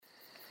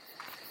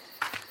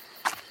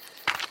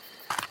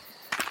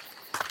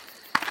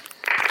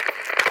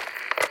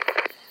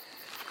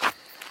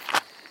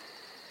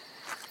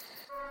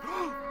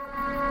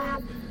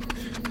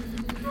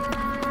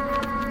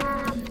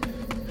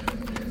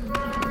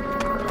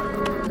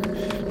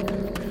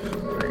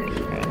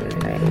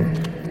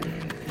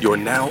You're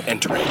now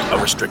entering a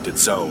restricted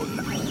zone.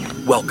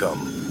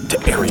 Welcome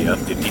to Area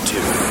 52.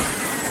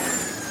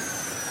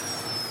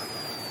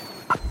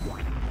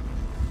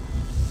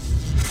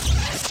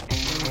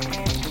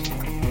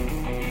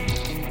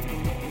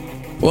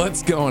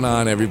 What's going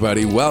on,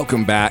 everybody?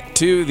 Welcome back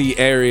to the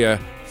Area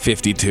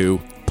 52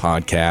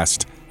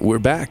 podcast. We're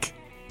back.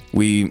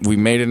 We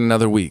made it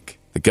another week.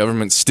 The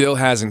government still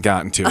hasn't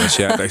gotten to us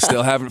yet. They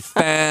still haven't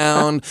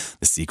found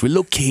the secret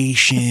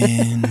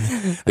location.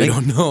 They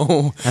don't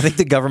know. I think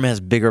the government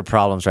has bigger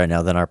problems right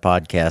now than our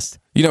podcast.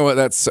 You know what?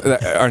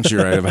 Aren't you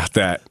right about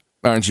that?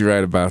 Aren't you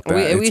right about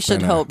that? We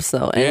should hope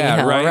so. Anyhow,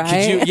 yeah, right.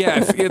 Right?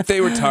 If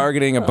they were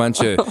targeting a bunch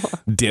of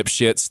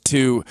dipshits,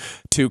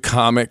 two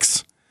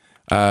comics,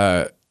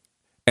 and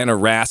a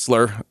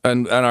wrestler,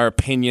 and our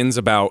opinions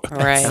about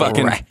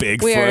fucking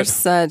Bigfoot. We are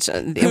such.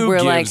 We're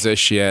gives like a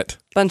shit?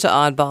 Bunch of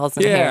oddballs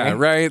in here.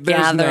 Right. There's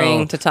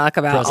gathering to talk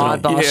about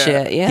oddball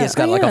shit. Yeah, he's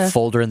got like a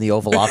folder in the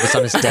Oval Office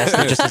on his desk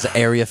that just says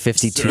Area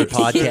 52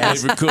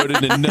 podcast. They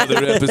recorded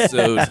another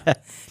episode.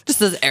 Just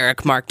says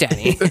Eric Mark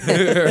Denny.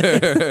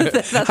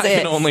 That's I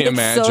can only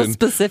imagine. So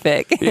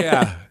specific.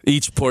 Yeah.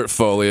 Each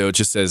portfolio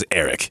just says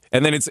Eric,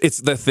 and then it's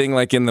the thing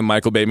like in the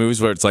Michael Bay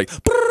movies where it's like.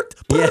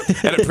 Yeah.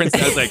 And it prints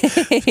out like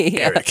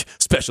Eric,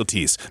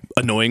 specialties,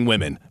 annoying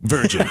women,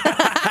 virgin. It's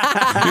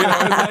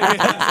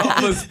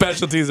all the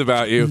specialties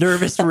about you.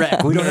 Nervous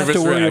wreck. We don't have to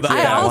worry about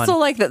that. I also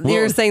like that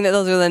you're saying that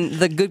those are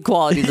the good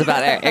qualities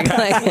about Eric.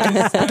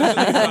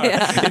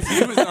 If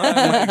he was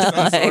on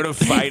some sort of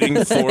fighting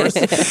force,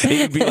 he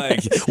would be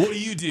like, "What do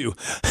you do?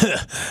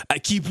 I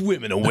keep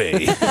women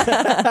away.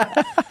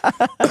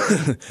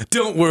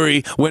 Don't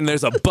worry, when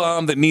there's a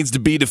bomb that needs to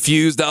be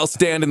defused, I'll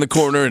stand in the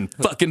corner and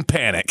fucking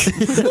panic."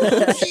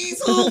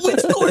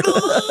 What's going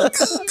on?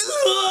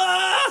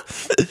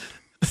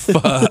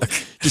 Fuck.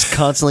 Just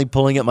constantly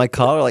pulling at my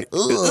collar like,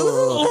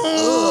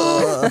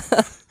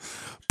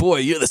 boy,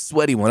 you're the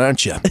sweaty one,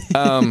 aren't you?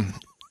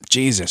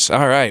 Jesus.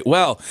 All right.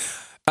 Well,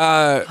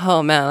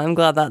 oh man, I'm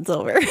glad that's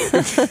over.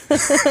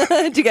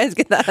 Did you guys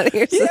get that out of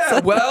your system?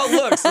 Yeah, well,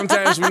 look,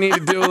 sometimes we need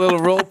to do a little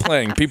role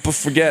playing. People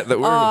forget that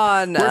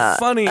we're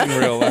funny in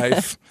real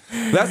life.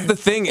 That's the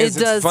thing. It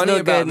does funny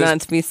feel about good this, not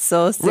to be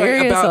so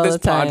serious about all this the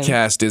time.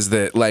 podcast is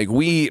that like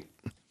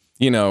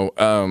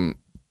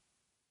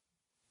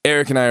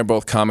Eric and I are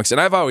both comics,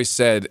 and I've always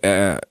said,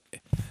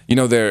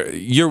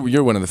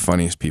 you're one of the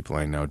funniest people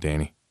I know,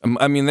 Danny.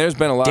 I mean, there's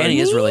been a lot. Danny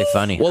is really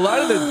funny. Well, a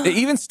lot of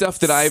even stuff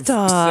that I've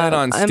said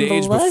on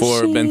stage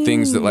before have been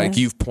things that like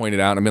you've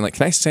pointed out. I've been like,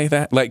 can I say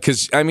that? Like,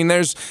 because I mean,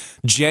 there's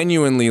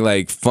genuinely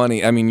like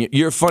funny. I mean,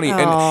 you're funny,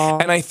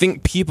 and I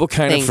think people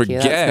kind of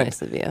forget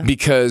That's nice of you.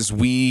 because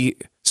we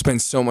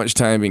spend so much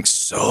time being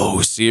so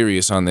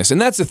serious on this,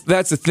 and that's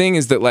the thing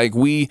is that like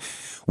we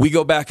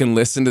go back and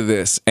listen to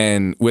this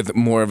and with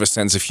more of a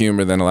sense of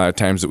humor than a lot of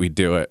times that we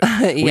do it.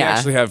 We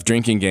actually have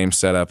drinking games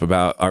set up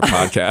about our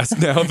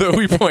podcast now that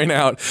we point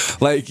out.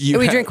 Like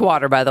we drink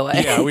water, by the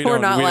way. Yeah, we're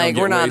not that hardcore.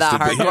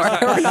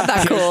 We're not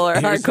that cool or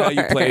here's hardcore. How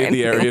you play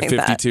the Area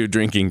 52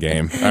 drinking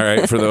game. All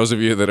right, for those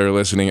of you that are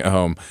listening at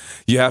home,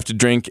 you have to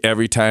drink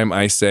every time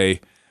I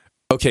say,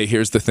 "Okay,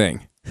 here's the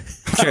thing."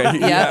 Okay,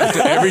 you have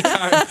to, every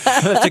time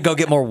I have to go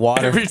get more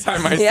water. Every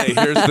time I say,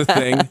 "Here's the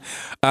thing,"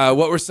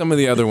 what were some of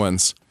the other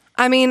ones?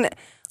 I mean,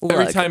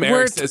 every time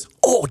Eric says,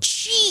 "Oh,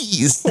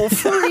 jeez, oh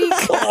freak,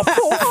 oh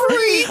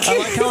freak," I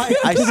like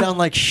how I sound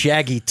like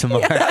Shaggy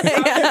tomorrow. Oh,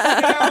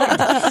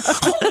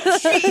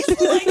 jeez,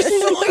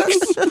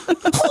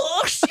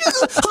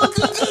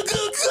 oh,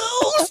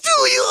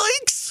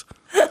 yikes.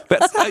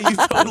 That's how you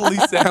totally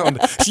sound.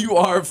 You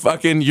are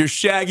you're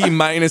Shaggy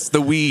minus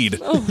the weed.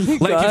 Oh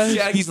like if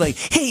Shaggy's like,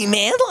 "Hey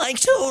man, like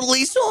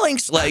totally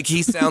zoinks." Like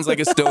he sounds like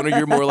a stoner.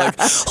 You're more like,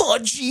 "Oh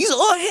jeez,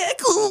 oh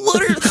heck,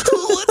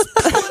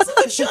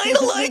 what's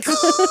vagina like?"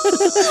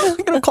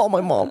 I'm gonna call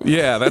my mom.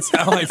 Yeah, that's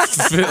how I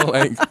feel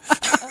like.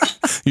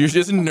 You're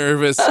just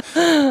nervous,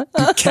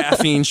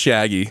 caffeine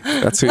Shaggy.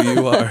 That's who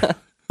you are.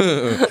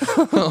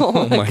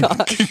 Oh my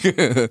gosh.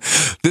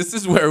 This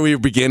is where we're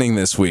beginning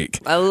this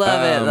week. I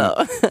love it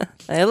though.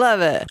 I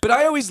love it. But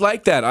I always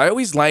liked that. I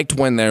always liked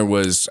when there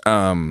was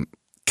kind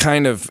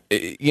of,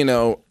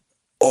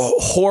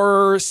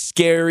 horror,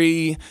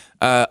 scary,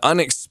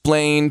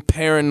 unexplained,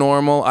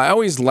 paranormal. I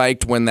always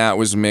liked when that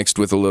was mixed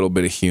with a little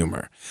bit of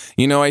humor.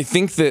 You know, I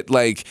think that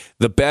like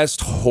the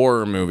best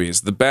horror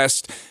movies, the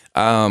best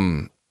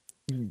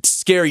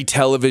scary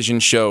television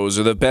shows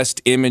or the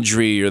best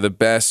imagery or the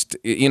best,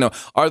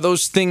 are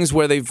those things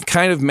where they've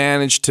kind of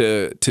managed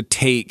to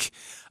take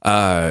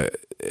the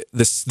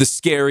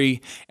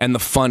scary and the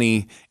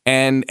funny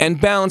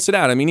and balance it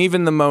out. I mean,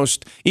 even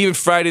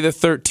Friday the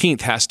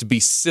 13th has to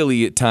be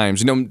silly at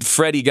times.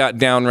 Freddy got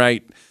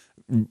downright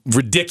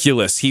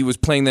ridiculous. He was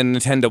playing the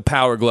Nintendo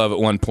Power Glove at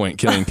one point,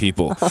 killing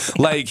people.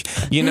 But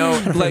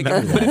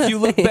if you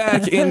look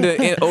back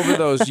over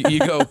those, you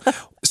go,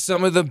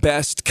 some of the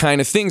best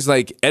kind of things,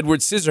 like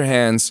Edward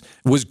Scissorhands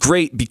was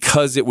great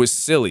because it was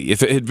silly.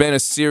 If it had been a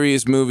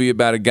serious movie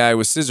about a guy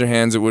with scissor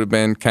hands, it would have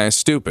been kind of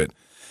stupid.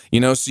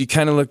 So you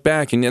kind of look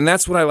back, and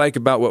that's what I like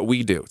about what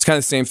we do. It's kind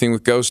of the same thing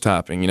with ghost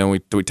hopping.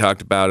 We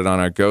talked about it on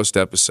our ghost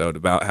episode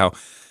about how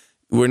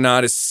we're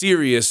not as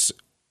serious.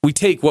 We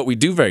take what we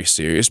do very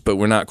serious, but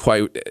we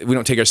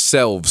don't take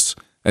ourselves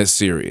as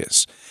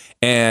serious.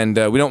 And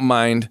we don't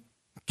mind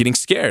getting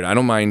scared. I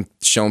don't mind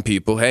showing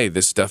people, hey,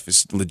 this stuff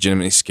is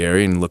legitimately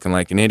scary and looking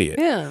like an idiot.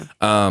 Yeah.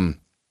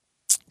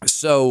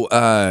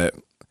 So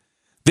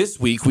this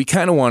week, we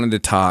kind of wanted to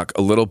talk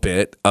a little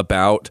bit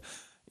about,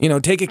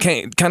 take a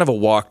kind of a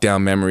walk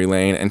down memory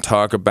lane and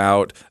talk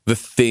about the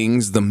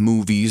things, the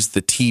movies,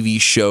 the TV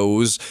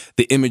shows,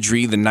 the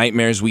imagery, the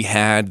nightmares we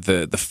had,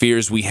 the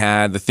fears we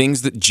had, the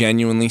things that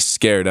genuinely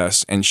scared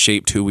us and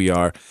shaped who we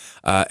are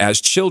as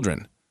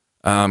children,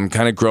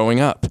 kind of growing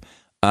up.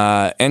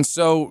 And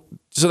so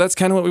that's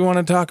kind of what we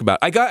want to talk about.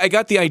 I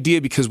got the idea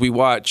because we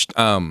watched.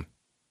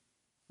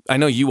 I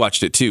know you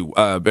watched it too.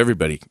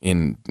 Everybody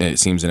it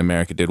seems in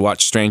America did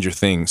watch Stranger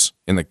Things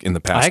in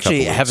the past. I actually couple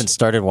weeks. haven't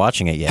started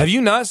watching it yet. Have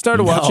you not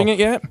started watching it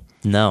yet?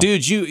 No,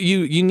 dude,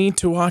 you need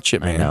to watch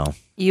it, man. I know.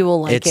 You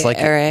will like it,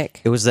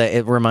 Eric.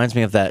 It reminds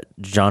me of that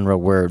genre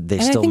where they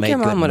still make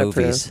good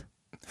movies.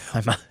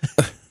 I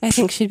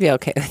think she'd be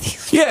okay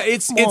with you. Yeah,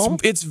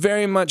 it's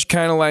very much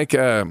kind of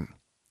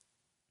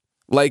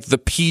like the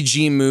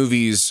PG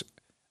movies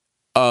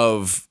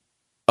of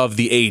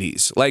the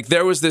 80s. Like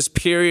there was this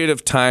period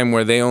of time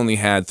where they only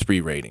had 3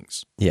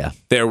 ratings. Yeah.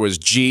 There was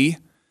G,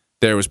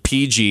 there was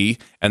PG,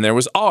 and there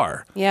was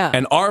R. Yeah.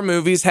 And our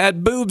movies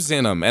had boobs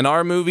in them, and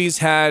our movies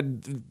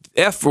had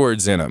F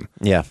words in them.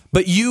 Yeah.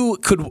 But you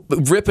could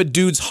rip a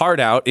dude's heart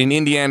out in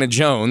Indiana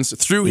Jones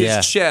through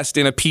his chest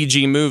in a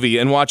PG movie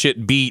and watch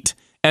it beat.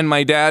 And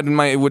my dad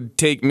would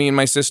take me and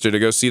my sister to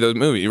go see the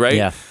movie, right?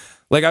 Yeah.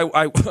 Like I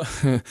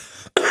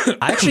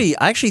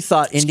actually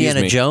thought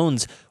Indiana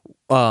Jones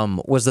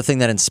was the thing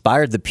that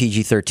inspired the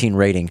PG-13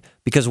 rating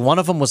because one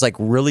of them was like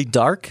really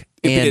dark.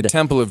 And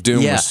Temple of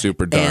Doom was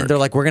super dark. And they're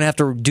like, we're going to have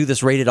to do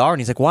this rated R.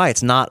 And he's like, why?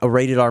 It's not a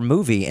rated R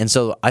movie. And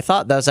so I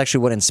thought that was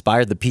actually what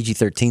inspired the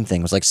PG-13 thing.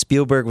 It was like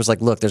Spielberg was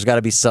like, look, there's got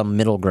to be some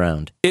middle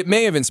ground. It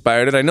may have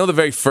inspired it. I know the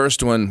very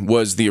first one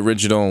was the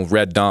original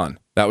Red Dawn.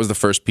 That was the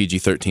first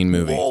PG-13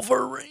 movie.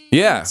 Wolverine.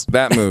 Yeah,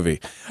 that movie.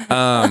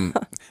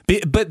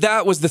 But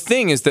that was the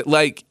thing is that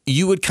like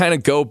you would kind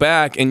of go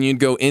back and you'd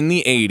go in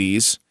the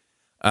 80s.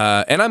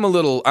 And I'm a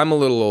little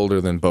older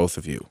than both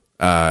of you.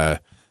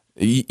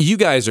 You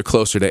guys are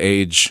closer to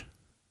age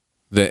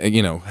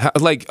than,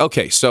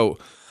 okay, so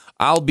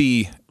I'll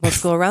be. Let's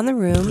go around the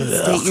room,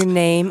 state your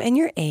name and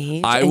your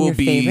age and your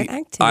favorite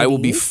activity. I will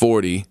be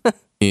 40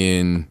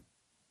 in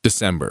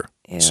December.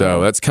 Ew.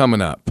 So that's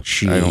coming up.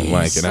 Jeez. I don't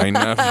like it. I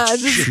know.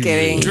 Just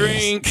kidding.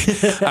 Drink.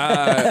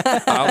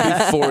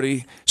 I'll be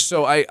 40.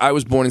 So I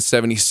was born in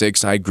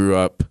 76. I grew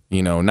up,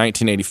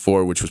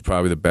 1984, which was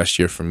probably the best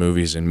year for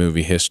movies in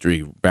movie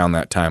history. Around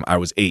that time, I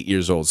was 8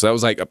 years old. So that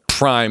was like a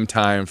prime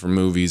time for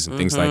movies and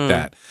things like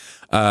that.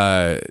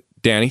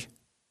 Danny?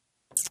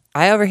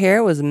 I over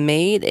here was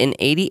made in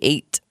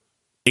 88.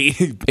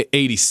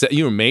 87.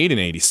 You were made in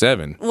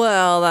 87.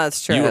 Well,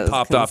 that's true. You were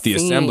popped off the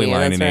assembly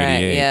line in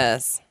 88.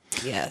 Yes.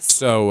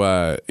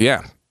 So,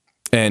 yeah.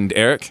 And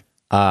Eric?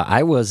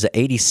 I was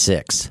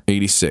 86.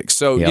 86.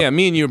 So, yeah,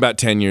 me and you are about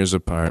 10 years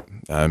apart.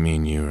 Me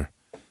and you are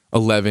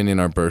 11 in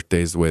our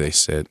birthdays, the way they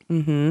sit.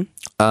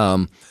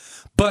 Mm-hmm.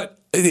 But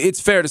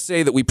it's fair to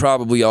say that we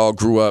probably all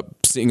grew up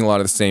seeing a lot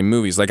of the same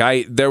movies.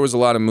 Like there was a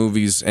lot of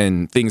movies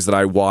and things that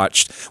I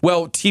watched.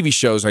 Well, TV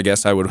shows, I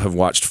guess I would have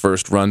watched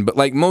first run, but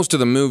like most of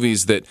the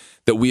movies that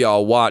we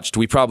all watched,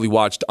 we probably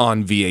watched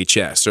on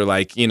VHS or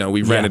like,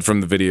 we rented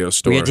from the video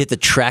store. We had to hit the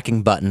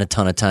tracking button a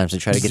ton of times to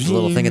try to get the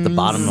little thing at the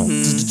bottom.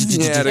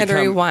 You had to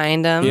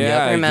rewind them.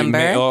 Yeah,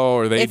 remember?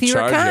 Or they if you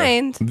were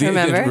kind,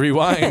 remember?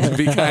 Rewind.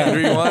 Be kind,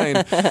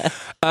 rewind.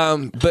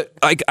 But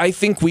I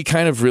think we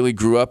kind of really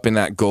grew up in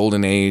that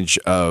golden age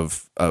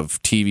of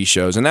TV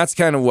shows, and that's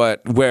kind of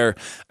where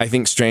I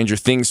think Stranger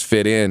Things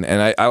fit in.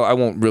 And I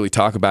won't really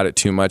talk about it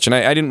too much, and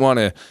I didn't want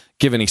to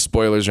give any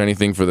spoilers or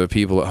anything for the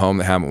people at home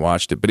that haven't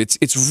watched it, but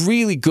it's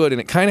really good,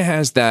 and it kind of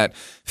has that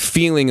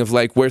feeling of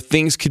like where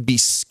things could be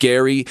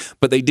scary,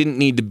 but they didn't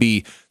need to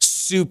be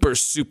super,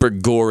 super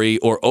gory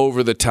or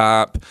over the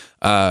top,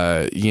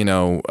 cursing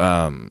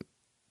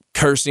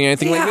or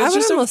anything. Yeah, like it was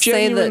just a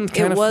genuine that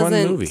kind of fun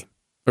movie.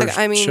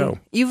 Show.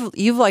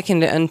 You've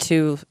likened it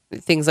unto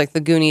things like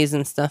the Goonies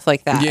and stuff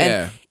like that. Yeah.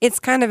 And it's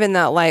kind of in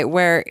that light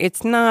where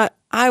it's not,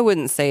 I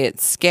wouldn't say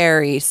it's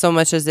scary so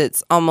much as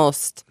it's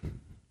almost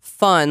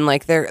fun.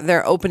 Like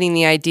they're opening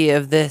the idea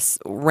of this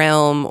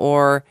realm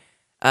or,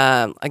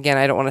 again,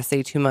 I don't want to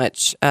say too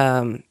much,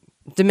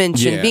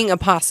 dimension being a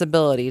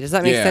possibility. Does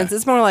that make sense?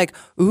 It's more like,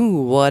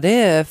 ooh, what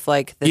if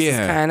like this is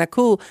kind of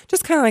cool?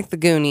 Just kind of like the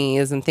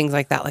Goonies and things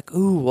like that. Like,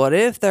 ooh, what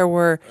if there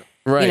were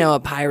Right. you know, a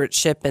pirate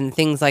ship and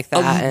things like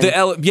that.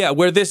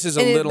 Where this is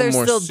a little there's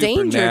more still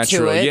danger to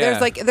supernatural. it.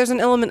 Yeah. There's an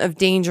element of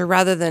danger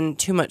rather than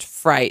too much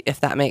fright, if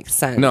that makes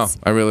sense. No,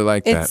 I really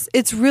like that.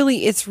 It's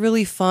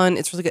really fun.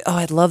 It's really good. Oh,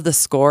 I love the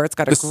score. It's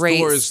got a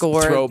great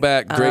score.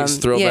 Throwback, great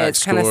throwback Yeah,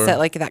 it's kind of score. set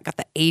like that. Got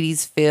the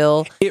 80s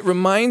feel. It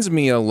reminds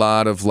me a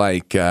lot of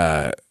like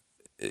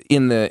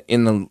in the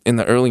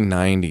early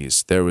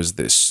 90s there was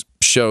this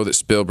show that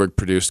Spielberg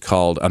produced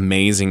called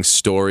Amazing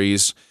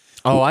Stories.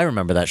 Oh, I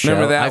remember that show.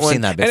 Remember that I've one?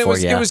 seen that before.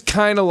 And it was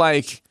kind of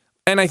like,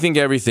 and I think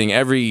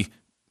every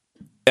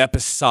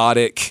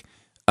episodic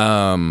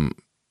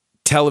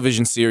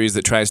television series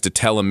that tries to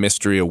tell a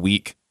mystery a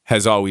week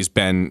has always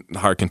been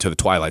harken to the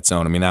Twilight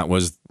Zone. I mean, that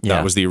was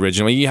the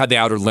original. You had the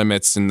Outer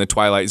Limits and the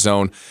Twilight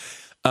Zone,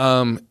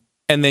 and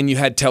then you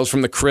had Tales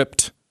from the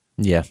Crypt,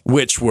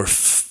 which were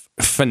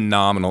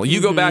phenomenal.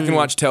 You go back and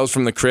watch Tales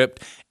from the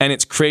Crypt, and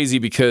it's crazy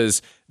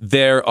because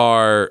there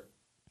are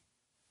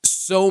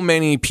so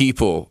many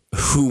people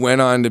who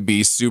went on to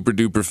be super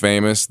duper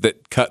famous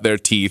that cut their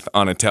teeth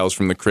on a Tales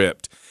from the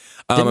Crypt.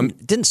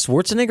 Didn't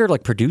Schwarzenegger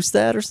like produce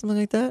that or something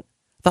like that?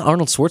 I thought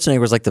Arnold Schwarzenegger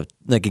was like the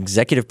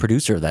executive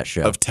producer of that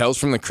show. Of Tales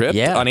from the Crypt?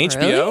 Yeah. On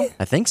HBO? Really?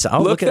 I think so.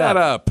 I'll look it that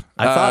up.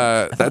 I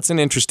thought that's an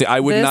interesting. I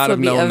would not have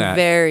known This would be that. a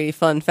very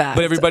fun fact.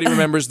 But everybody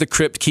remembers the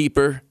Crypt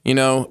Keeper. You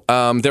know,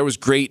 there was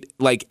great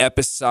like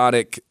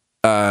episodic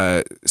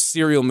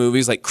serial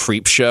movies like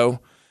Creepshow,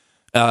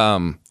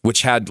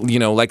 which had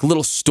like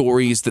little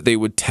stories that they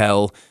would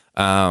tell.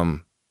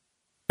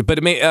 But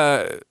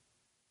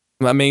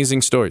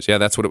Amazing Stories. Yeah,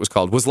 that's what it was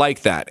called. Was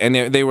like that, and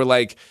they were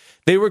like.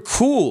 They were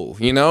cool,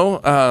 you know?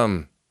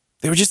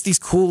 They were just these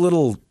cool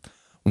little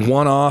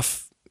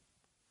one-off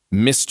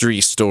mystery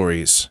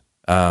stories.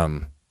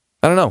 I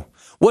don't know.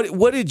 What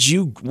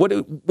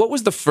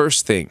was the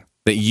first thing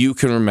that you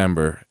can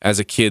remember as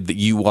a kid that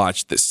you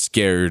watched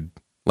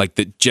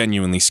that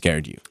genuinely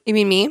scared you? You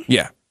mean me?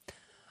 Yeah.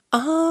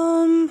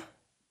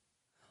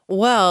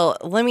 Well,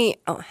 let me.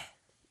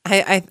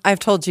 I've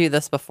told you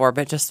this before,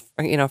 but just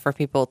for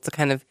people to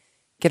kind of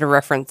get a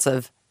reference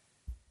of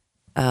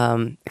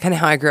kind of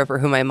how I grew up or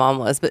who my mom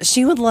was. But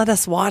she would let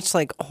us watch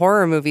like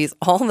horror movies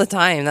all the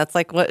time. That's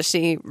like what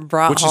she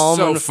brought home.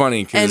 Which is so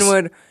funny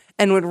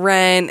and would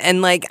rent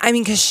and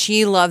because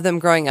she loved them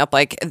growing up.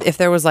 Like if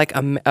there was like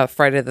a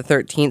Friday the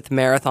 13th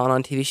marathon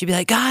on TV, she'd be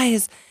like,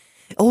 guys,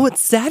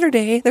 it's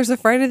Saturday. There's a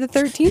Friday the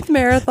 13th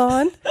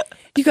marathon.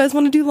 You guys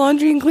want to do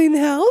laundry and clean the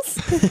house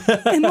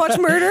and watch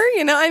murder?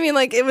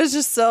 It was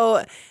just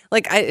so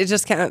I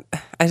just can't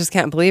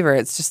believe her.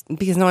 It's just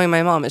because knowing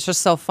my mom, it's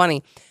just so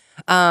funny.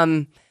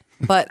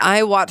 But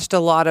I watched a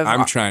lot of.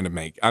 I'm trying to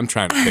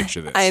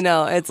picture this. I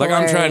know it's like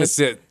hilarious. I'm trying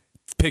to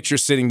picture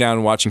sitting down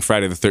and watching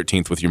Friday the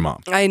 13th with your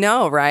mom. I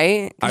know,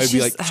 right?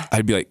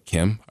 I'd be like,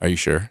 Kim, are you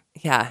sure?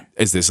 Yeah.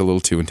 Is this a little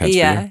too intense for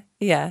you?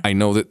 Yeah. I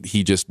know that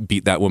he just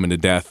beat that woman to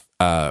death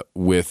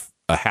with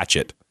a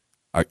hatchet.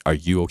 Are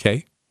you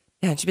okay?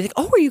 Yeah, and she'd be like,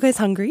 "Oh, are you guys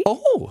hungry?"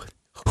 Oh,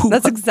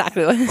 that's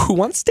exactly what. Who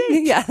wants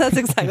steak? Yeah, that's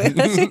exactly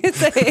what she would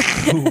say.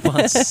 Who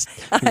wants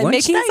I'm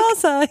making steak?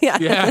 salsa.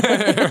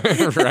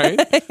 Yeah, right.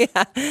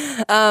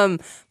 Yeah.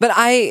 But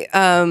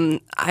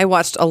I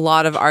watched a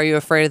lot of Are You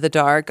Afraid of the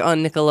Dark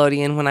on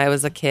Nickelodeon when I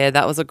was a kid.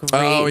 That was a great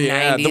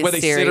 90s the way they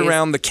series. sit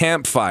around the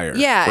campfire.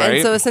 Yeah, right?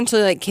 and so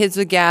essentially, like kids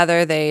would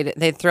gather,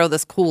 they'd throw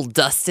this cool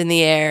dust in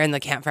the air, and the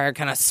campfire would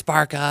kind of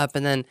spark up,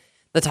 and then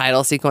the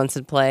title sequence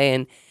would play,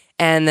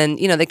 and then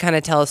they kind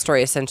of tell a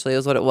story. Essentially,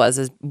 is what it was,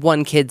 is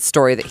one kid's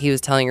story that he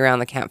was telling around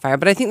the campfire.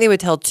 But I think they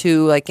would tell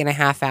two in a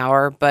half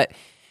hour. But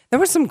there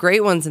were some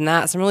great ones in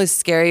that, some really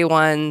scary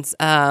ones.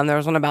 There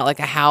was one about like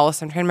a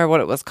house. I'm trying to remember what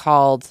it was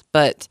called,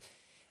 but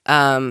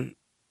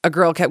a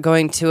girl kept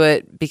going to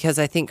it because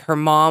I think her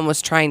mom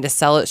was trying to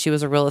sell it. She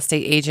was a real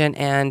estate agent,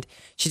 and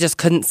she just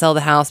couldn't sell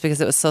the house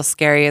because it was so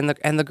scary. And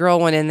the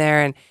girl went in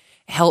there, and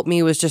 "Help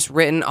Me" was just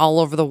written all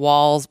over the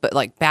walls, but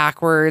like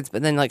backwards.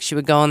 But then like she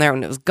would go in there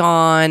and it was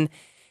gone,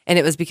 and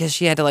it was because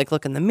she had to like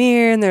look in the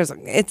mirror. And there's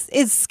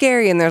it's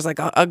scary, and there's like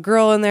a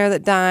girl in there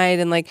that died,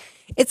 and like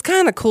it's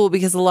kind of cool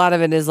because a lot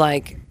of it is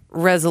like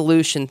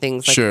resolution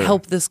things, like Sure.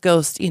 help this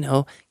ghost,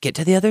 get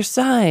to the other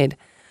side.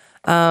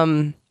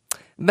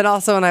 But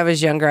also when I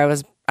was younger,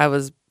 I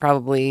was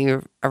probably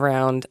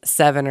around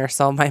 7 or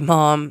so. My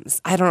mom,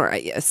 7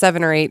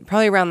 or 8,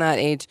 probably around that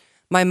age.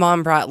 My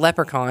mom brought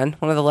Leprechaun,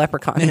 one of the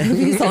Leprechaun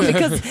movies, on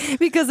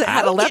because it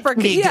had a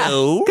leprechaun. Yeah,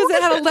 because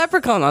it had a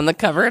leprechaun on the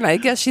cover, and I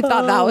guess she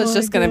thought that was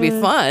just going to be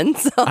fun.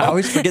 So. I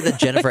always forget that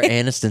Jennifer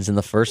Aniston's in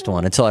the first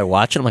one until I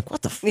watch it. I'm like,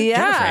 what the fuck?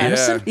 Yeah,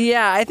 Jennifer Aniston?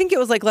 yeah. I think it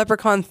was like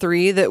Leprechaun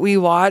 3 that we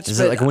watched. Is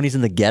it like when he's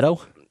in the ghetto?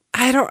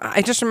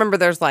 I just remember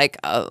there's like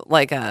a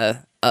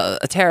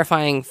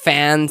terrifying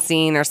fan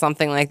scene or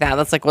something like that.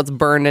 That's like what's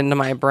burned into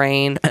my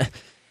brain.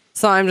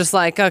 So I'm just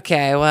like,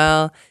 okay,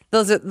 well,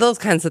 those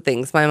kinds of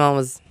things. My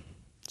mom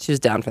she was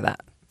down for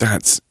that.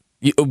 That's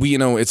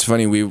it's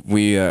funny. We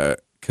because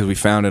we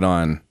found it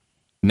on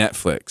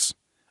Netflix.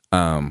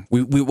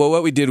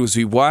 What we did was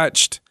we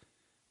watched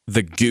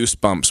the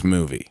Goosebumps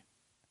movie,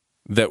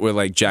 that were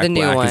like Jack The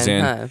new Black is one,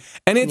 in. huh?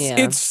 And it's Yeah.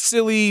 it's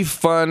silly,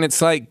 fun.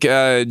 It's like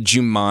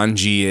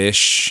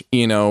Jumanji-ish,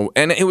 you know,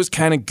 and it was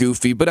kind of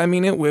goofy, but I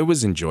mean, it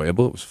was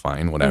enjoyable. It was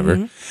fine, whatever.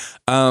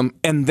 Mm-hmm.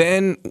 And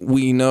then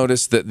we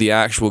noticed that the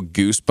actual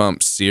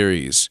Goosebumps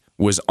series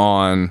was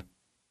on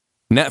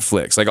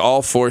Netflix, like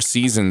all 4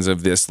 seasons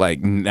of this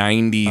like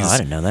 90s. Oh, I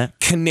didn't know that.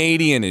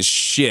 Canadian is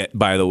shit,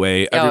 by the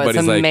way. Oh, Everybody's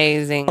it's like,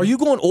 amazing. are you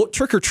going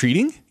trick or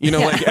treating? You know,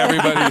 like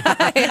everybody,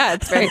 Yeah,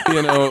 it's very.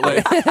 you know,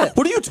 like,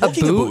 what are you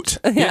talking about?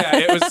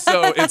 Yeah,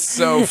 it's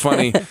so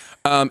funny.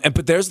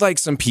 But there's like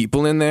some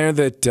people in there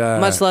that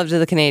Much love to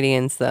the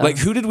Canadians, though. like,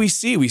 who did we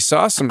see? We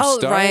saw some Oh,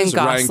 stars.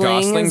 Ryan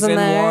Gosling's in in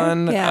there.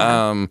 one.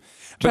 Yeah.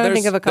 But Trying to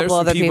think of a couple there's some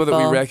other people that we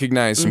people.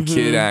 recognize, some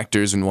kid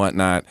actors and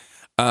whatnot.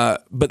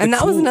 But and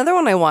that was another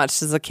one I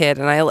watched as a kid,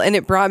 and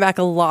it brought back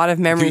a lot of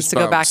memories to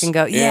go back Goosebumps. and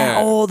go, Yeah.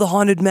 oh, the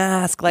haunted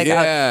mask, like,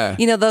 Yeah.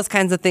 you know, those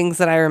kinds of things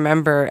that I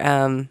remember.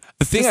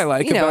 The thing I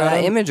like you know, about that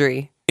them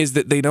imagery. is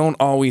that they don't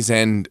always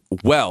end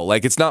well.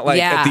 Like, it's not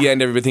like at the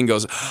end everything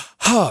goes,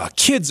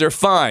 kids are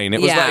fine. It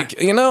was like,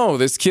 you know,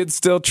 this kid's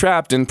still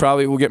trapped and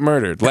probably will get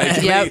murdered.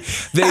 Like, Yep.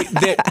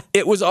 they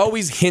it was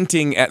always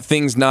hinting at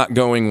things not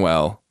going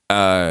well.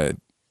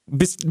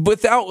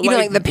 Without, You know,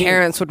 like the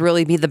parents would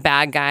really be the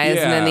bad guys,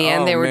 and in the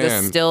end, they were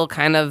just still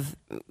kind of,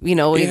 you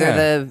know,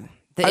 either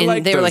I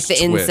like they were like those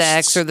the twists.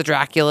 insects or the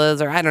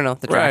Draculas, or I don't know,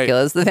 the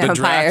Draculas, the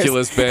vampires. The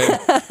Draculas, babe.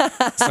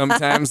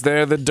 Sometimes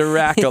they're the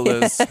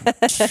Draculas.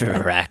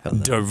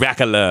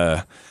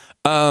 Dracula.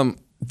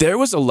 There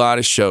was a lot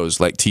of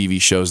shows, like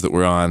TV shows that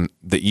were on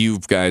that you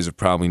guys have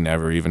probably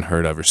never even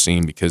heard of or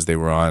seen because they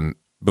were on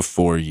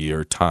before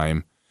your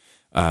time.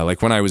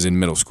 Like when I was in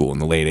middle school in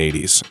the late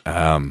 80s.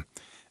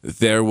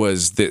 There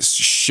was this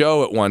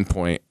show at one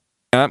point.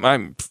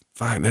 I'm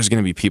fine. There's going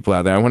to be people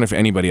out there. I wonder if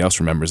anybody else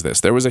remembers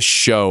this. There was a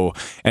show,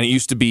 and it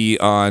used to be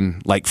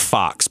on like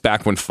Fox,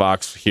 back when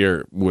Fox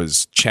here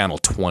was Channel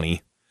 20.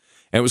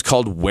 And it was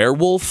called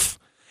Werewolf.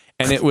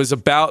 And it was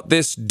about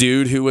this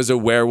dude who was a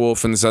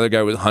werewolf and this other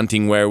guy was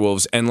hunting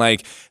werewolves. And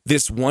like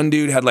this one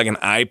dude had like an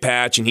eye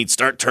patch and he'd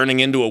start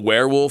turning into a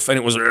werewolf and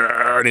it was,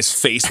 and his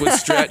face would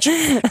stretch.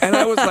 And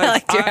I was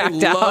like, I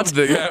loved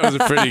it. That was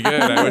pretty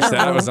good. I wish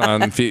that was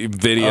on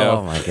video.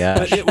 Oh my gosh.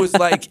 But it was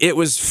like, it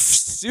was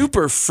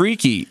super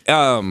freaky.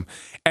 And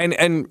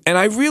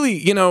I really,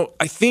 you know,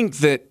 I think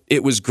that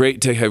it was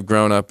great to have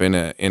grown up in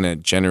a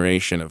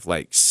generation of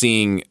like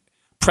seeing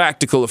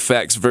practical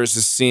effects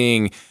versus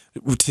seeing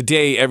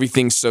today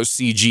everything's so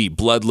CG.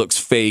 Blood looks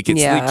fake.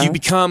 It's like you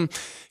become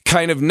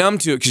kind of numb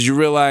to it because you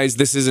realize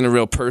this isn't a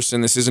real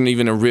person. This isn't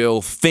even a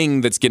real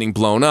thing that's getting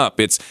blown up.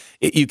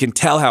 You can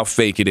tell how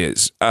fake it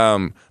is.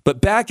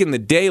 But back in the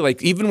day,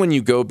 like even when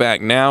you go back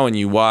now and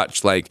you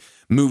watch like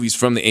movies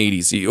from the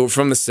 80s or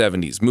from the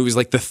 70s, movies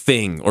like The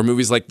Thing or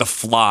movies like The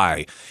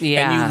Fly,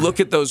 and you look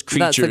at those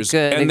creatures That's a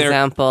good and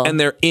example.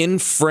 they're in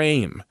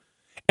frame.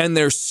 And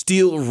they're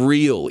still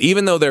real,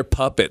 even though they're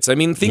puppets. I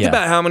mean, think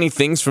about how many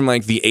things from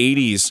like the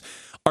 80s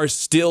are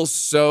still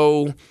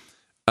so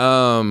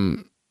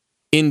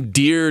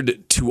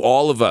endeared to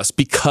all of us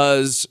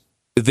because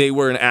they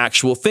were an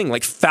actual thing,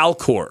 like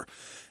Falcor.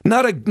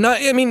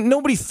 I mean,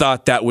 nobody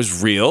thought that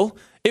was real.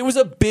 It was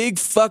a big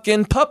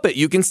fucking puppet.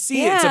 You can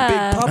see it's a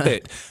big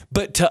puppet.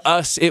 But to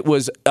us, it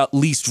was at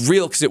least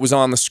real because it was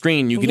on the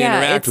screen. You could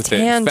interact with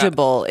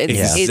tangible. it.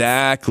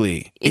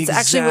 Exactly. It's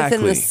actually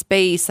within the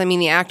space. I mean,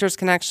 the actors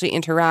can actually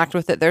interact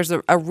with it. There's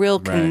a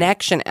real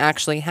connection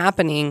actually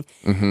happening,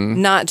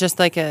 not just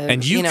like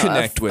and you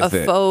connect with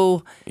it.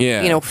 faux,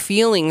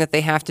 feeling that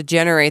they have to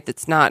generate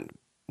that's not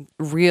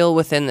real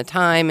within the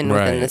time and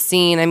within the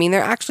scene. I mean,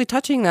 they're actually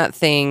touching that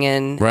thing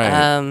and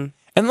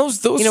and those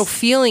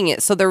feeling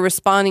it, so they're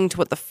responding to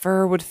what the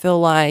fur would feel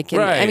like.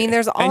 And I mean,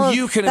 there's all and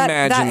you can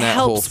imagine that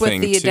helps whole with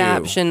thing the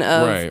adaptation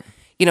of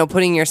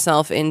putting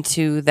yourself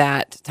into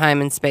that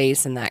time and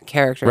space and that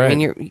character. Right. I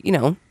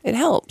mean, it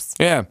helps.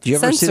 Yeah. Do you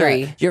ever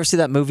Sensory. see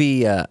that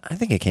movie? I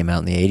think it came out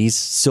in the 80s.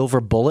 Silver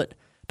Bullet,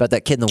 about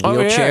that kid in the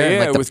wheelchair.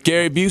 Yeah, with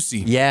Gary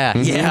Busey.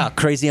 Yeah,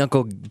 crazy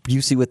Uncle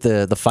Busey with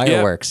the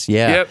fireworks.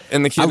 Yep.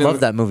 And the kid. I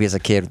loved that movie as a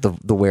kid.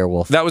 The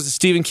werewolf. That was a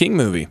Stephen King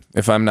movie,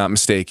 if I'm not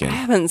mistaken. I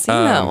haven't seen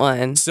that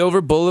one.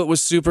 Silver Bullet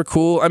was super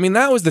cool. I mean,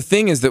 that was the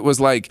thing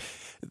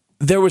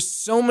there was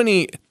so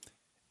many.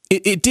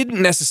 It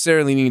didn't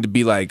necessarily need to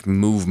be like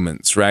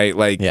movements, right?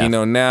 Like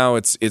now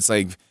it's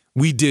like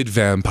we did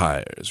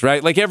vampires,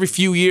 right? Like every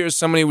few years,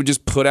 somebody would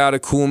just put out a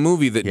cool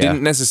movie that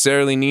didn't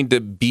necessarily need to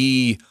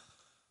be.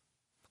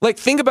 Like,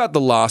 think about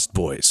The Lost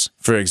Boys,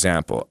 for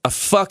example. A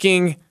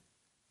fucking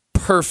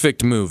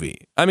perfect movie.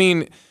 I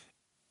mean,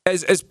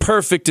 as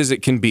perfect as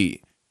it can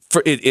be.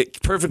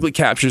 It perfectly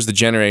captures the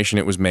generation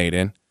it was made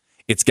in.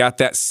 It's got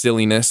that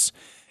silliness.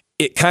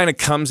 It kind of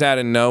comes out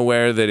of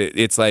nowhere that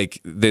it's like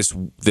this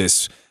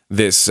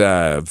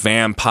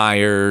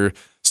vampire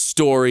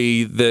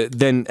story that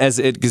then as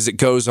it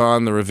goes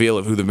on, the reveal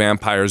of who the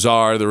vampires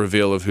are, the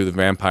reveal of who the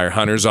vampire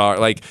hunters are,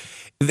 like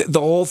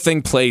the whole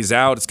thing plays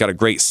out. It's got a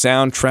great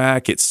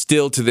soundtrack. It's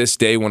still to this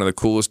day one of the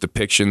coolest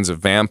depictions of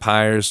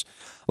vampires.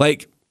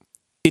 Like,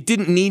 it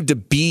didn't need to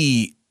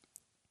be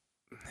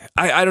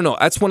I don't know.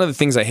 That's one of the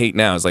things I hate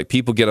now is like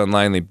people get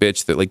online, they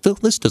bitch that like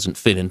this doesn't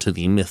fit into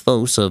the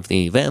mythos of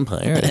the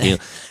vampire.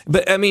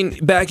 But I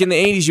mean, back in the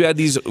 80s, you had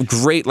these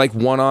great like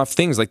one-off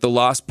things like The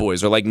Lost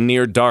Boys or like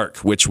Near Dark,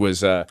 which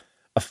was a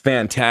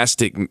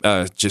fantastic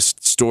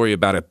just story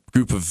about a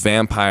group of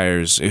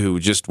vampires who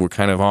just were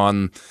kind of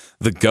on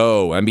the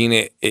go. I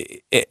mean,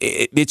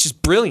 it's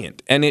just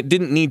brilliant, and it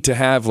didn't need to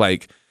have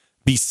like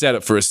be set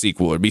up for a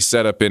sequel or be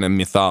set up in a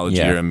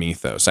mythology or a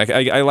mythos.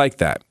 I like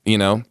that, you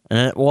know?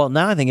 Well,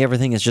 now I think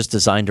everything is just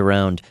designed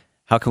around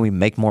how can we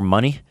make more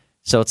money?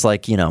 So it's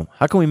like,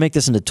 how can we make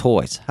this into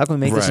toys? How can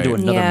we make this into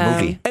another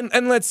movie?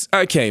 And let's,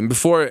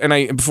 before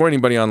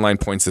anybody online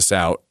points this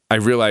out, I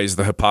realize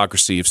the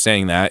hypocrisy of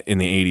saying that in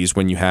the 80s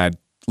when you had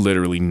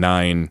literally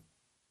 9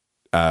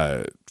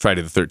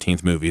 Friday the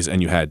 13th movies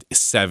and you had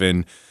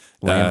 7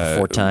 Land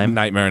Before Time,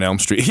 Nightmare on Elm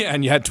Street,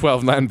 and you had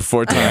 12 Land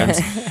Before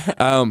Times.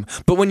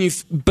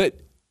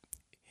 But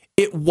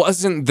it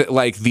wasn't that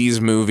like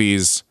these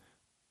movies.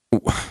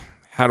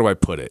 How do I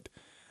put it?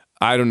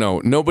 I don't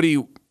know.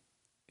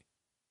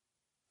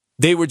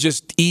 They were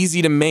just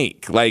easy to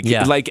make. Like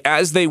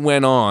as they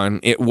went on,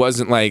 it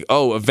wasn't like,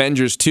 oh,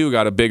 Avengers 2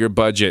 got a bigger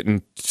budget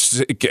and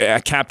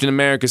Captain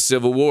America: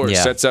 Civil War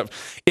sets up.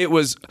 It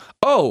was,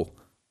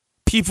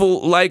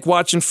 people like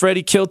watching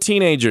Freddy kill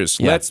teenagers.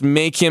 Yeah. Let's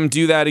make him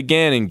do that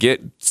again and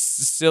get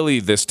silly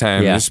this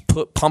time. Yeah. Just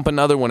pump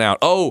another one out.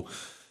 Oh,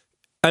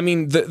 I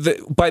mean,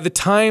 by the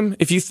time,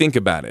 if you think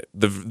about it,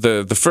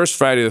 the first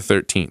Friday the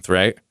 13th,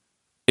 right?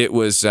 It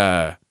was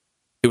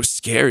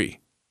scary.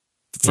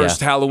 The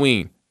first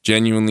Halloween,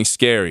 genuinely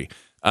scary.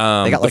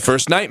 The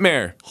first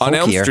Nightmare on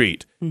Elm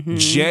Street,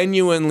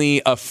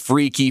 genuinely a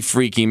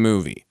freaky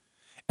movie.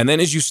 And then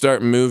as you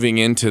start moving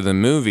into the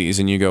movies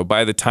and you go,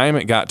 by the time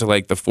it got to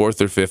like the 4th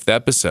or 5th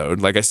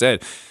episode, like I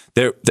said,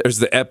 there's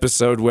the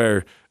episode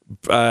where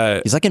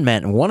he's like in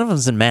Manhattan. One of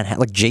them's in Manhattan.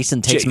 Like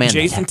Jason takes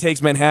Manhattan. Jason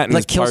takes Manhattan.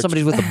 Like kill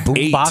somebody with a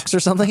boom box or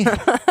something.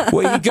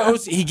 Well,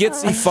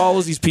 he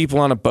follows these people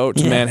on a boat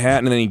to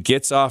Manhattan, and then he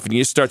gets off and he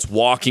just starts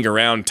walking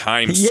around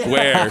Times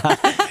Square.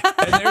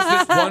 And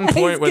there's this one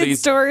point where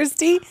he's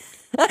touristy.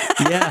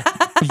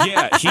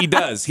 Yeah, he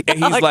does.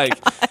 He's like,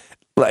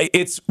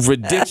 it's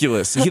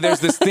ridiculous. There's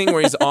this thing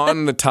where he's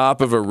on the top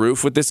of a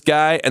roof with this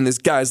guy, and this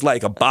guy's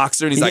like a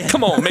boxer, and he's like,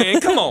 come on,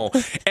 man, come on.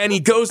 And he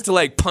goes to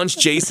like punch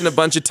Jason a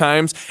bunch of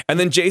times, and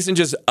then Jason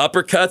just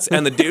uppercuts,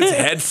 and the dude's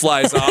head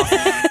flies off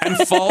and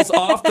falls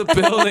off the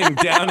building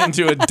down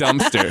into a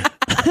dumpster.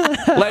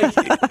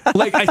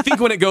 Like I think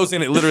when it goes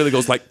in, it literally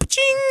goes like,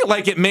 ching,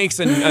 like it makes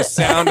a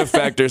sound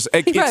effect. He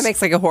probably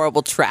makes like a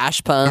horrible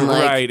trash pun.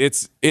 Right.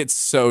 It's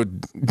so,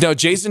 no,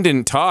 Jason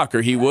didn't talk,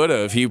 or he would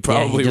have. He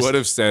probably would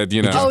have said,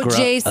 Jason,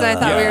 I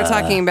thought we were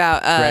talking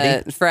about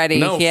Freddy.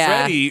 No,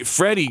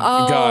 Freddy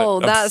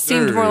got absurd. That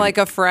seemed more like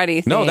a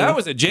Freddy thing. No, that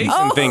was a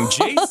Jason thing.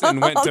 Jason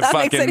went to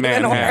fucking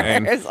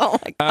Manhattan. Oh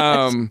my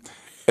gosh.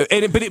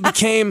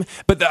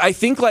 But I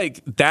think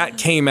like that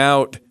came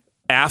out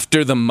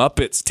after the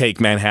Muppets Take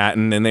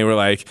Manhattan, and they were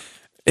like,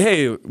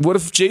 hey, what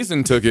if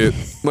Jason took it?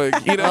 Like,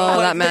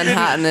 that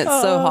Manhattan, it's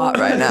so hot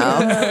right now.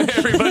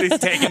 Everybody's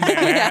taking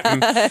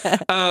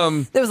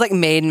Manhattan. There was like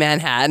Made in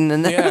Manhattan,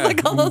 and there was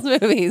like all those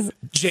movies.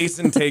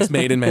 Jason Takes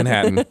Made in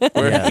Manhattan,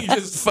 where he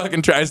just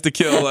fucking tries to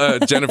kill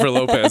Jennifer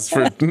Lopez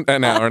for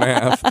an hour and a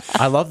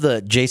half. I love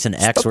the Jason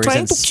X where he's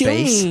in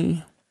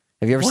space.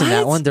 Have you ever seen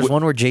that one? There's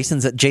one where Jason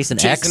X,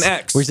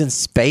 where he's in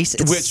space.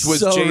 Which was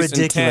so Jason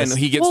ridiculous. 10.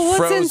 He gets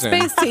frozen. What's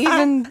in space to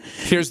even...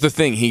 Here's the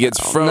thing. He gets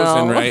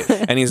frozen, right?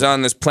 And he's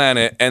on this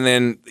planet. And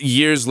then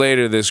years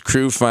later, this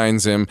crew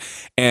finds him.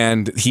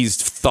 And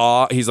he's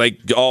like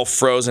all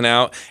frozen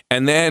out.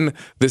 And then,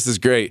 this is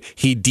great,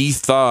 he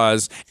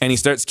de-thaws. And he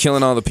starts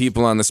killing all the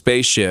people on the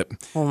spaceship.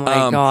 Oh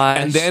my gosh.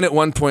 And then at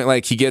one point,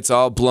 like, he gets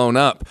all blown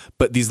up.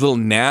 But these little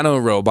nano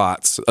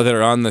robots that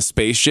are on the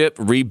spaceship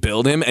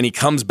rebuild him. And he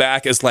comes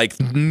back as like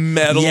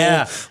metal,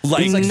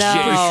 like Jason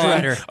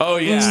Shredder. Oh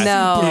yeah,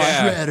 no,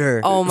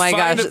 Shredder. Oh my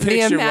gosh, the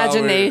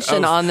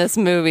imagination on this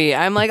movie.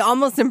 I'm like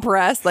almost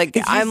impressed. Like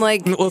I'm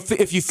like, well,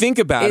 if you think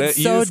about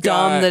it's so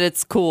dumb that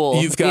it's cool.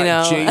 You've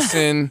got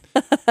Jason.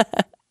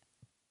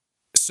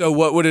 So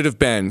what would it have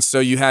been?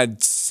 So you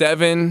had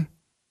 7.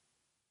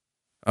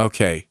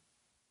 Okay,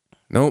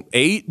 nope,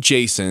 8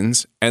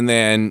 Jasons, and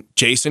then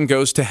Jason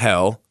Goes to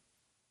Hell.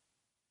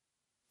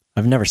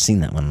 I've never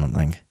seen that one. I don't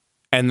think.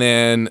 And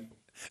then.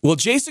 Well,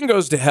 Jason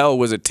Goes to Hell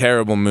was a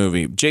terrible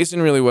movie.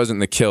 Jason really wasn't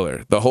the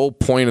killer. The whole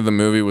point of the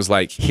movie was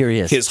like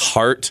his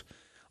heart.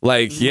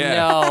 Like,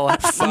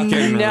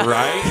 fucking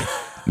right.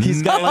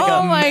 He's got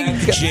like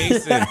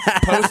Jason,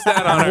 post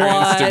that on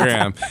our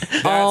Instagram.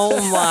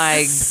 That's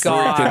my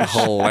god,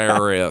 freaking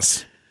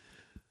hilarious.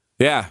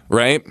 Yeah,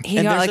 right.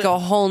 He got like a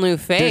whole new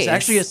face. There's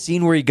actually a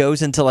scene where he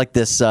goes into like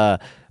this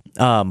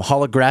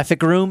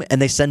holographic room,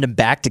 and they send him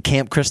back to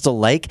Camp Crystal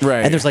Lake.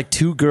 Right. And there's like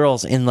two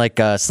girls in like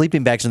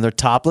sleeping bags, and they're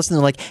topless, and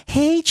they're like,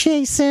 "Hey,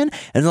 Jason,"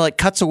 and they're like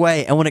cuts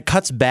away, and when it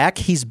cuts back,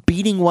 he's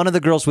beating one of the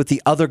girls with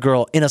the other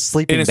girl in a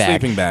sleeping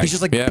bag. He's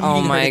just like, yeah. beating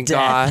Oh her my to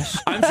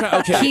death.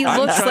 gosh. He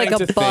looks like a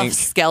buff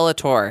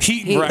Skeletor.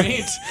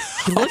 Right?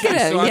 Look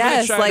at him. So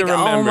yes, like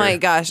oh my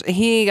gosh,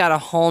 he got a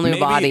whole new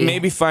body.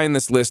 Maybe find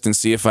this list and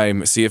see if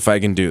I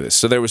can do this.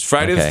 So there was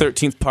Friday the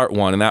 13th Part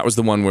 1, and that was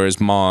the one where his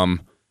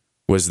mom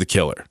was the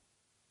killer.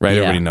 Right?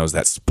 Yeah. Everybody knows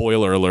that.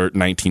 Spoiler alert,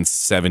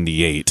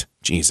 1978.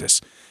 Jesus.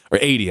 Or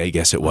 80, I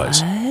guess it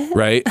was. What?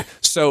 Right?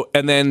 So,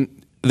 and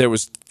then there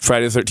was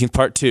Friday the 13th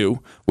Part 2,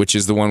 which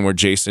is the one where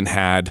Jason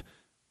had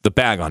the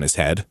bag on his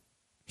head.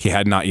 He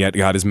had not yet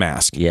got his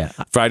mask. Yeah.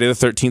 Friday the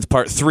 13th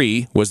Part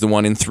 3 was the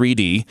one in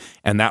 3D,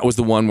 and that was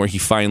the one where he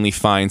finally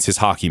finds his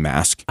hockey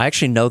mask. I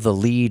actually know the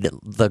lead,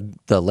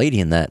 the lady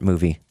in that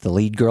movie, the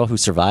lead girl who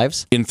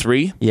survives. In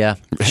 3? Yeah,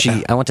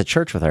 I went to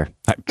church with her.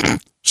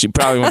 She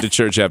probably went to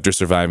church after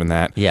surviving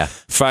that. Yeah.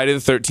 Friday the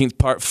 13th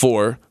Part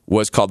 4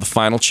 was called The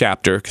Final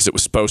Chapter because it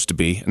was supposed to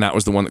be, and that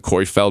was the one that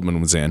Corey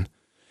Feldman was in.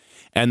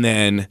 And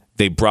then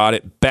they brought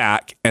it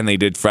back, and they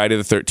did Friday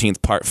the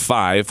 13th Part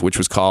 5, which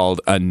was called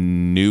A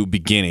New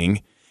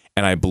Beginning.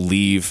 And I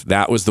believe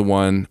that was the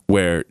one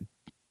where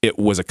it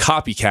was a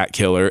copycat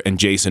killer, and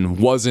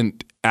Jason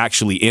wasn't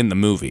actually in the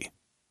movie.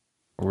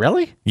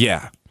 Really?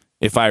 Yeah,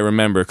 if I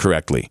remember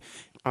correctly.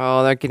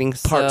 Oh, they're getting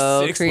Part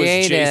so 6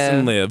 creative. was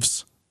Jason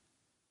Lives.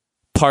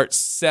 Part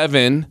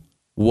 7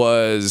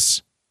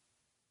 was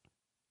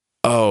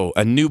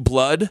A New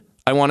Blood,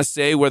 I want to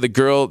say, where the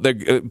girl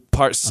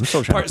part I'm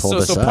still trying to pull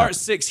this up. Part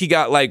 6 he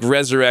got like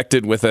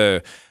resurrected with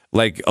a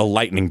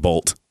lightning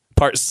bolt.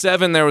 Part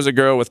 7 there was a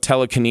girl with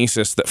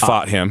telekinesis that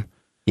fought him.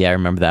 Yeah, I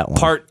remember that one.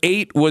 Part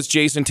 8 was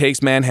Jason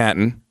Takes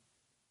Manhattan,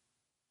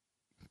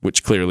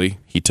 which clearly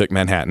he took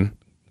Manhattan.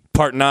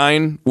 Part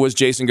 9 was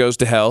Jason Goes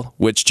to Hell,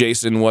 which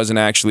Jason wasn't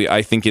actually.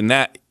 I think in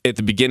that, at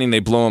the beginning,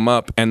 they blow him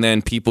up, and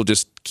then people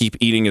just keep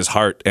eating his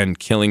heart and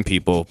killing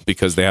people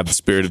because they have the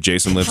spirit of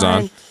Jason lives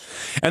on.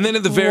 And then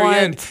at the very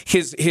end,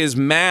 his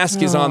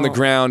mask is on the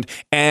ground,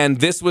 and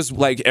this was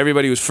like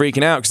everybody was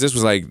freaking out because this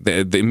was like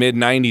the mid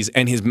 90s,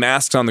 and his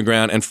mask's on the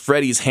ground, and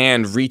Freddy's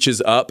hand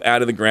reaches up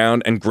out of the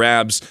ground and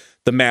grabs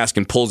the mask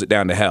and pulls it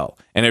down to hell.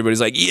 And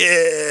everybody's like,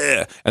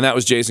 yeah! And that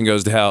was Jason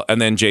Goes to Hell.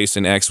 And then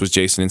Jason X was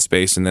Jason in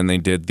Space, and then they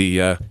did the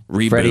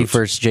reboot. Freddy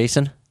versus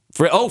Jason?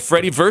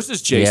 Freddy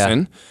versus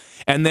Jason. Yeah.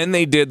 And then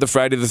they did the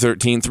Friday the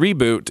 13th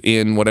reboot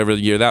in whatever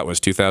year that was,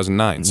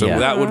 2009. So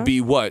that would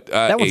be what?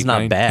 That was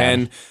not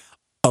bad. 10,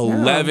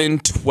 11,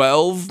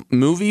 12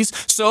 movies.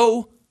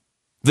 So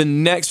the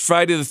next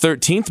Friday the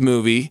 13th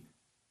movie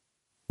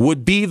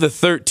would be the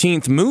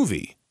 13th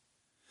movie.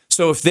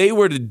 So if they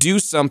were to do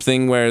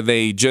something where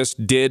they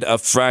just did a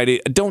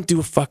Friday, don't do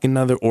a fucking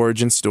another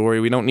origin story.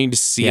 We don't need to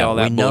see all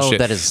that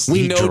bullshit.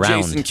 We know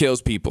Jason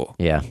kills people.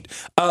 Yeah.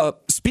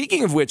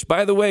 Speaking of which,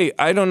 by the way,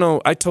 I don't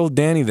know. I told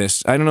Danny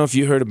this. I don't know if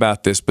you heard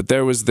about this, but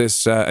there was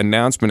this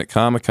announcement at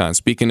Comic-Con.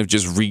 Speaking of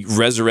just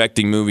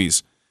resurrecting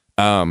movies,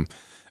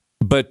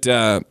 but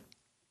there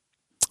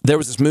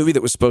was this movie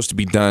that was supposed to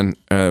be done.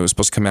 It was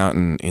supposed to come out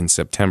in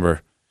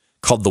September,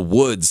 called The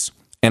Woods.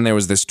 And there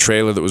was this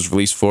trailer that was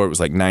released for it. It was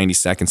like 90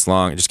 seconds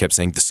long. It just kept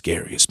saying the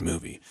scariest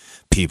movie.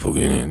 People,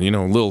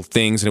 little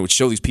things, and it would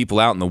show these people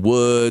out in the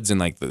woods, and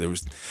like they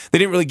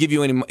didn't really give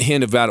you any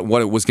hint about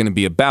what it was going to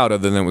be about,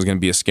 other than it was going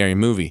to be a scary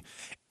movie.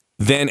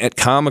 Then at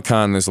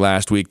Comic-Con this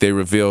last week, they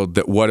revealed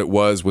that what it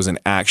was an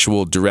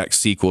actual direct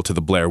sequel to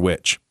the Blair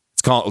Witch.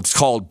 It's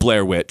called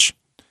Blair Witch.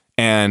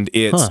 And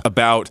it's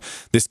about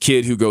this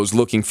kid who goes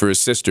looking for his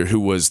sister,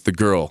 who was the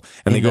girl,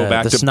 and they go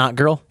back to Snot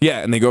Girl. Yeah,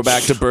 and they go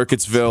back to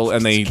Burkittsville,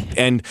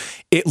 and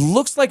it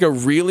looks like a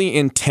really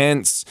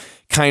intense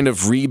kind of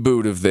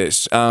reboot of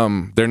this.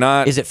 They're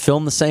not. Is it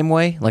filmed the same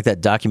way, like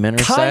that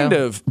documentary style? Kind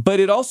of, but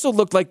it also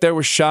looked like there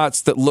were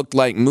shots that looked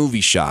like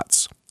movie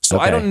shots. So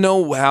I don't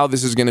know how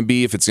this is going to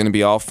be, if it's going to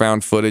be all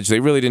found footage.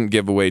 They really didn't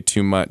give away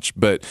too much,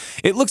 but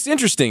it looks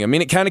interesting. I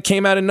mean, it kind of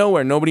came out of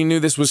nowhere. Nobody knew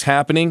this was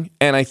happening,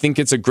 and I think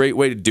it's a great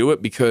way to do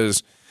it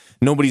because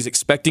nobody's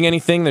expecting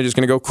anything. They're just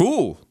going to go,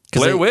 cool,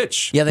 Blair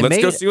Witch. Yeah, let's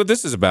go see what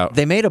this is about.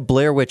 They made a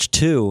Blair Witch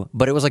 2,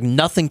 but it was like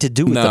nothing to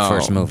do with the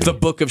first movie. The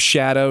Book of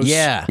Shadows.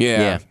 Yeah.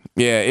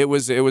 It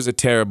was a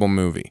terrible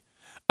movie.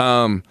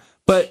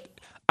 But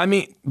I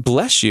mean,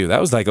 bless you. That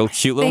was like a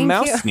cute little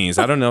mouse sneeze.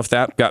 I don't know if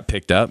that got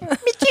picked up.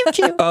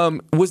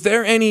 Was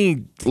there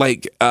any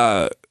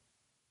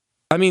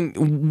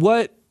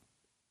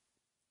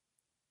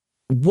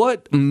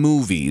what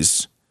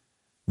movies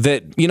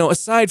that,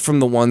 aside from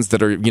the ones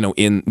that are,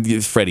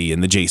 in Freddy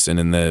and the Jason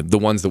and the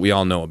ones that we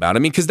all know about? I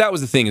mean, because that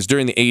was the thing, is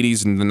during the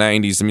 80s and the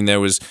 90s, I mean, that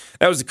was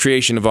the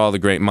creation of all the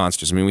great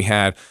monsters. I mean, we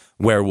had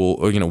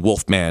Werewolf,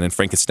 Wolfman and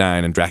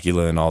Frankenstein and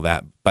Dracula and all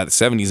that. By the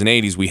 70s and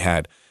 80s, we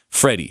had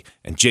Freddy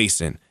and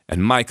Jason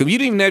and Michael. You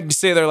didn't even have to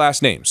say their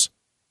last names,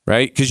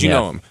 right? Because you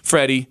know them.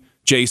 Freddy,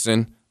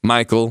 Jason,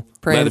 Michael,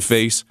 Prince.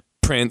 Leatherface,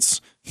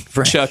 Prince,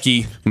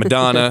 Chucky,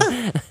 Madonna,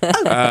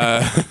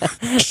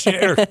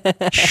 Cher.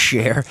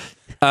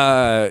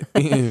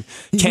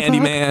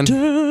 Candyman.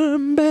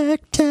 Turn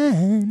back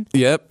time.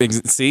 Yep.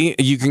 See,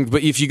 you can.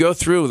 But if you go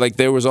through, like,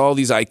 there was all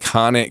these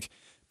iconic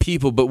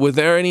people. But were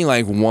there any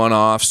like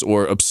one-offs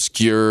or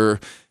obscure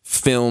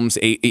films,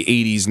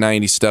 80s,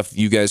 90s stuff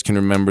you guys can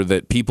remember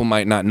that people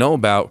might not know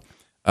about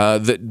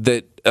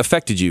that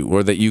affected you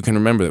or that you can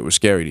remember that was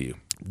scary to you?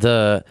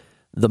 The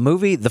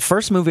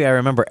first movie I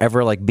remember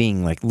ever like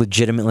being like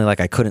legitimately like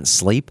I couldn't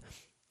sleep.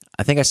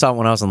 I think I saw it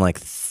when I was in like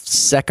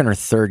second or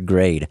third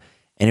grade,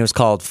 and it was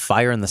called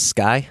Fire in the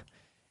Sky,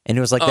 and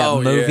it was like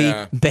that movie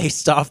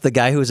based off the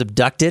guy who was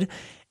abducted.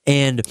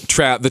 And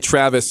the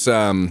Travis, he's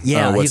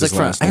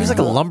like he was like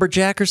a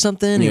lumberjack or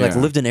something. He like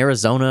lived in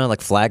Arizona, like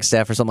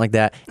Flagstaff or something like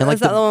that. And was like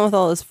that the one with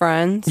all his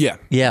friends? where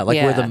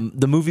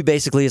the movie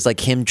basically is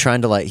like him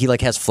trying to like he like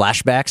has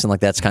flashbacks and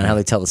like that's kind of how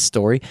they tell the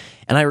story.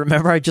 And I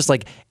remember I just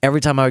like every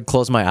time I would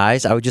close my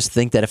eyes, I would just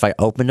think that if I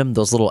opened them,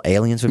 those little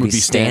aliens would be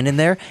standing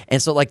there, and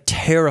so it like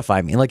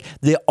terrified me. And like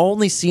the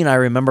only scene I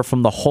remember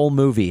from the whole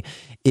movie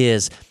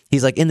is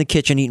he's like in the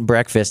kitchen eating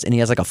breakfast, and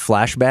he has like a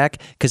flashback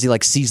because he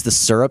like sees the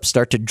syrup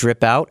start to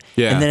drip out,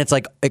 and then it's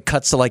like it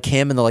cuts to like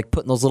him, and they're like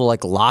putting those little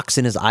like locks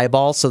in his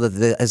eyeballs so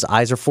that his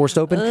eyes are forced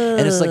open,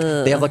 and it's like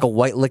they have like a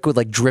white liquid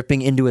like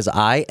dripping into his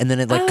eye, and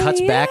then it like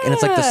cuts back, and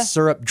it's like the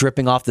syrup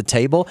dripping off the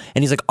table,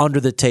 and he's like under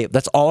the table.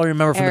 That's all I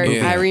remember from the movie.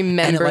 I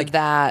remember and it, like,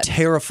 that.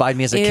 Terrified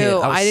me as a kid.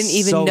 I didn't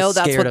even know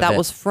that's what that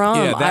was from.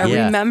 I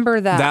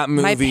remember that. That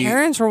movie. My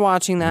parents were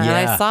watching that,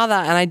 and I saw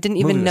that, and I didn't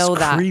even know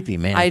that. Creepy,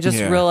 man. I just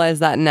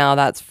realized that now.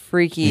 That's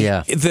freaky.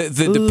 Yeah.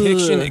 The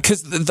depiction,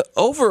 because the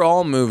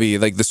overall movie,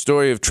 like the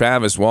story of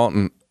Travis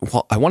Walton,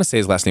 well, I want to say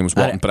his last name was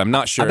Walton, but I'm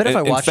not sure. I bet if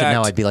I watched it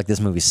now, I'd be like, this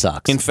movie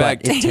sucks. In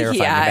fact, it terrified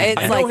me.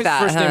 It's I know like his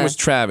that. first name was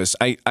Travis.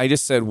 I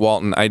just said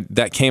Walton.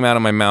 That came out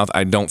of my mouth.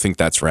 I don't think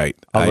that's right.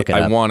 I'll look it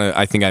up.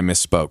 I think I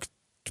misspoke.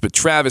 But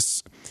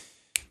Travis,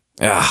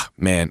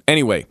 man.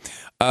 Anyway,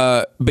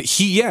 but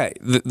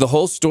the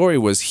whole story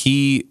was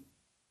he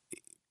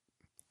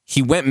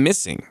went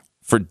missing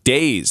for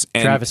days.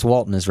 And Travis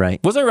Walton is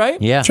right. Was I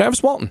right? Yeah.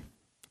 Travis Walton.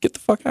 Get the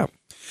fuck out.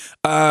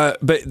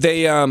 But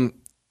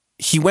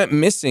he went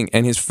missing,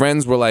 and his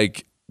friends were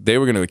like, they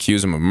were going to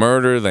accuse him of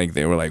murder. Like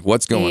they were like,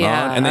 "What's going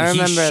on?" And then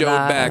he showed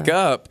back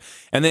up,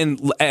 and then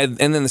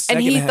the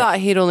second. And he thought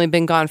he'd only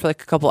been gone for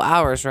like a couple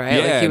hours, right?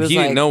 Yeah, like he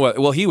didn't know what.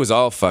 Well, he was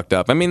all fucked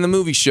up. I mean, the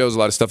movie shows a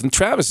lot of stuff, and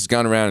Travis has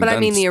gone around. But and I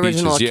mean, the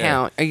original speeches,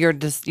 account. You're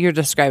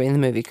describing the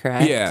movie,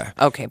 correct? Yeah.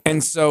 Okay.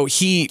 And so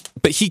he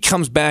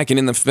comes back, and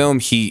in the film,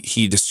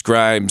 he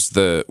describes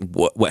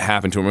what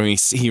happened to him. I mean,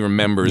 he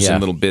remembers in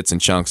little bits and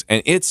chunks,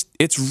 and it's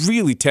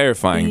really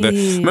terrifying.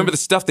 Remember the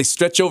stuff they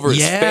stretch over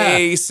his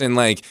face, and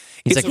like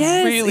He's it's like,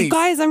 yes, really. you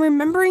guys, I'm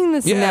remembering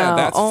this now.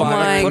 that's oh fine.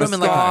 my Put him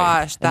in like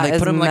gosh, that they is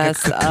put him like a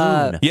messed cocoon.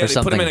 up. Yeah, or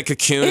they put him in a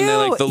cocoon,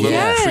 and like the little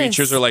yes.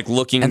 creatures are like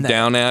looking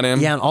down at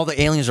him. Yeah, and all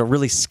the aliens are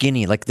really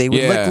skinny. Like they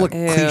would like look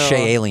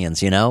cliche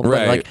aliens, you know?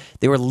 Right. Like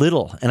they were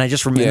little, and I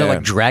just remember they're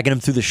like dragging him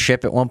through the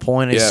ship at one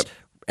point.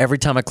 Every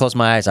time I closed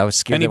my eyes, I was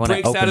scared. And he when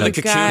breaks I opened out of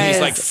the them. cocoon.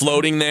 He's like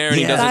floating there, and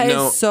he doesn't That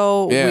know. is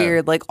so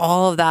weird. Like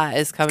all of that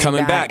is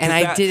coming back, and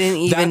I didn't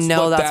even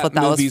know that's what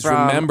that was movie's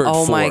from. remembered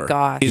Oh for. my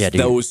gosh! Is Yeah,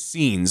 dude. those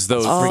scenes?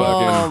 Those Oh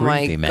fucking my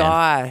creepy, man.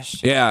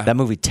 gosh! yeah. That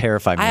movie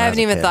terrified me. I when haven't was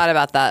a even kid. thought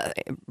about that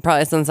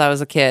probably since I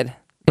was a kid,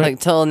 like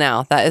till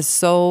now. That is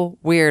so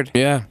weird.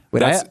 Yeah. Wait,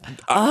 That's-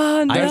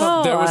 Oh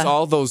no! There was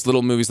all those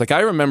little movies. Like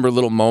I remember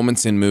little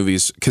moments in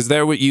movies because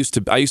I used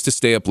to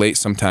stay up late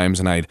sometimes,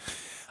 and I'd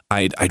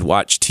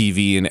watch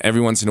TV, and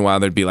every once in a while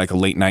there'd be like a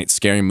late night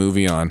scary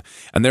movie on,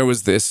 and there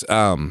was this.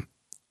 I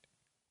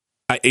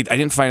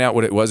didn't find out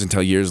what it was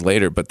until years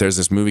later, but there's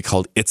this movie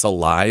called It's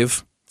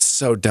Alive. It's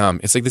so dumb.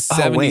 It's like the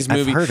 70s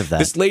movie. I've heard of that.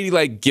 This lady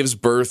like gives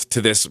birth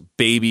to this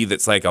baby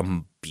that's like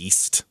a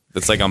beast.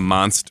 That's like a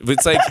monster.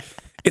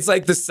 It's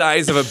like the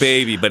size of a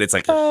baby, but it's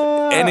like,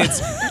 and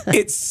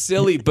it's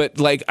silly. But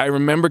like I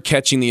remember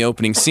catching the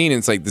opening scene, and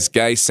it's like this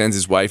guy sends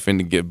his wife in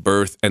to give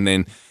birth, and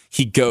then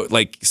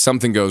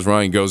something goes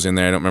wrong. He goes in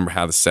there. I don't remember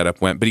how the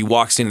setup went, but he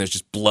walks in. And there's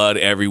just blood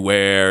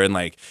everywhere, and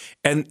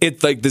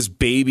it's like this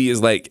baby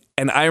is like.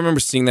 And I remember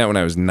seeing that when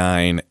I was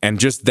 9, and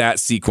just that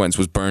sequence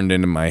was burned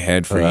into my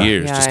head for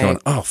years. Just going,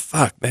 oh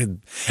fuck,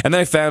 and then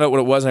I found out what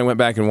it was, and I went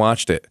back and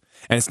watched it.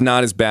 And it's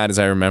not as bad as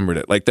I remembered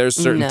it. Like there's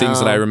certain things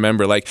that I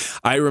remember. Like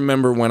I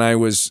remember when I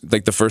was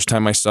like the first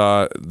time I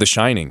saw The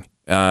Shining.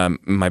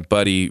 My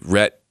buddy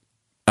Rhett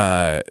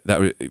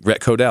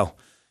Codell.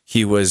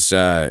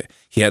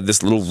 He had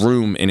this little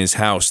room in his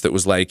house that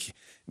was like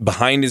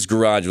behind his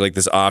garage, like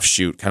this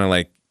offshoot, kind of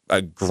like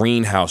a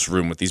greenhouse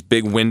room with these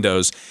big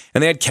windows,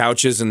 and they had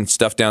couches and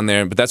stuff down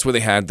there. But that's where they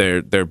had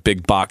their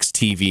big box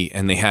TV,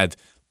 and they had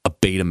a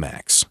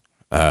Betamax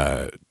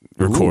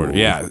recorder. Ooh.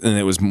 Yeah, and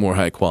it was more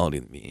high quality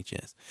than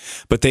VHS.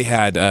 But they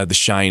had The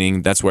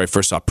Shining. That's where I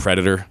first saw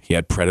Predator. He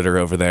had Predator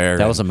over there.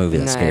 That was a movie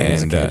that scared me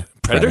as a kid.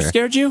 Predator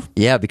scared you?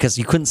 Yeah, because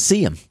you couldn't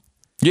see him.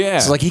 Yeah.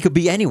 So like he could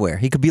be anywhere.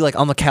 He could be like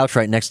on the couch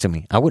right next to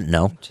me. I wouldn't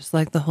know. Just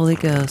like the Holy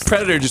Ghost.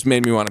 Predator just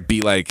made me want to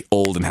be like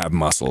old and have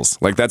muscles.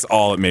 Like that's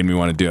all it made me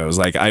want to do. I was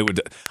like, I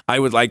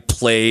would like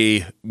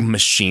play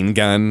Machine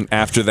Gun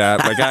after that.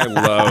 Like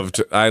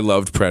I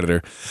loved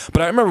Predator.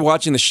 But I remember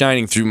watching The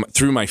Shining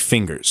through my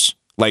fingers.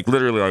 Like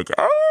literally like,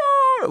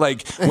 oh,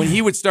 like when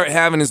he would start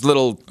having his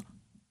little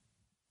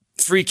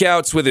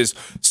freakouts with his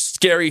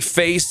scary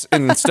face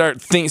and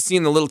start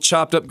seeing the little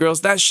chopped up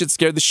girls, that shit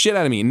scared the shit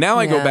out of me. Now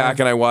I go back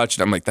and I watch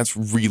it, I'm like, that's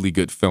really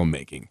good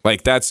filmmaking.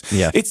 Like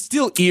it's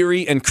still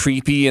eerie and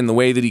creepy in the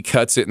way that he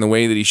cuts it and the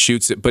way that he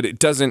shoots it, but it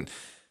doesn't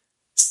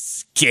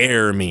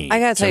scare me. I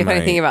gotta tell you a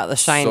funny thing about The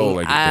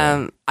Shining.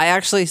 I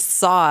actually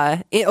saw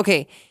it.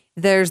 Okay,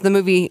 there's the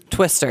movie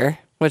Twister,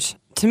 which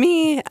to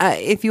me,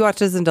 if you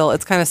watch it as an adult,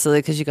 it's kind of silly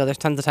because you go, there's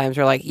tons of times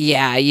where like,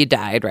 yeah, you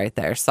died right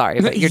there. Sorry,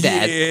 but you're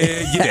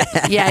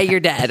dead. Yeah, you're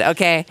dead.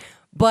 Okay.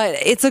 But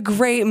it's a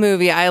great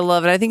movie. I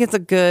love it. I think it's a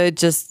good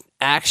just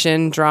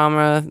action,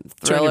 drama,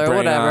 thriller,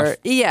 whatever. Off.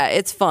 Yeah,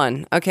 it's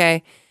fun.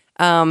 Okay.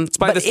 It's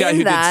by this guy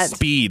who did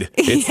Speed.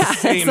 It's the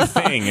same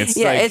thing. It's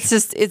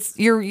like,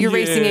 you're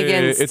racing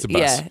against. It's a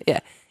bus.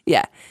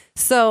 Yeah.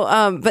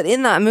 So, but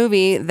in that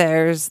movie,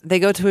 they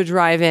go to a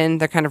drive-in.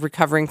 They're kind of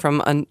recovering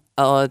from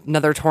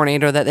another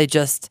tornado that they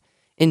just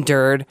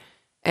endured.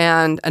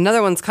 And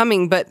another one's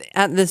coming, but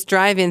at this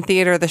drive-in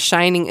theater, The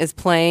Shining is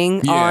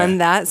playing on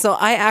that. So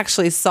I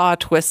actually saw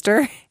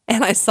Twister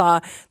and I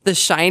saw The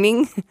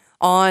Shining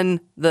on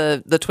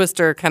the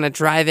Twister kind of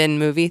drive-in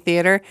movie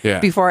theater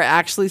before I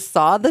actually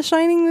saw The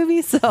Shining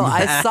movie. So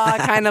I saw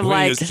kind of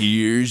like,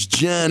 here's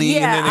Johnny.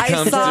 Yeah,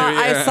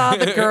 I saw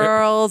the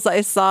girls.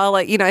 I saw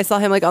I saw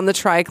him like on the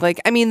trike.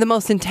 Like, I mean, the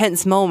most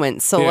intense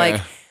moments. So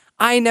like,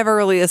 I never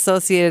really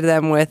associated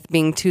them with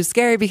being too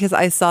scary because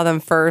I saw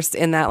them first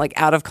in that like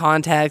out of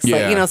context.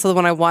 Yeah. Like, so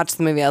when I watched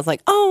the movie, I was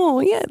like,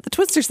 oh yeah, the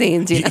Twister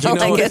scenes, there's been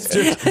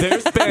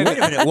Wait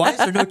a minute, why is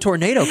there no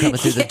tornado coming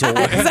through the door?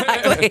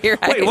 Exactly.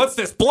 Right. Wait, what's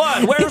this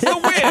blood? Where's the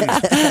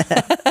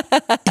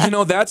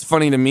wind? That's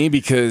funny to me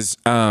because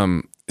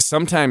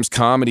sometimes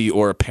comedy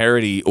or a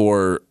parody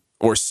or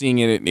seeing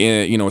it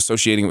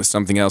associating it with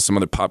something else, some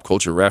other pop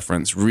culture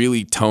reference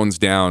really tones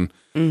down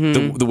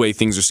the way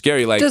things are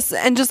scary. Like just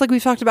like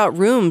we've talked about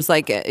rooms,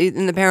 like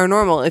in the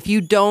paranormal, if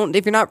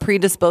you're not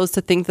predisposed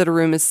to think that a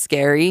room is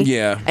scary,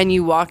 and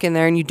you walk in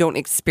there and you don't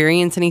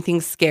experience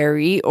anything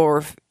scary, or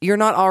if you're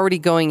not already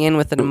going in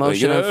with an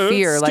emotion of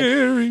fear, like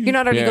you're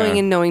not already going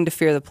in knowing to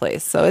fear the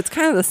place. So it's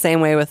kind of the same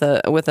way with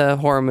a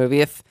horror movie.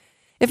 If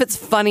it's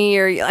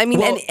funny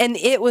and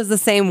it was the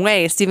same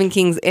way. Stephen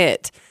King's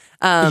It.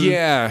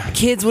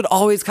 Kids would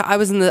always. I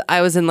was in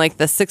like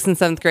the 6th and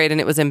 7th grade,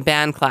 and it was in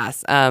band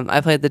class.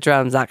 I played the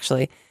drums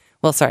actually.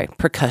 Well, sorry,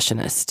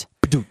 percussionist.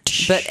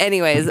 But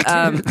anyways,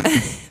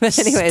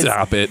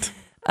 stop it.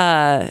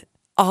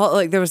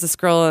 There was this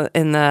girl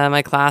in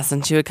my class,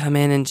 and she would come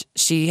in, and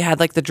she had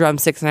like the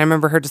drumsticks, and I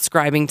remember her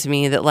describing to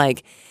me that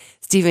like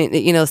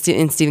in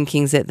Stephen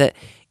King's It, that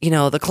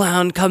the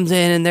clown comes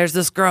in, and there's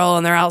this girl,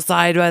 and they're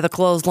outside by the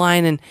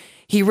clothesline, and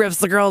he rips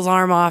the girl's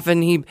arm off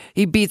and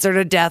he beats her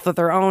to death with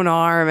her own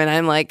arm. And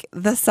I'm like,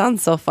 this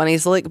sounds so funny.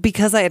 So like,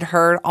 because I had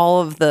heard all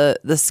of the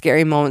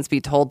scary moments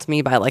be told to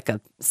me by like a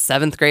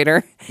 7th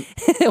grader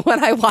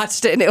when I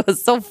watched it, and it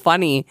was so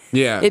funny.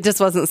 Yeah. It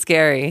just wasn't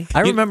scary. I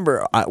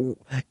remember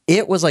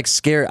it was like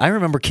scary. I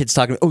remember kids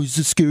talking, oh, it's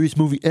the scariest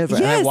movie ever.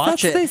 Yes, and I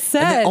watch that's it. what they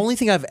said. And the only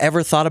thing I've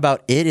ever thought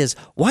about it is,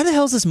 why the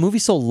hell is this movie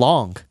so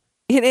long?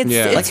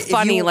 It's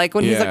funny, like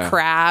when he's a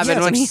crab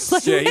and when he's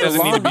like, he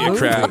doesn't need to be a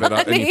crab at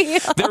all.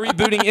 They're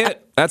rebooting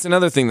It. That's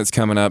another thing that's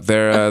coming up.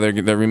 They're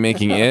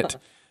remaking It.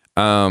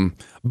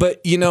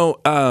 But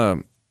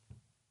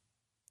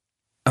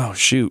oh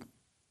shoot,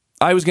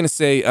 I was gonna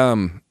say,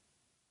 when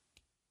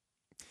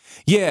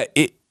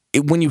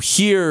you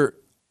hear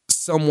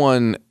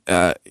someone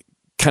kind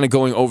of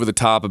going over the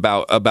top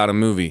about a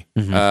movie,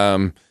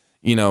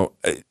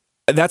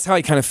 that's how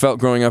I kind of felt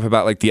growing up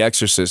about like The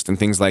Exorcist and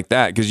things like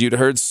that, because you'd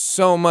heard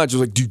so much. It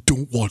was like, dude,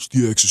 don't watch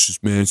The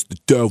Exorcist, man. It's the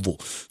devil.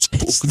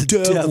 It's the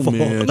devil,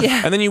 man.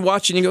 Yeah. And then you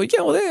watch it and you go,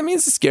 yeah, well, I mean,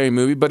 it's a scary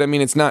movie, but I mean,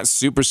 it's not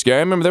super scary. I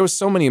remember there was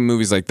so many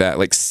movies like that,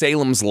 like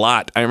Salem's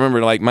Lot. I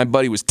remember like my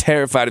buddy was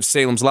terrified of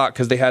Salem's Lot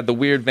because they had the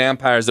weird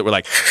vampires that were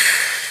like,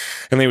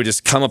 and they would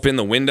just come up in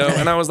the window.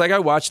 And I was like, I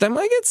watched them.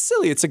 Like, it's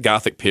silly. It's a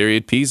Gothic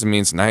period piece. I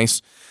mean, it's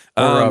nice.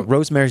 Or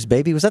Rosemary's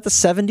Baby. Was that the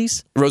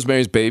 70s?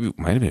 Rosemary's Baby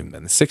might have been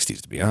in the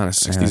 60s, to be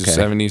honest, 60s or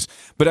 70s.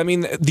 But I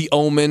mean, The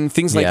Omen,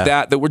 things like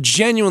that were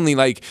genuinely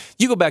like,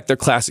 you go back, they're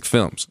classic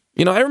films.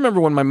 I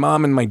remember when my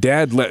mom and my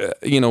dad,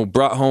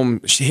 brought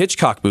home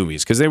Hitchcock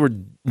movies because they were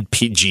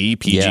PG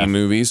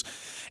movies.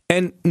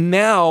 And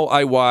now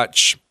I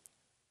watch,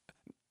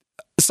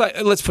 so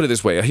let's put it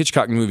this way, a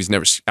Hitchcock movie's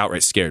never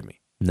outright scared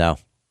me. No.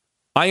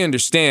 I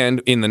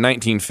understand in the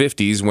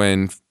 1950s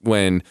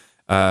when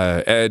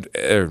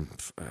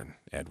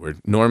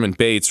Norman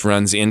Bates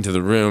runs into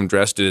the room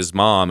dressed as his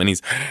mom, and he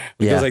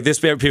goes like this.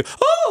 People,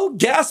 oh,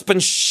 gasp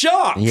and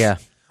shock. Yeah,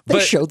 they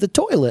showed the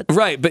toilet.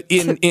 Right, but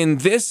in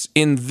this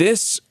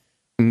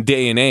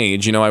day and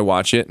age, you know, I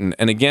watch it and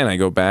again I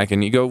go back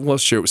and you go, well,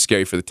 sure, it was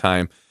scary for the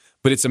time,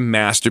 but it's a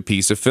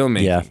masterpiece of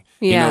filmmaking. Yeah.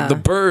 You know, Yeah. The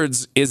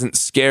Birds isn't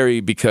scary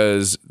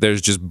because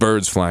there's just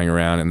birds flying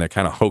around and they're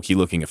kind of hokey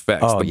looking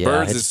effects. Oh, The yeah,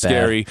 Birds it's is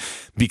scary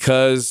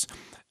because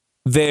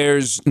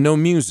there's no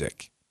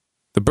music.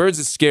 The Birds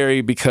is scary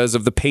because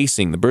of the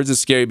pacing. The Birds is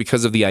scary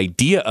because of the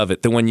idea of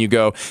it. That when you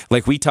go,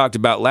 like we talked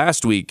about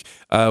last week,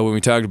 when we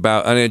talked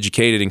about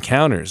uneducated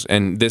encounters,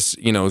 and this,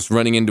 you know, is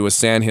running into a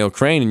sandhill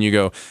crane, and you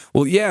go,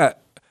 well, yeah,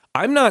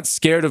 I'm not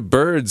scared of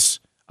birds.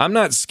 I'm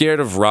not scared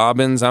of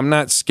robins. I'm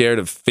not scared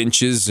of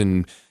finches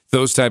and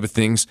those type of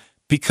things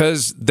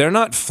because they're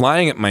not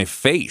flying at my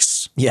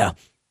face. Yeah.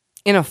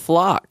 In a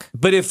flock.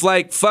 But if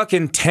like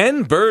fucking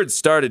 10 birds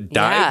started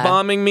dive Yeah.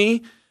 bombing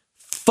me,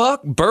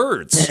 fuck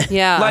birds.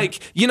 Yeah. Like,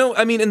 you know,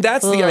 I mean, and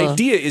that's the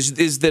idea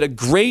is that a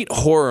great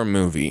horror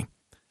movie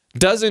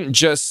doesn't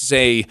just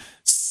say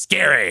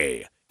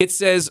scary. It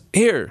says,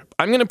 here,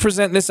 I'm going to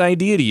present this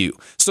idea to you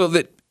so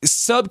that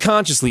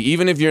subconsciously,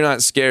 even if you're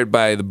not scared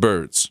by the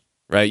birds,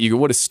 right? You go,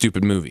 what a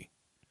stupid movie.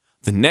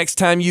 The next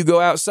time you go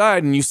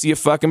outside and you see a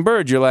fucking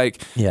bird, you're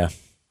like, Yeah.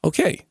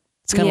 okay.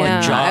 It's kind of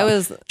Yeah,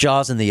 like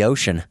Jaws in the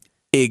ocean.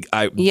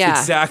 Yeah.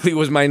 Exactly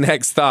was my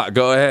next thought.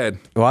 Go ahead.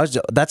 Well,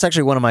 that's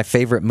actually one of my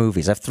favorite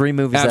movies. I have 3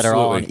 movies that are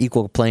all on Absolutely.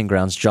 equal playing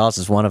grounds. Jaws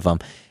is one of them.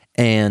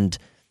 And,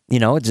 you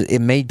know, it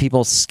made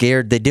people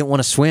scared. They didn't want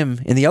to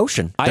swim in the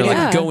ocean. I They're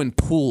didn't like, go in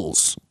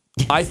pools.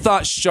 I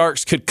thought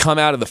sharks could come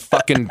out of the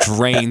fucking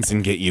drains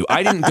and get you.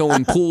 I didn't go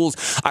in pools.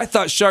 I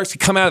thought sharks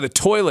could come out of the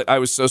toilet. I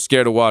was so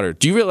scared of water.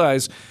 Do you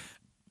realize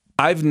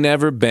I've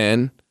never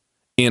been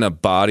in a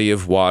body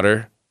of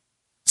water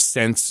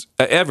since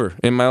ever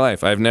in my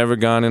life? I've never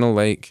gone in a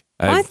lake.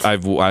 What?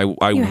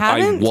 You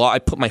haven't? I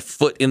put my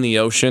foot in the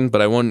ocean,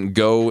 but I wouldn't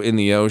go in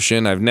the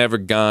ocean. I've never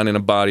gone in a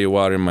body of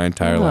water in my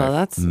entire Oh, life.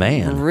 that's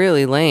Man.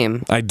 really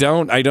lame. I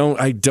don't I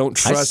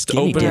trust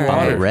skinny open dip on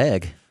water. a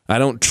reg. I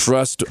don't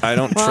trust.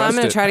 Well, I'm trust going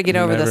it. to try to get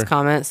over this Never.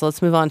 comment, so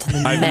let's move on to the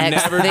I've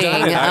next never done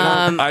thing. it.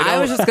 I I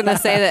was just going to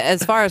say that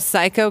as far as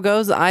Psycho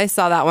goes, I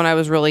saw that when I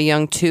was really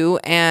young too,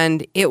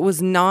 and it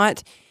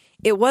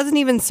wasn't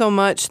even so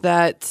much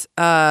that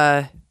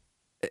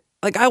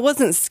like I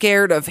wasn't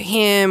scared of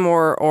him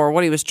or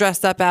what he was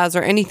dressed up as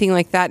or anything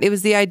like that. It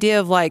was the idea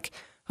of like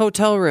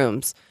hotel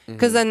rooms.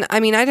 Because then, I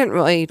mean, I didn't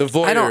really. The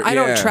voyeur, I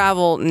don't yeah.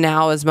 travel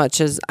now as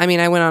much as. I mean,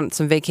 I went on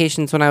some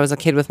vacations when I was a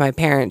kid with my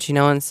parents, you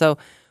know, and so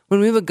when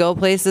we would go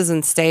places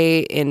and stay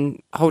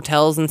in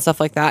hotels and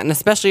stuff like that, and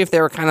especially if they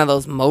were kind of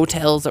those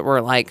motels that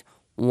were like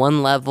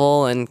one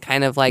level and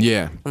kind of like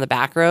Yeah. on the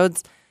back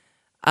roads.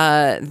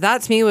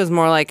 That to me was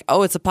more like,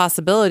 oh, it's a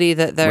possibility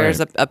that there's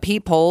Right. a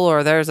peephole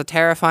or there's a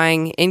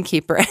terrifying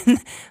innkeeper. And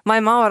my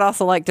mom would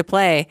also like to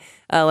play,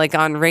 like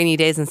on rainy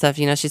days and stuff.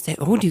 You know, she'd say,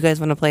 "Oh, do you guys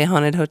want to play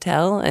haunted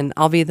hotel?" And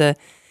I'll be the,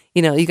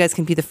 you know, you guys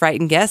can be the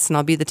frightened guests, and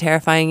I'll be the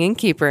terrifying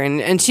innkeeper.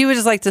 And she would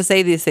just like to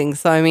say these things.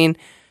 So I mean,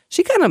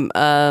 she kind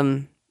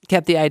of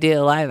kept the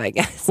idea alive, I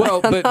guess. Well,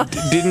 but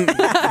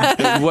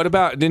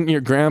didn't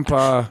your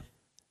grandpa?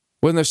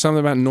 Wasn't there something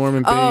about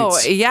Norman Bates? Oh,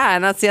 yeah,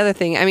 and that's the other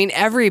thing. I mean,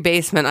 every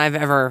basement I've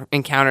ever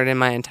encountered in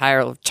my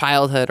entire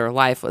childhood or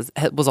life was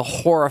a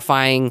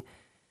horrifying,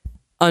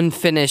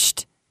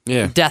 unfinished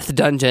Yeah. death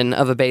dungeon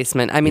of a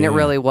basement. I mean, it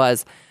really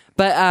was.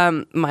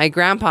 But my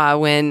grandpa,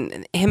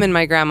 when him and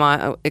my grandma,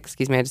 oh,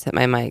 excuse me, I just hit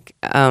my mic.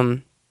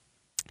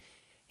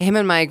 Him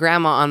and my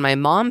grandma on my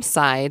mom's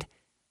side,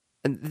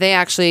 they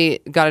actually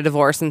got a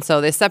divorce, and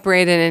so they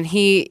separated. And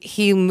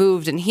he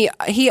moved, and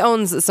he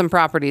owns some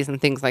properties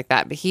and things like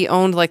that. But he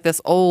owned like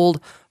this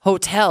old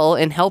hotel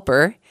in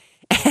Helper,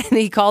 and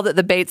he called it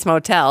the Bates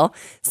Motel.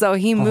 So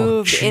he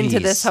moved into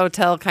this jeez.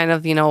 hotel, kind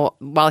of, you know,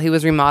 while he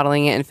was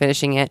remodeling it and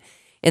finishing it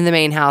in the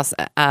main house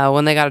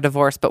when they got a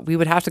divorce. But we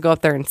would have to go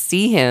up there and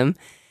see him,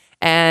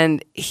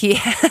 and he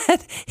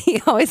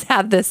always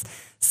had this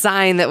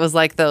sign that was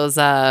like those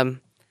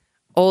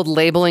old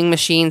labeling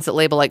machines that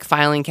label like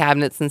filing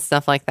cabinets and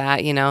stuff like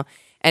that, you know,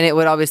 and it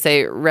would always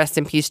say "Rest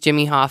in peace,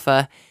 Jimmy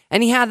Hoffa,"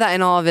 and he had that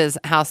in all of his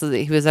houses that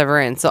he was ever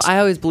in. So I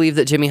always believed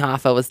that Jimmy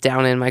Hoffa was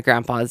down in my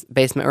grandpa's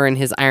basement or in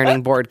his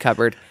ironing board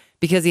cupboard,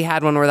 because he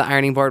had one where the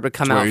ironing board would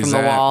come That's out where from he's the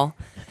at. wall.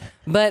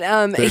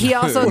 But he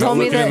also We're told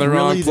me looking in that the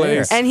wrong Really there.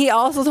 place. and he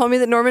also told me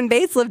that Norman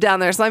Bates lived down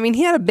there. So, I mean,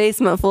 he had a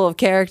basement full of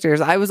characters.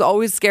 I was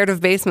always scared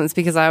of basements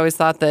because I always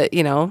thought that,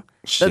 you know,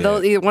 Shit.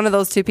 one of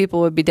those two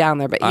people would be down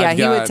there. But yeah,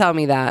 he would tell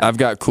me that. I've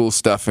got cool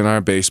stuff in our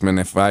basement.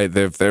 If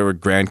there were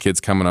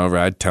grandkids coming over,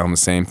 I'd tell them the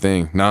same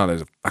thing. No,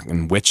 there's a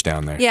fucking witch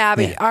down there. Yeah,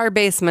 but our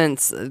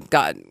basement's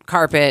got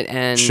carpet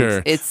and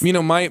Sure. it's You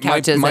know, my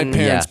couches and- parents'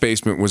 Yeah.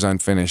 basement was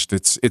unfinished.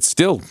 It's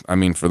still, I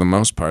mean, for the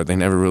most part, they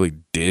never really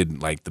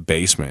did like the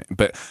basement.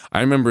 But I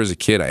remember as a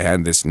kid, I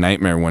had this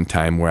nightmare one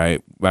time where I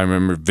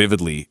remember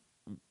vividly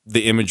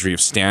the imagery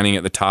of standing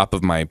at the top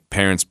of my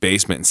parents'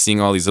 basement and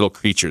seeing all these little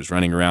creatures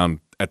running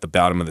around at the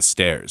bottom of the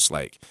stairs,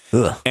 like,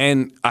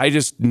 and I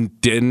just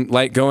didn't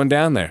like going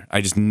down there.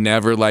 I just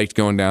never liked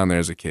going down there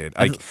as a kid.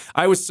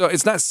 I was so,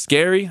 it's not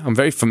scary. I'm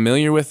very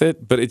familiar with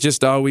it, but it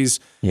just always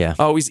Yeah.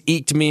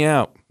 eked me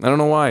out. I don't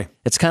know why.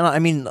 It's kind of, I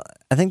mean,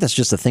 I think that's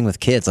just the thing with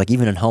kids. Like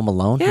even in Home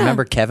Alone, Yeah.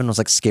 remember Kevin was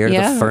like scared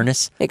of the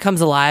furnace. It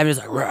comes alive. It's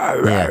like rah,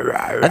 rah,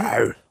 rah,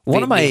 rah.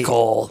 One of my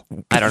coal.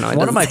 I don't know. It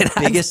one of my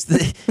doesn't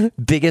say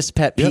that. biggest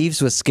pet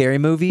peeves with scary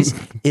movies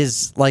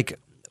is like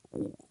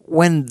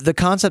when the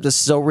concept is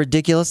so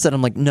ridiculous that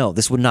I'm like, no,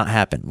 this would not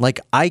happen. Like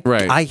I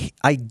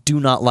do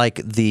not like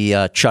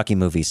the Chucky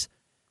movies.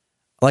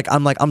 Like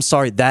I'm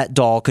sorry, that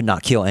doll could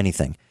not kill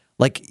anything.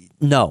 Like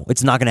no,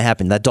 it's not going to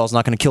happen. That doll's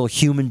not going to kill a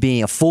human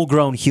being, a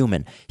full-grown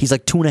human. He's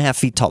like 2.5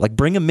 feet tall. Like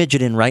bring a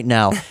midget in right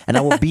now, and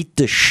I will beat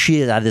the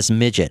shit out of this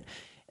midget.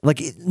 Like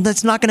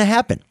that's not going to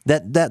happen.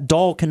 That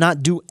doll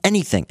cannot do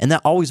anything, and that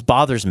always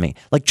bothers me.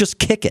 Like just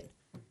kick it,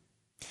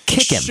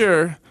 kick him.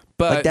 Sure,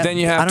 but Like that- then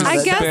you have I don't to.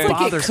 know, I guess that like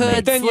it bothers me.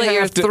 could Then you slit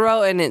your have to-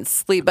 throat in its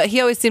sleep, but he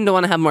always seemed to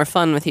want to have more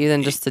fun with you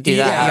than just to do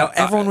Yeah, that. you know,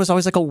 everyone was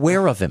always like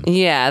aware of him.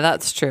 Yeah,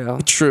 that's true.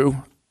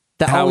 True.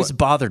 That How- always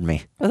bothered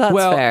me. Well, that's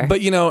well, fair.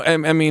 but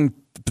I mean,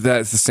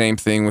 that's the same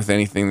thing with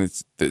anything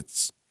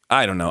that's.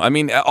 I don't know. I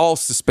mean, all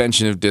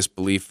suspension of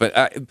disbelief, but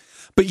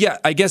yeah,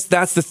 I guess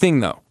that's the thing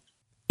though.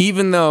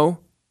 Even though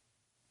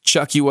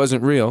Chucky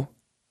wasn't real,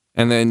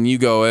 and then you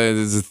go, this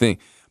is the thing.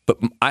 But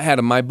I had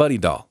a My Buddy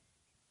doll.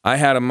 I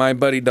had a My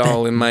Buddy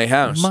doll in my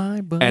house. My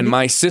Buddy. And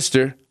my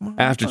sister,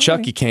 after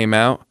Chucky came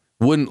out,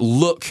 wouldn't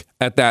look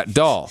at that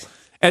doll.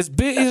 As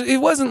big, it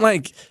wasn't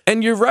like,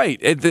 and you're right.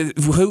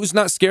 Who's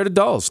not scared of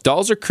dolls?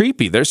 Dolls are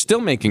creepy. They're still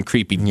making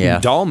creepy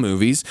doll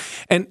movies,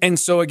 and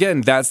so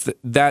again, that's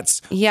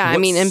yeah, I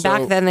mean, and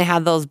back then they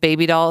had those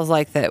baby dolls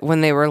like that.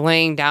 When they were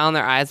laying down,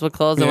 their eyes would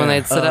close, and when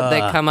they'd sit up,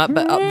 they'd come up.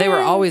 But they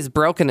were always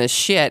broken as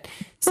shit.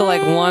 So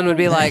like one would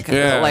be like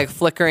like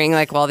flickering,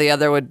 like while the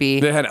other would be.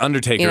 They had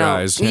Undertaker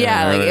eyes.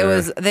 Yeah, like it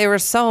was. They were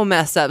so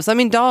messed up. So I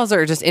mean, dolls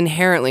are just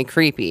inherently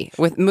creepy.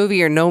 With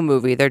movie or no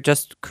movie, they're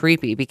just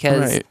creepy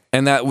because. Right.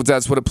 And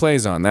that's what it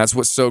plays on. That's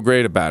what's so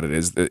great about it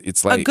is that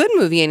it's like A good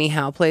movie,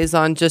 anyhow, plays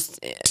on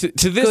just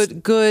to this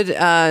good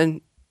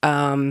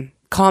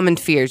common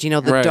fears. You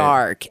know, the Right.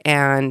 dark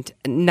and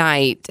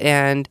night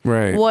and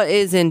Right. what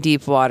is in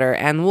deep water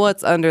and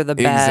what's under the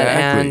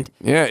bed.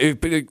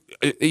 And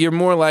you're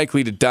more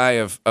likely to die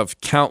of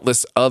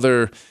countless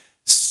other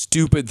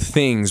stupid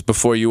things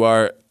before you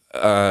are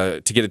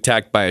to get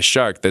attacked by a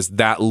shark. There's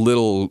that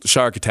little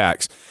shark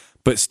attacks,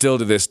 but still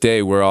to this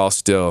day, we're all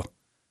still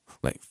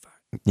like,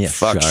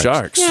 fuck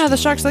sharks. yeah, the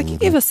shark's like, you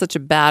gave us such a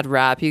bad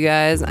rap, you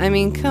guys. I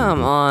mean,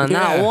 come on, Yeah.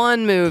 not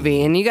one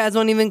movie, and you guys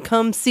won't even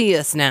come see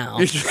us now.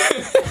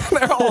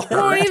 They're all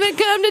Won't even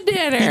come to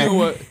dinner. You know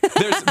what?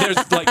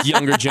 There's like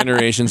younger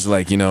generations,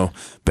 like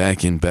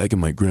back in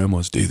my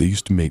grandma's day, they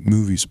used to make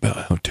movies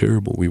about how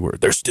terrible we were.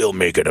 They're still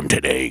making them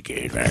today,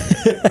 kid.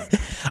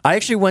 I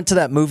actually went to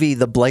that movie,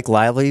 the Blake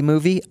Lively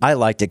movie. I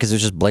liked it because it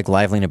was just Blake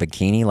Lively in a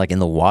bikini, like in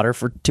the water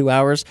for 2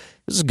 hours. It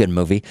was a good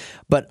movie.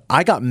 But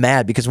I got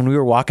mad because when we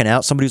were walking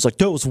out, somebody was like,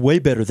 that was way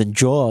better than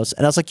Jaws.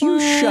 And I was like, you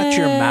shut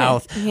your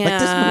mouth. Like,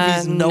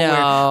 this movie's nowhere.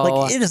 no.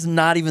 Like, it is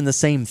not even the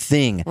same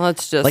thing.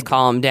 Let's just Like-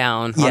 calm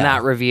down on Yeah.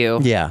 that review.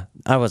 Yeah.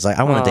 I was like,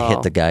 I wanted to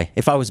hit the guy.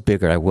 If I was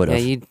bigger, I would Yeah,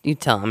 have. you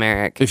tell him,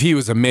 Eric. If he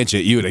was a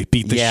midget, you would have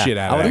beat the shit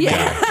out of that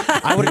guy.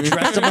 I would have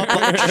dressed him up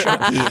like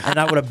Chucky, and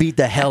I would have beat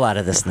the hell out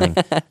of this thing.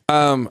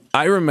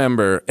 I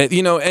remember, and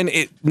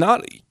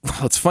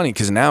it's funny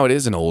because now it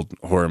is an old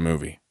horror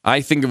movie.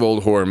 I think of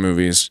old horror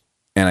movies,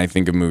 and I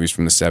think of movies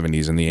from the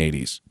 70s and the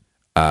 80s,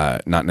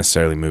 not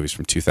necessarily movies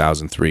from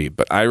 2003.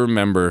 But I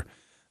remember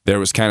there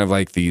was kind of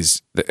like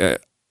these a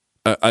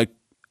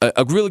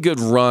really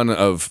good run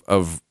of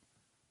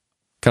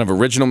kind of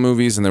original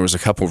movies, and there was a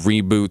couple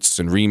reboots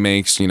and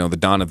remakes. The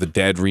Dawn of the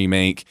Dead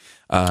remake,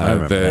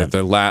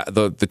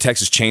 the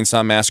Texas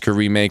Chainsaw Massacre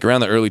remake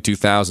around the early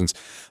 2000s.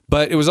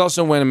 But it was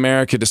also when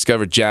America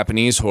discovered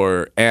Japanese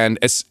horror, and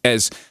as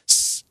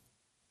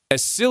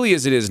silly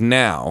as it is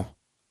now,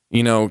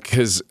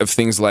 because of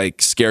things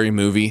like Scary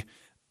Movie.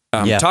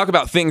 Talk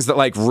about things that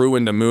like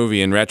ruined a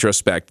movie in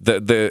retrospect.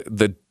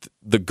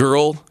 The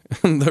girl,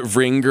 the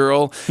ring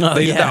girl.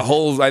 They did that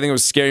whole. I think it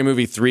was Scary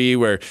Movie 3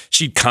 where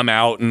she'd come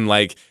out and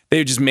like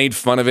they just made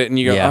fun of it, and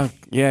you go,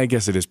 I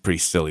guess it is pretty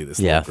silly. This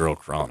little girl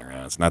crawling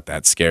around. It's not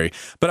that scary.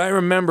 But I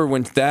remember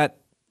when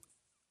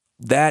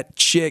that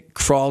chick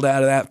crawled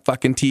out of that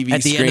fucking TV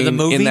At the screen end of the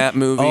movie? in that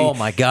movie. Oh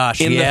my gosh!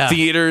 In the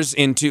theaters,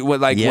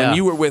 when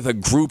you were with a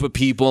group of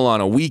people on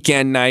a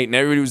weekend night and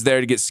everybody was there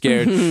to get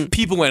scared,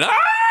 people went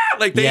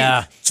like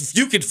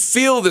you could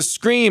feel the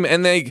scream,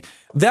 and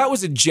that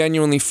was a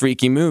genuinely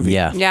freaky movie.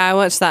 Yeah. Yeah, I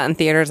watched that in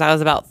theaters. I was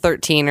about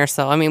 13 or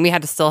so. I mean, we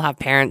had to still have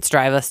parents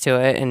drive us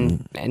to it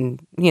and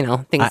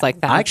things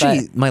like that.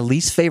 Actually, my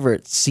least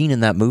favorite scene in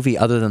that movie,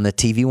 other than the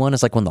TV one,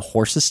 is like when the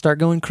horses start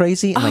going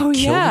crazy and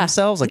kill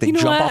themselves. Like they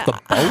jump off the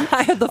boat.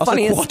 I had the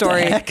funniest what the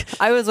story. heck?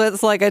 I was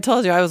with, like I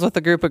told you, I was with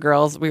a group of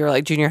girls. We were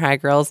like junior high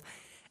girls.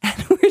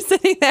 And we're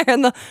sitting there,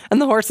 and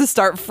the horses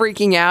start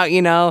freaking out,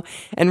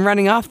 and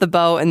running off the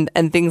boat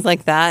and things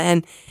like that.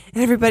 And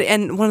everybody,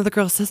 and one of the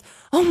girls says,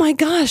 "Oh my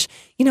gosh,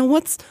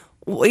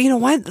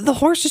 why the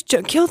horse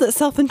just killed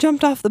itself and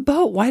jumped off the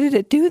boat? Why did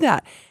it do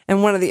that?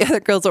 And one of the other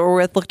girls that were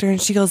with looked at her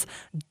and she goes,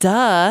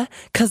 duh,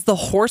 because the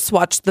horse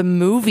watched the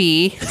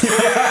movie.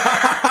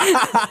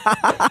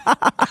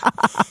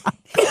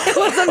 It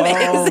was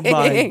amazing.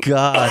 Oh my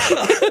gosh.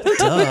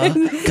 Duh.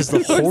 Because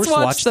the horse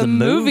watched the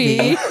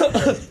movie.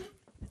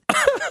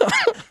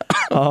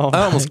 That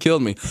almost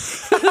killed me.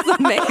 It was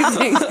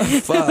amazing.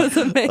 It was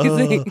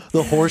amazing.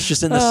 The horse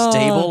just in the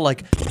stable,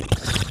 like,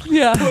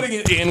 Yeah. Putting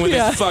it in with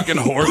his fucking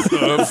horse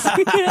hoof.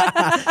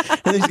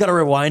 and he's got to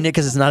rewind it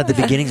because it's not at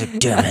the beginning. He's like,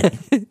 damn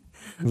it.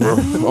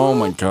 Oh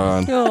my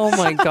god. Oh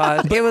my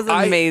god. It was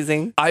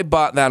amazing. I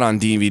bought that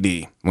on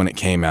DVD when it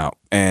came out,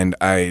 and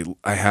I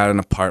had an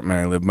apartment.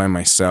 I lived by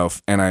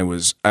myself, and I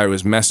was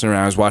messing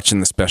around. I was watching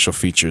the special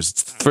features.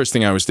 It's the first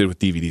thing I always did with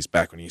DVDs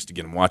back when I used to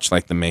get them. Watch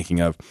like the making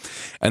of,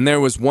 and there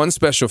was one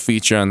special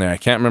feature on there. I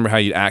can't remember how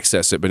you'd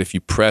access it, but if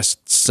you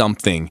pressed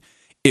something,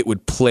 it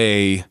would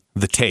play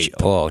the tape.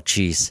 Oh,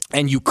 jeez.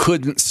 And you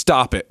couldn't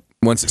stop it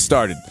once it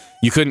started.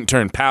 You couldn't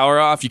turn power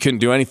off. You couldn't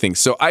do anything.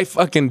 So I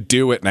fucking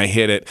do it and I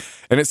hit it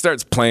and it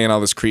starts playing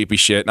all this creepy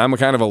shit. And I'm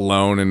kind of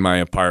alone in my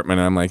apartment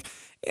and I'm like,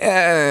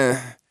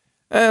 yeah,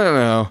 I don't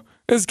know.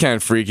 This is kind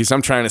of freaky. So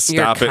I'm trying to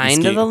stop You're it.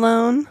 kind of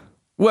alone?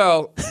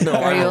 Well, no,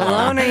 Are you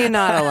alone or are you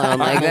not alone?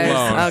 Like I'm there's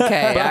alone.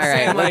 okay, all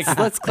right. like-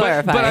 Let's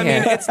clarify. But I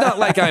mean, here. it's not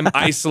like I'm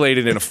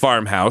isolated in a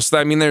farmhouse.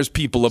 I mean, there's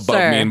people above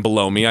Sure. me and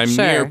below me. I'm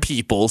Sure. near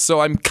people, so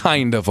I'm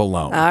kind of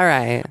alone. all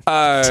right.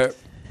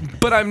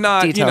 But I'm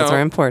not. Details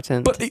are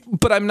important.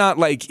 But I'm not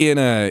like in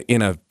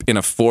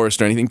a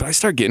forest or anything. But I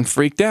start getting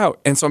freaked out,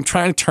 and so I'm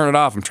trying to turn it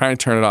off. Trying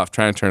to turn it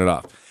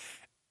off.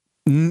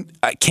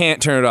 I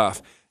can't turn it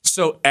off.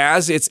 So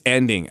as it's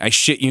ending, I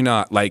shit you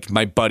not, like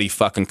my buddy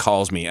fucking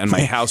calls me, and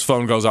my house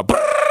phone goes up,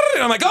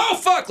 and I'm like, oh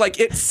fuck! Like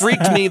it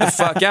freaked me the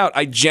fuck out.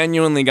 I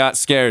genuinely got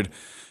scared,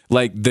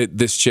 like that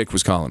this chick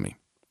was calling me.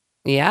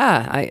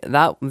 Yeah,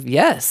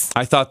 yes.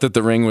 I thought that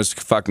the Ring was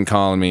fucking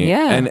calling me.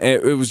 Yeah. And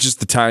it was just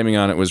the timing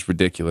on it was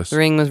ridiculous. The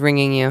Ring was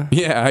ringing you.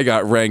 Yeah, I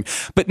got rang.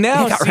 But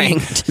now, You got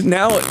ranged.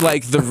 now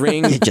like the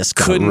Ring You just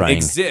got couldn't rang.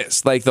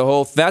 exist. Like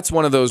that's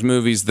one of those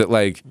movies that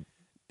like,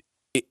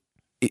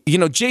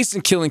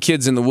 Jason killing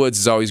kids in the woods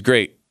is always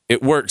great.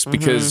 It works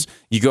because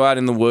you go out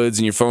in the woods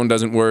and your phone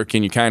doesn't work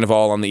and you're kind of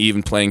all on the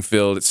even playing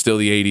field. It's still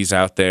the 80s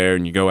out there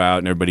and you go out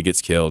and everybody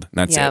gets killed. And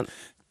that's Yep.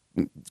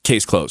 it.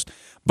 Case closed.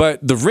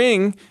 But the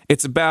Ring,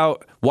 it's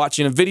about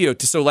watching a video.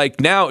 So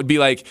like now it'd be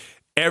like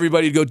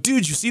everybody would go,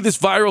 dude, you see this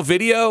viral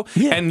video?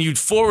 Yeah. And you'd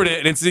forward it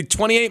and it's like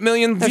 28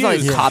 million There's all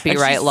views. these copyright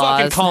and she's laws.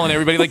 fucking calling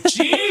everybody like,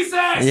 Jesus,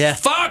 Yeah.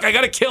 fuck, I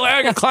gotta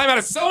climb out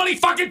of so many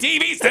fucking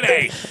TVs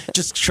today.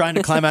 Just trying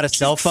to climb out of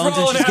cell phones and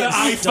Crawling she's out of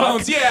getting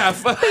stuck. iPhones,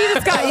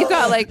 yeah. You've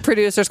got like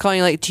producers calling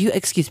you like, do you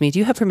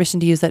have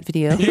permission to use that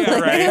video? Yeah,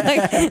 right.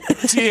 Like,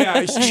 Yeah,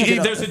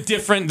 there's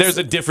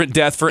a different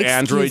death for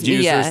Android me,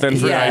 users yeah, than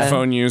for yeah.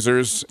 iPhone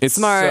users. It's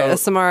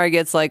Samara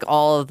gets like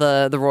all of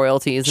the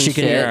royalties and She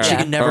can, shit. she Yeah.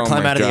 can never Oh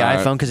climb my out of the God.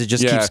 iPhone because it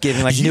just keeps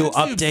giving like new YouTube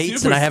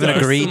updates and I haven't superstar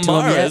agreed to them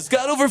Samara's yet.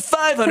 got over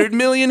 500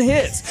 million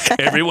hits.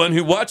 Everyone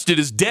who watched it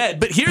is dead,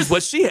 but here's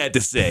what she had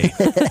to say.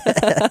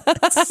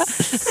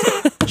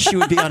 She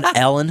would be on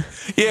Ellen.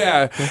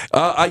 Yeah.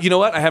 You know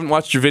what? I haven't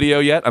watched your video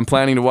yet. I'm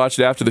planning to watch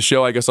it after the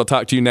show. I guess I'll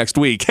talk to you next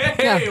week.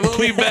 Hey, we'll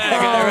be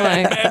back. All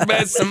right. right.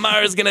 Bad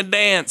Samara's going to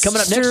dance.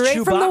 Coming up next,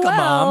 Straight from the Chewbacca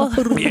well.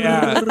 Mom.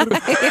 Yeah.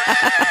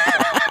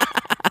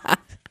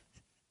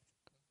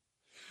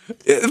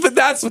 But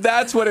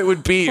that's what it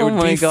would be. It Oh would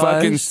my be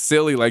fucking gosh.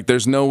 silly. Like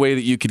there's no way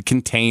that you could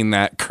contain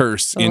that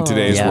curse in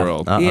today's Yeah.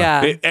 world.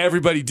 Yeah.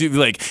 Everybody do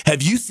like,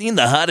 have you seen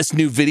the hottest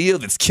new video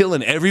that's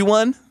killing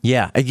everyone?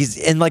 Yeah,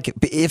 and like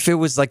if it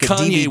was like a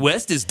Kanye DVD,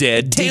 West is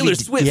dead. Taylor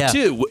Swift yeah.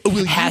 too. Will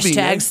you be Hashtag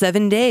next?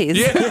 7 days.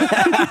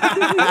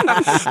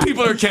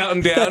 People are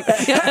counting down.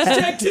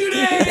 Hashtag 2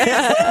 days.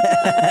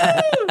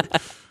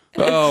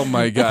 Oh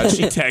my God.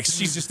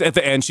 She's just at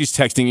the end, she's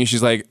texting you.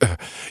 She's like,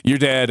 you're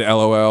dead,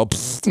 LOL. a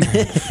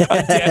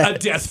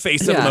death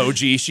face Yeah.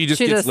 emoji. She She gets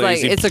just, like,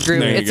 lazy. it's a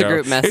group- There you it's a go.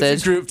 group message.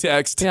 It's a group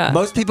text. Yeah.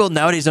 most people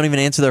nowadays don't even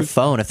answer their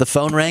phone. If the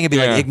phone rang, it'd be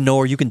Yeah. like,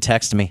 ignore. You can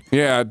text me.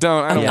 Yeah, I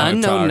don't wanna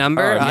Unknown talk.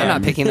 number. Oh, I'm yeah.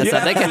 not picking this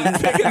up. They can,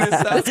 Picking this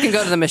up. this can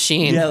go to the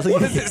machine. What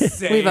does it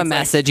say? Leave a It's like,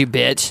 message, you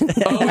bitch.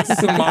 oh, it's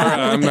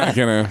Samara. I'm not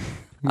gonna.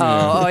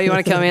 Oh, you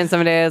want to kill me in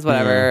 7 days?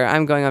 Whatever.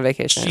 I'm going on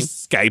vacation. She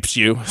Skypes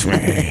you.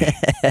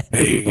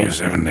 Hey,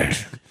 7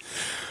 days.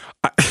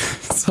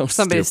 So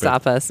Somebody stupid.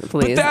 stop us,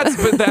 please.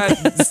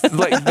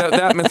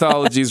 That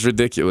mythology is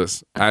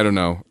ridiculous. I don't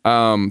know.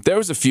 There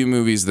was a few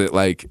movies that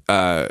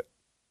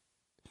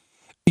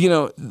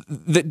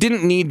that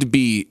didn't need to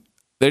be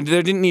there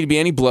didn't need to be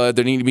any blood.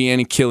 There didn't need to be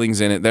any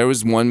killings in it. There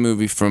was one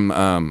movie from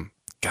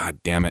God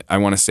damn it. I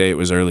want to say it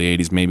was early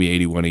 80s, maybe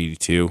 81,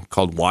 82,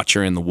 called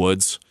Watcher in the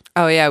Woods.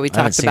 Oh yeah, we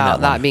haven't talked seen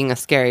about that one. that being a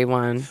scary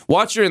one.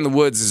 Watcher in the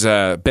Woods is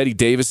Betty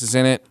Davis is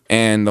in it,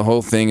 and the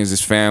whole thing is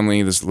this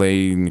family, this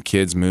lady and the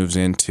kids moves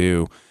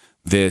into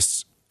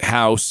this.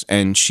 house,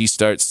 and she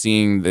starts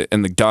seeing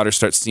and the daughter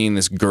starts seeing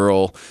this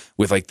girl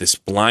with like this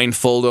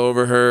blindfold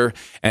over her,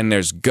 and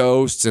there's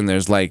ghosts, and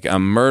there's like a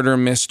murder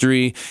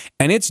mystery,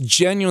 and it's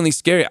genuinely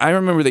scary. I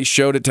remember they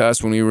showed it to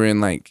us when we were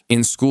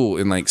in school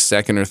in like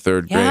 2nd or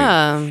 3rd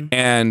grade,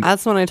 and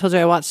that's when I told you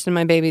I watched in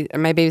my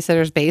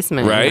babysitter's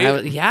basement.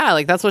 Right?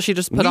 Like that's what she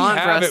just put on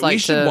for us. We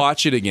should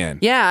watch it again.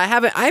 Yeah, I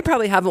haven't. I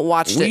probably haven't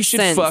watched it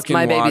since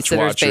my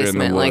babysitter's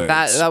basement. Like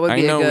that would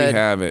be. I know we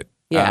have it.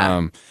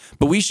 Yeah.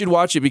 But we should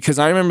watch it because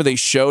I remember they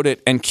showed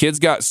it and kids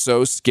got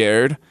so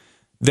scared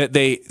that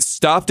they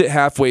stopped it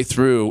halfway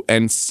through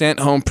and sent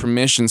home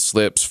permission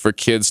slips for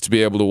kids to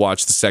be able to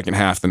watch the second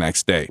half the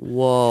next day.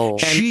 Whoa.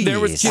 And there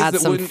was kids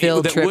That's that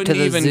wouldn't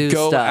even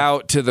go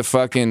out to the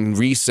fucking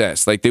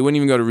recess. Like they wouldn't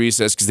even go to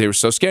recess because they were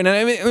so scared. And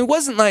I mean, it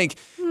wasn't like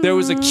there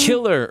was a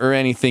killer or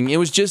anything. It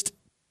was just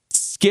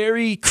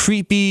scary,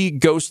 creepy,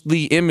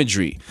 ghostly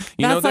imagery.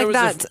 That's like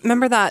that.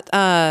 Remember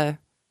that?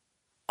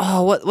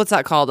 What's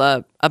that called?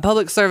 A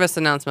public service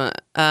announcement.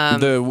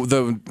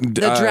 The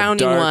drowning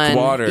dark one.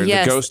 Water.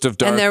 Yes. The ghost of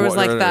dark water. And there was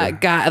like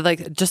that guy,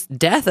 like just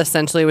death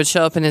essentially would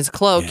show up in his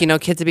cloak. Yeah.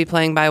 Kids would be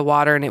playing by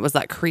water, and it was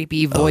that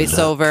creepy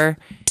voiceover.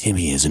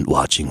 Timmy isn't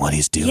watching what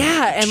he's doing.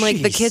 Yeah, and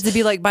like the kids would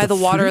be like by the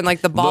water, and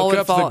like the ball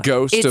would fall. Look up the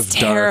ghost it's of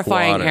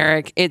terrifying, dark water.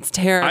 Eric. It's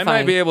terrifying. I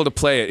might be able to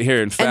play it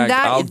here. In fact, and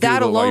I'll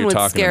that alone would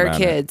scare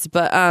kids.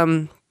 But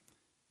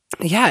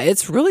yeah,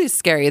 it's really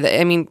scary.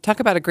 I mean, talk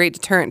about a great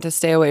deterrent to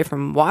stay away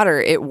from water.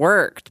 It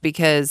worked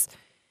because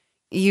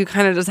you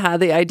kind of just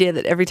had the idea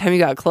that every time you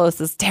got close,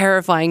 this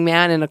terrifying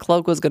man in a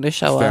cloak was going to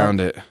show up.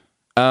 Found it.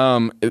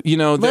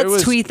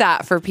 Let's tweet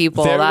that for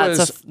people. That's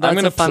a fun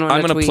one to tweet.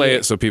 I'm going to play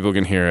it so people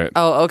can hear it.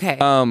 Oh, okay.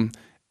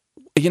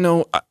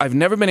 I've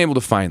never been able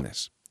to find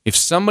this. If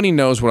somebody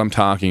knows what I'm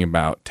talking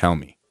about, tell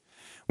me.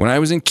 When I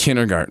was in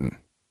kindergarten,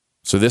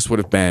 so this would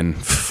have been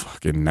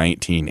fucking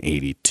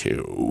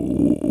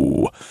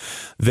 1982,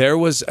 there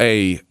was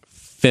a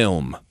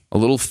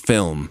little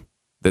film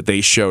that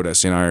they showed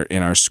us in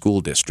our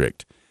school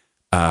district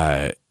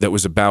that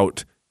was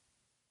about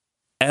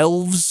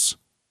elves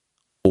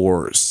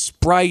or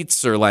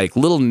sprites or like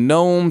little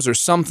gnomes or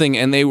something,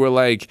 and they were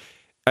like,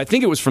 I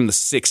think it was from the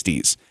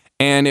 60s,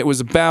 and it was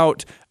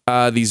about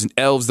these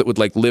elves that would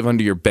like live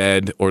under your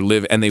bed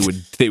and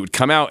they would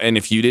come out, and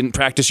if you didn't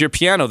practice your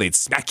piano, they'd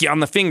smack you on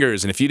the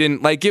fingers, and if you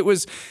didn't, like, it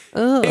was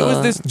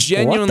this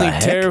genuinely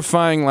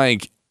terrifying,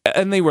 like,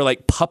 and they were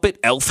like puppet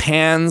elf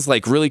hands,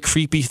 like really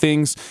creepy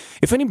things.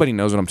 If anybody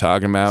knows what I'm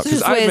talking about,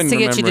 because I've been to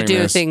get you to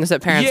do things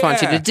that parents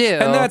want you to do,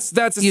 and that's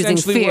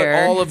essentially what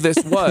all of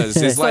this was.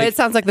 Is so it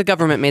sounds like the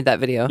government made that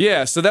video.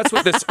 Yeah, so that's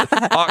what this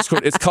aux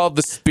quote. It's called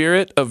 "The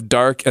Spirit of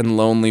Dark and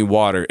Lonely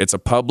Water." It's a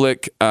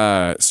public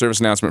service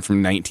announcement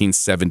from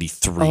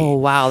 1973. Oh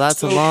wow,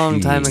 that's a long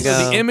time ago.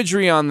 So the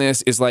imagery on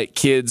this is like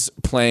kids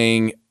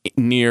playing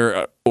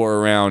near or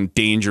around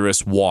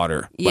dangerous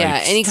water. Yeah,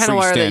 like any kind of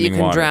water that you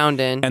can drown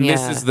in. And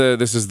this is the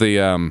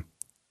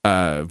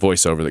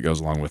voiceover that goes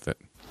along with it.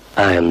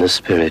 I am the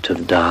spirit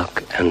of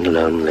dark and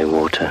lonely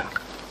water,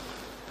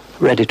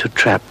 ready to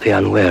trap the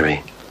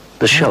unwary,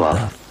 the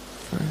show-off,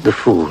 the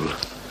fool.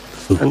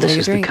 And this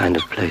is the kind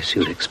of place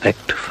you'd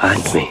expect to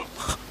find me.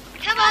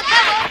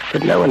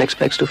 But no one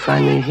expects to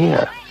find me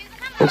here.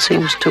 It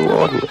seems too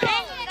ordinary.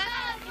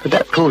 But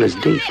that pool is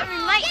deep.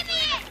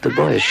 The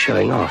boy is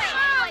showing off.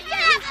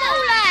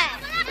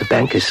 The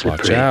bank is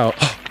slippery. Watch out.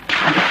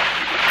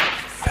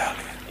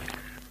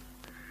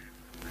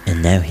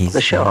 And now he's... The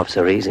show-offs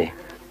are easy.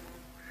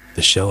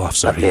 The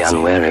show-offs are But the easy.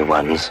 unwary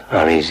ones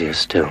are easier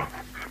still.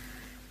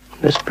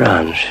 This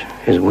branch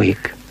is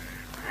weak,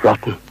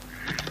 rotten.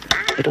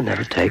 It'll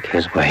never take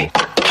his weight.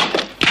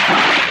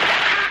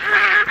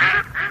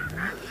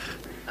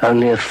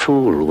 Only a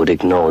fool would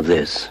ignore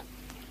this.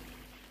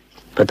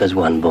 But there's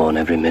one born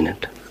every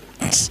minute.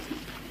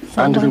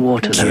 Under the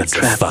water there are Kids are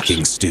traps.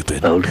 fucking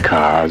stupid. Old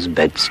cars,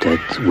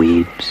 bedsteads,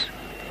 weeds,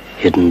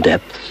 hidden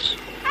depths.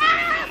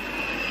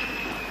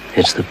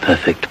 It's the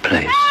perfect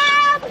place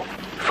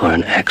for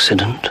an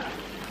accident.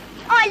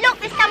 Oh, look,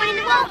 there's someone in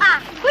the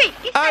water. Quick,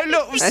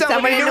 There's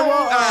someone in the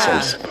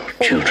water. Sensible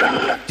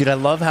children. Dude, I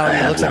love how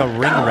he looks like a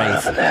ring Power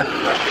wraith. over them.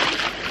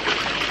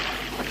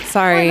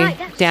 Sorry,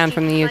 Dan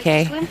from the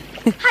UK.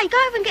 Hey, go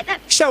over and get that.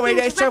 Sorry,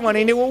 there's someone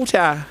in the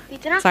water.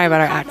 Sorry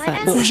about our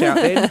accent. Watch out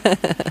then.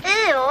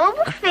 Ew,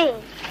 what thing?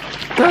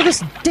 Throw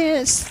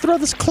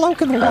this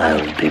cloak in the water.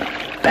 I'll be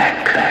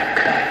back.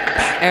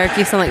 Eric,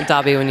 you sound like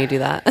Dobby when you do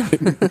that.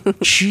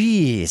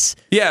 Jeez.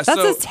 Yeah,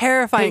 That's just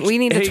terrifying. We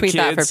need to tweet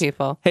that for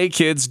people. Hey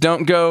kids,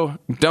 don't go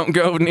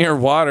near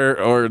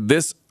water or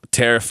this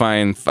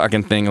terrifying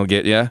fucking thing will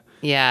get you.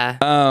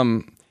 Yeah.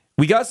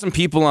 We got some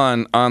people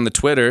on the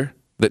Twitter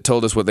that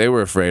told us what they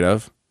were afraid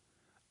of.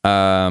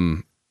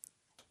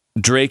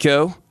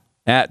 Draco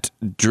at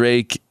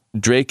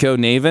Draco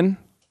Naven.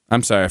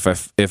 I'm sorry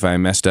if I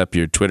messed up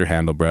your Twitter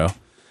handle, bro.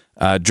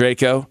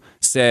 Draco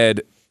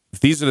said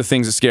these are the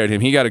things that scared him.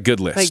 He got a good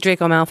list. Like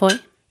Draco Malfoy?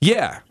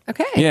 Yeah.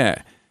 Okay.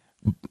 Yeah.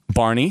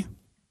 Barney.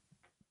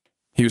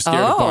 He was scared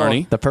of Oh.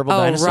 Barney. The purple Oh,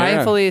 dinosaur. right.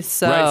 Rightfully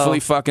so. Rightfully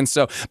fucking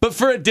so. But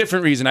for a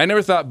different reason. I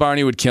never thought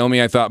Barney would kill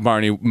me. I thought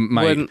Barney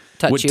Wouldn't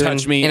touch would you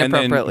touch me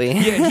inappropriately.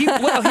 And then, he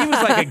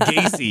was like a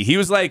Gacy. He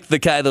was like the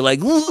guy that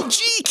like, well,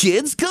 gee,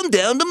 kids, come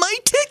down to my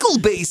tickle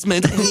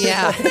basement.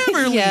 Yeah.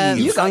 Never Yeah.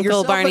 leave. You got Uncle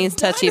yourself Barney's a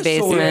touchy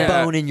dinosaur basement.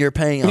 bone in your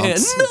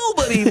pants. Yeah,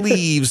 nobody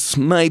leaves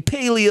my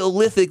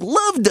Paleolithic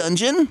love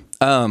dungeon.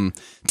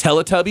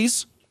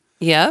 Teletubbies.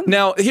 Yeah.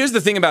 Now, here's the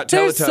thing about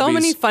There's Teletubbies. so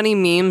many funny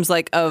memes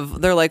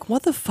they're like,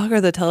 what the fuck are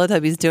the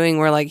Teletubbies doing?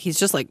 Where like he's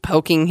just like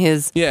poking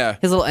his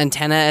little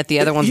antenna at the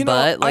other one's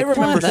butt. Like, I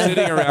remember what the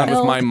sitting around with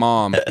hell? my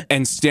mom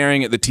and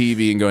staring at the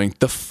TV and going,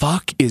 "The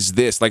fuck is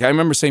this?" Like I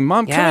remember saying,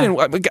 "Mom, come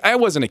in." I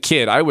wasn't a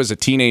kid; I was a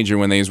teenager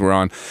when these were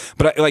on.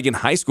 But like in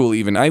high school,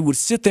 even I would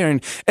sit there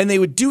and they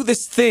would do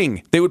this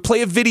thing. They would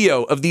play a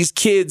video of these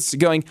kids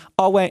going,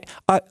 "Oh wait,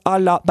 I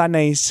like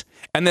bunnies,"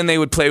 and then they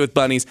would play with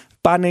bunnies.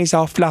 Bunnies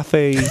are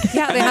fluffy.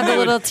 Yeah, they had the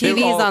little they were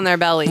TVs all- on their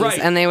bellies, Right.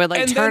 and they would like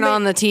And then turn they-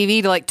 on the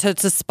TV to like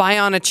to spy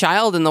on a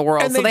child in the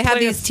world. And So they'd they had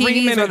play a these TVs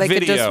 3-minute where they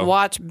could just video.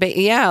 watch.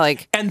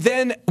 Like And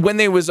then when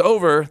they was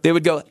over, they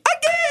would go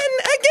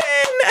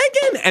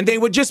again, and they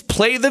would just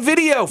play the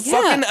video.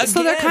 Fucking again.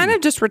 so they're kind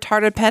of just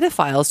retarded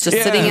pedophiles,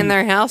 just sitting in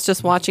their house,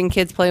 just watching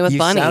kids play with You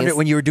bunnies. sounded,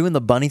 when you were doing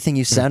the bunny thing,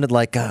 you sounded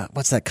like,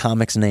 what's that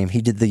comic's name?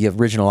 He did the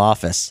original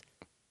Office.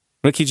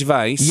 Ricky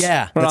Gervais.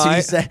 Yeah, that's what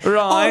you said. Right.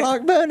 I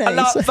like bunnies. I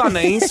like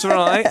bunnies,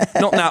 right?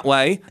 Not that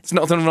way. There's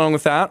nothing wrong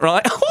with that,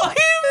 right? What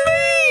do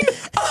you mean?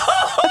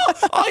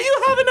 Are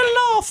you having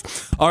a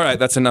laugh? All right,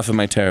 that's enough of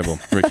my terrible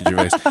Ricky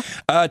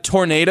Gervais.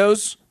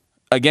 Tornadoes.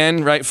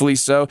 Again, rightfully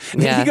so.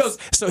 Yes.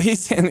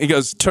 He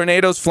goes,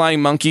 tornadoes,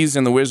 flying monkeys,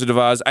 and the Wizard of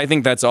Oz. I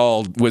think that's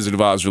all Wizard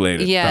of Oz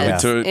related. Yeah,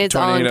 Probably it's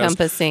all tornadoes.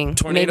 encompassing. Maybe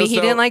Tornadoes, he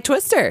though- didn't like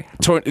Twister.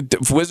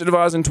 Wizard of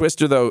Oz and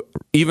Twister, though,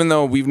 even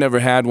though we've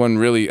never had one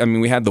really, I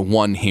mean, we had the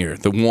one here,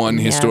 the one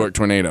historic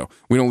tornado.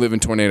 We don't live in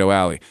Tornado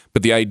Alley.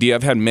 But the idea,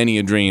 I've had many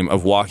a dream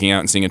of walking out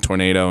and seeing a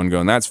tornado and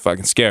going, that's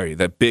fucking scary.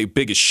 That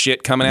big as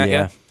shit coming at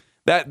Yeah. you.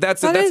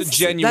 That's a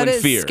genuine that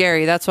is fear.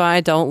 scary. That's why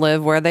I don't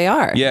live where they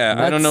are. Yeah,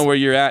 I don't know where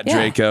you're at, Yeah.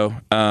 Draco.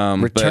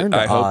 Return but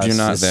to I hope Oz you're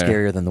not is there.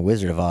 scarier than the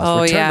Wizard of Oz.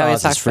 Oh, Return yeah, to we Oz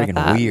is talked about freaking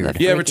that. weird.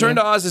 That- Yeah, Freaky. Return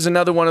to Oz is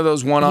another one of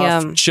those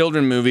one-off Yeah.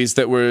 children movies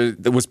that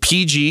was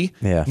PG,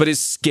 Yeah. but is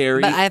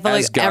scary. But I feel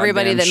as like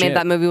everybody goddamn that shit. made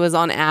that movie was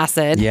on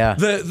acid. Yeah.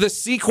 The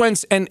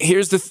sequence, and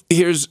here's the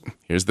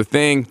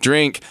thing.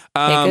 Drink.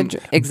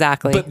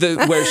 Exactly. But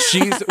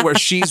where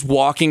she's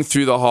walking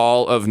through the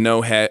hall of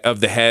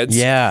the heads.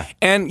 Yeah.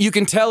 And you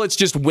can tell it's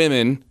just women.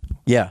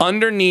 Yeah.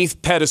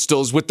 Underneath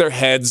pedestals with their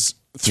heads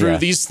through Yeah.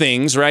 these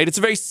things, right? It's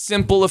a very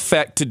simple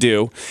effect to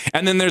do.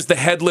 And then there's the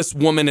headless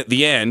woman at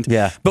the end.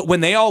 Yeah. But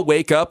when they all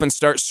wake up and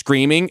start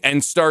screaming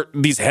and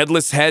these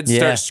headless heads Yeah.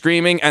 start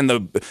screaming and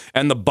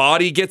the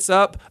body gets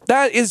up,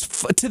 that is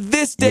to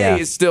this day Yeah.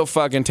 is still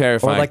fucking Or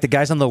terrifying. like the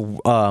guys on the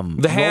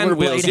hand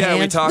wheels. rollerblade Yeah, we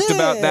hands. talked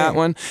about that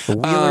one. The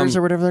wheelers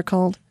or whatever they're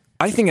called.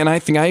 I think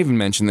I even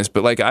mentioned this,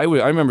 but like I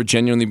remember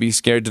genuinely being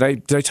scared.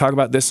 Did I talk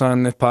about this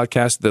on the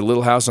podcast? The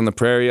Little House on the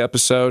Prairie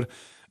episode.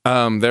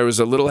 There was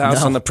a Little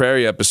House on the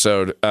Prairie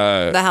episode.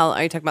 are you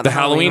talking about The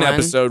Halloween one?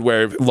 episode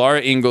where Laura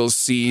Ingalls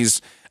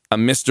sees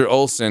Mr.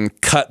 Olsen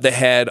cut the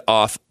head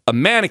off a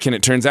mannequin,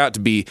 it turns out to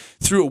be,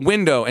 through a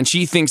window, and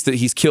she thinks that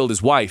he's killed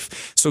his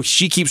wife. So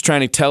she keeps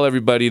trying to tell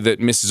everybody that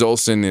Mrs.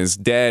 Olsen is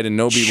dead and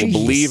nobody will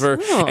believe her.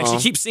 And she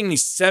keeps seeing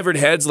these severed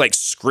heads like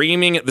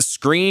screaming at the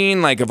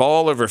screen, like of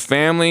all of her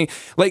family.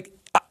 Like,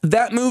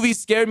 that movie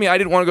scared me. I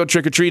didn't want to go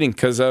trick-or-treating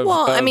because of...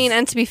 Well, I mean,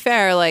 and to be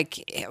fair, like,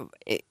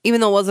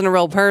 even though it wasn't a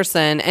real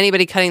person,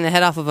 anybody cutting the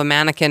head off of a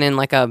mannequin in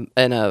like an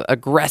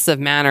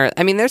aggressive manner,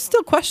 I mean, there's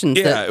still questions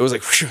yeah, that it was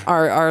like...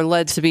 are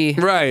led to be...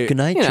 Right. Good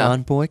night, You know.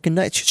 John Boy. Good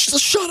night.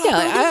 Shut up. Yeah,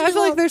 like, I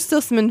feel like there's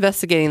still some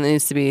investigating that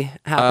needs to be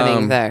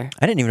happening there.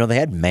 I didn't even know they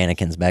had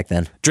mannequins back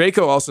then.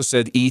 Draco also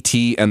said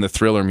E.T. and the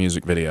Thriller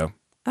music video.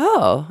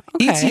 Oh,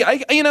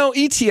 okay.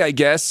 E.T., I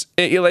guess.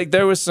 Like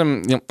there was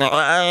some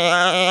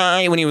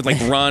when he would like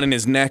run and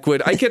his neck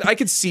would. I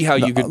could see how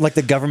you could. Like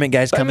the government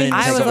guys come in and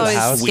I take was over the always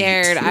house.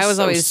 scared. I was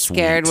so always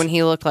scared when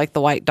he looked like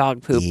the white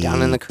dog poop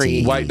down in the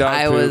creek. White dog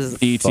I poop,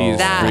 was E.T. is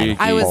that. freaky.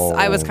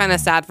 I was kind of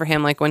sad for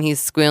him, like when he's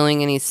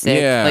squealing and he's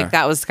sick. Yeah. Like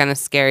that was kind of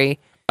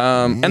scary.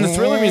 And the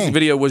Thriller music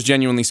video was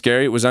genuinely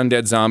scary. It was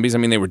undead zombies. I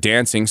mean, they were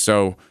dancing,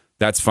 so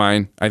that's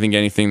fine. I think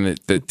anything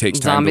that takes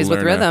time Zombies to with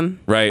learn rhythm.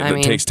 right? I That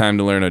mean- takes time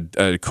to learn a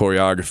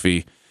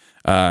choreography.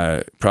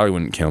 Probably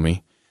wouldn't kill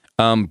me.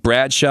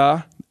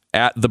 Bradshaw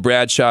at the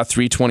Bradshaw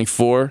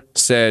 324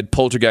 said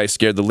Poltergeist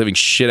scared the living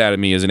shit out of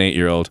me as an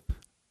 8-year-old.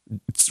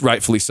 It's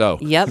rightfully so.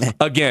 Yep.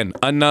 Again,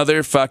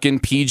 another fucking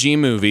PG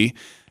movie.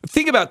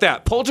 Think about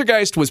that.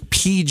 Poltergeist was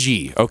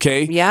PG,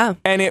 okay? Yeah.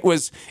 And it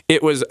was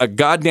a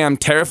goddamn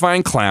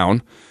terrifying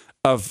clown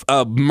of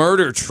a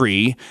murder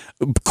tree,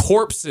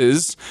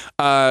 corpses,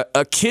 a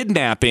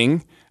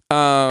kidnapping.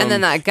 And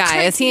then that guy,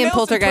 Craig is he in T. Nelson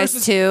Poltergeist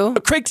pulls too?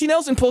 Craig T.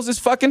 Nelson pulls his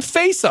fucking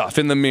face off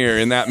in the mirror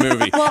in that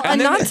movie. Well, and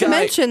then not the to guy-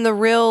 mention the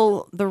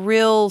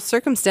real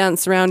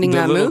circumstance surrounding The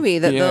that little- movie.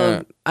 That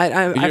yeah.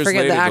 I Years forget later, the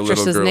the little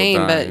actress's girl name,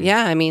 died. but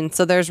yeah, I mean,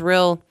 so there's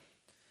real.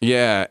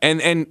 Yeah,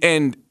 and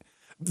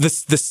The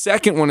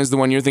second one is the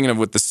one you're thinking of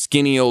with the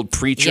skinny old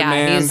preacher Yeah,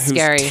 man he's who's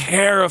scary.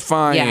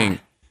 terrifying.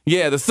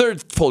 Yeah, the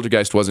third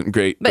Poltergeist wasn't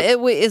great. But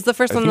is the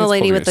first I one think the it's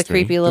lady with the Poltergeist 3.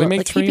 creepy Did they little, make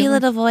the 3 creepy of them?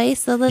 little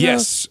voice? The little.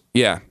 Yes.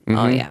 Yeah. Oh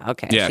mhm. yeah.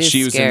 Okay. Yeah, She's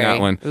she was in that scary.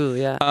 one. Ooh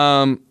yeah.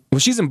 Well,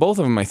 she's in both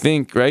of them, I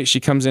think, right? She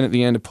comes in at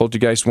the end of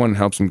Poltergeist 1 and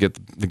helps him get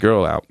the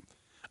girl out.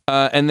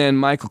 And then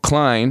Michael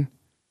Klein,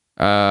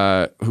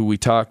 who we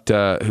talked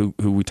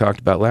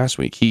about last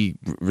week, he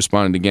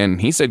responded again.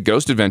 He said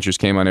Ghost Adventures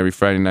came on every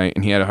Friday night,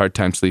 and he had a hard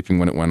time sleeping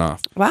when it went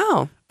off.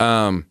 Wow.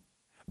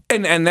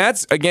 And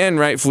that's, again,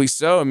 rightfully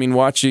so. I mean,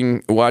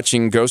 watching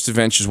Ghost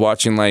Adventures,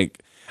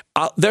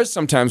 there's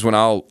sometimes when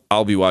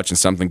I'll be watching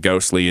something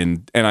ghostly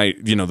and I,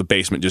 the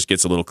basement just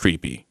gets a little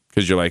creepy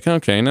because you're like,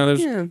 okay, now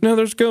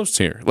there's ghosts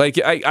here. Like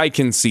I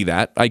can see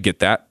that. I get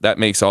that. That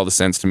makes all the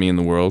sense to me in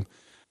the world.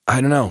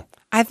 I don't know.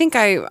 I think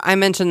I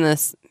mentioned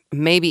this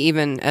maybe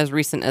even as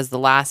recent as the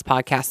last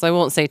podcast, so I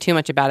won't say too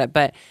much about it,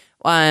 but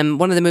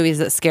one of the movies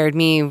that scared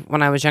me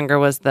when I was younger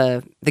was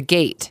The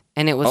Gate,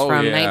 and it was from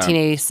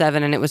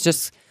 1987, and it was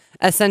just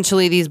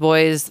essentially these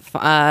boys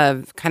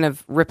kind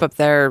of rip up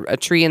a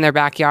tree in their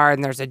backyard,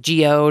 and there's a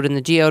geode, and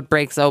the geode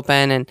breaks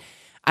open, and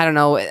I don't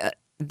know,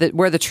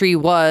 where the tree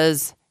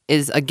was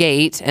is a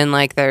gate, and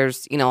like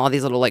there's all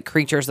these little like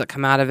creatures that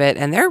come out of it,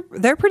 and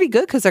they're pretty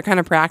good because they're kind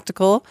of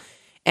practical.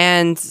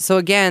 And so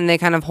again, they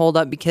kind of hold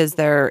up because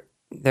they're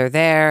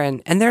there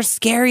and they're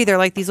scary. They're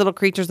like these little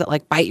creatures that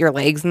like bite your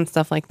legs and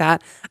stuff like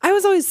that. I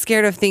was always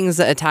scared of things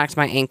that attacked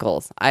my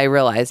ankles. I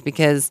realized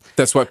because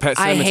that's what Pet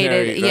Sematary. I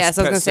hated. Yes,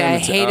 I was going to say I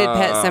hated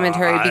Pet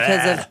Sematary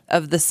because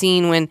of the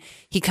scene when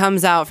he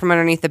comes out from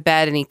underneath the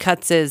bed and he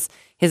cuts his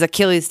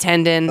Achilles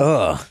tendon.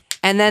 Ugh.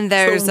 And then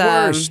there's the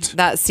worst.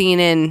 that scene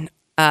in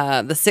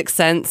The Sixth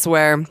Sense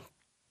where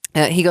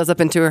he goes up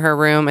into her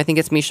room. I think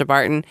it's Misha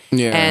Barton.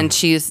 Yeah. And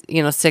she's,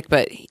 sick,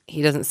 but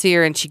he doesn't see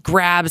her. And she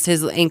grabs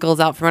his ankles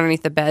out from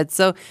underneath the bed.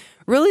 So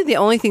really the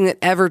only thing that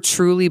ever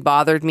truly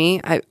bothered me,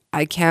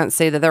 I can't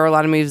say that there were a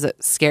lot of movies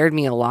that scared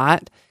me a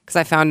lot because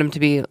I found them to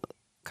be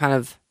kind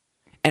of,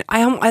 and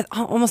I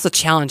almost a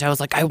challenge. I was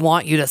like, I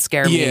want you to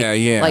scare me.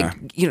 Yeah.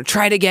 Like,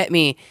 try to get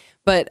me.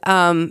 But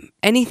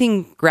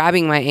anything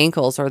grabbing my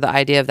ankles or the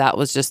idea of that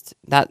was just,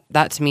 that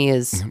to me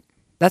is...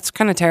 That's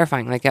kind of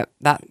terrifying. Like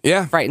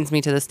that frightens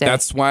me to this day.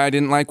 That's why I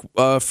didn't like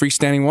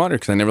freestanding water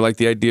because I never liked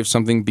the idea of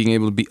something being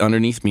able to be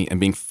underneath me and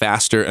being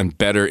faster and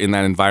better in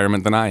that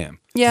environment than I am.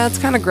 Yeah, it's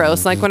kind of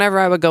gross. Like whenever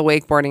I would go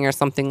wakeboarding or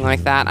something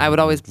like that, I would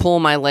always pull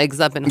my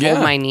legs up and hold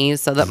my knees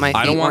so that my feet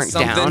I don't want weren't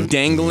something down.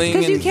 dangling.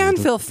 Because you can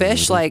feel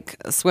fish like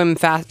swim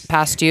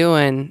past you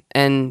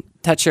and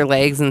touch your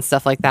legs and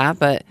stuff like that,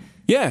 but.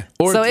 Yeah.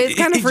 So it's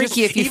kind of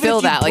freaky if you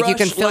feel that. Like you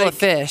can feel a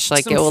fish.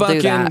 Like it will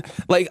do that.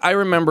 Like I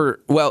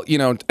remember,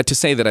 to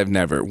say that I've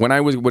never, when I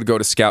would go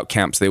to scout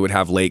camps, they would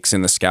have lakes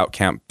in the scout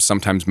camp,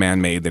 sometimes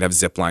man-made. They'd have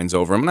zip lines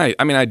over them.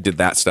 And I did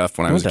that stuff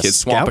when I was a kid.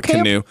 Swamp a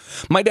canoe.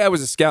 My dad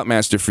was a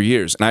scoutmaster for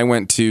years, and I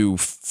went to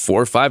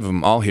 4 or 5 of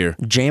them all here.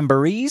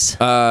 Jamborees?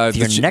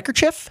 Your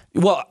neckerchief?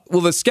 Well,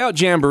 the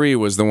Scout Jamboree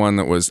was the one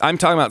that was. I'm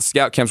talking about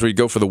scout camps where you'd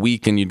go for the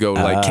week and you'd go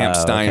to like Camp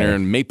Steiner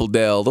and Maple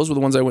Dell. Those were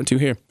the ones I went to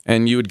here.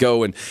 And you would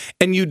go and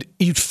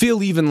you'd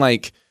feel even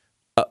like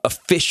a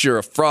fish or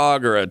a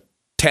frog or a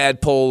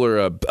tadpole or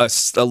a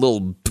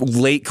little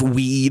lake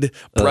weed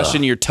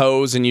brushing your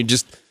toes, and you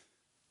just.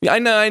 I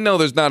know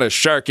there's not a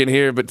shark in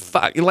here, but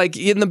fuck, like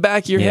in the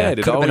back of your head,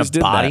 it always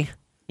did body.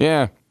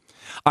 that.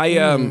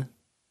 Yeah,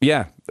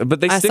 yeah, but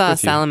they I stick saw a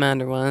with you.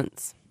 salamander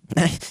once.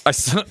 I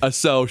saw a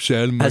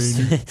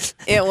salamander.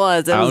 It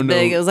was don't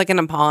big. know. It was like in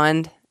a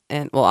pond,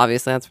 and well,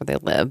 obviously that's where they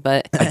live.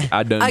 But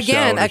I done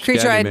again, saw a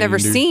creature I'd never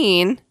salamander.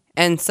 seen,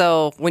 and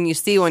so when you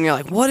see one, you're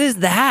like, "What is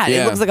that?"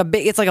 Yeah. It looks like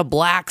it's like a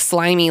black,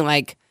 slimy,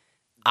 like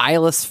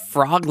eyeless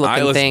frog-looking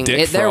Eyeless thing.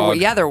 dick frog.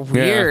 They're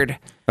weird.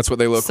 That's what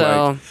they look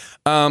So-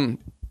 like.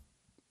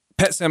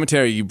 Pet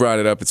Sematary, you brought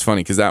it up. It's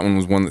funny because that one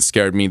was one that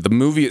scared me. The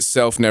movie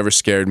itself never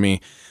scared me,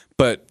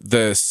 but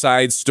the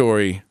side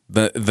story,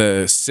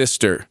 the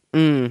sister,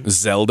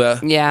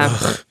 Zelda, Yeah.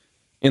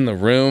 in the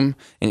room,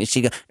 and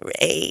she'd go,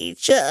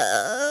 Rachel,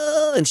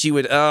 and she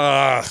would,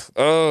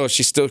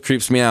 she still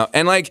creeps me out.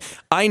 And like,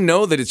 I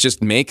know that it's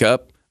just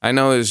makeup. I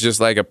know it's just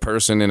like a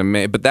person in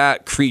a but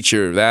that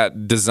creature,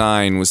 that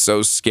design was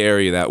so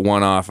scary. That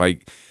one off,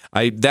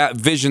 that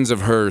visions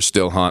of her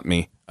still haunt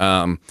me.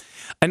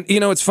 And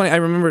it's funny. I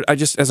remember,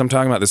 as I'm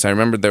talking about this, I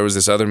remembered there was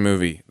this other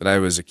movie that I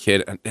was a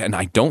kid, and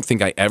I don't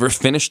think I ever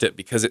finished it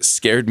because it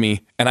scared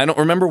me, and I don't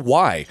remember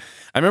why.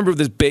 I remember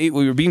we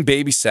were being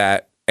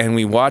babysat, and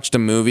we watched a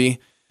movie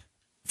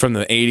from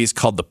the 80s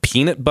called The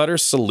Peanut Butter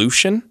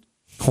Solution.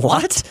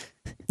 What?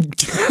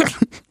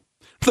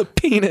 The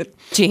peanut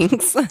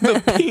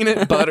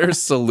butter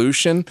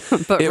solution.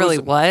 But It really,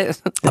 was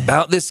what?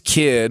 about this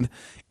kid,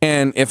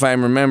 and if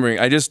I'm remembering,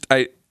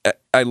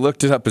 I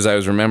looked it up as I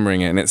was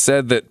remembering it, and it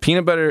said that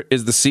peanut butter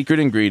is the secret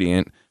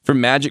ingredient for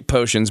magic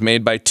potions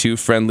made by 2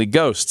 friendly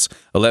ghosts.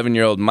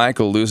 11-year-old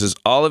Michael loses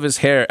all of his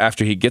hair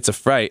after he gets a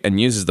fright and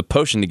uses the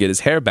potion to get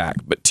his hair back,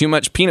 but too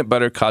much peanut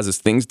butter causes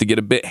things to get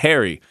a bit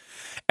hairy.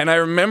 And I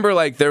remember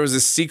like there was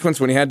this sequence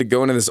when he had to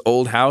go into this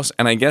old house,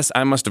 and I guess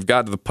I must have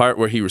got to the part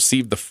where he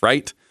received the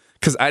fright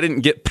because I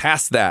didn't get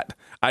past that.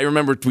 I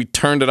remember we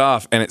turned it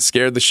off and it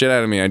scared the shit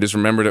out of me. I just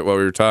remembered it while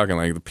we were talking,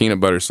 like the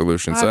peanut butter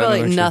solution. I feel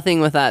like nothing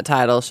with that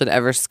title should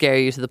ever scare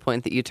you to the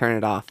point that you turn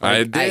it off. Like,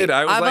 I did.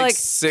 I was like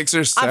 6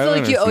 or 7. I feel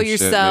like you or owe some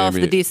yourself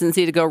shit, the maybe.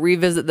 decency to go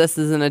revisit this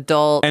as an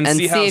adult and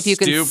see how if you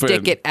can stupid.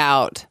 stick it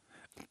out.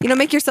 You know,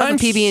 make yourself I'm a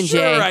PB&J.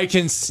 sure I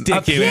can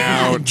stick it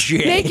out.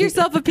 Make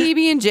yourself a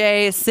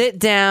PB&J. Sit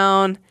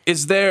down.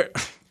 Is there?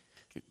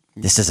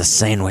 This is a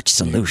sandwich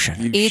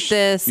solution. Eat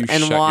this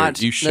and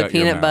watch the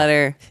peanut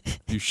butter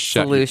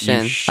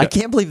solution. I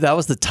can't believe that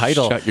was the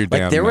title. Shut your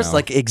like damn there was mouth.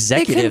 like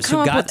executives come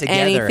who up got with together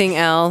anything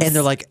else. and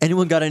they're like,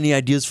 anyone got any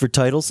ideas for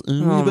titles? What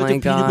about my the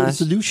peanut butter gosh.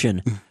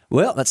 solution?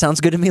 Well, that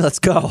sounds good to me. Let's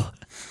go.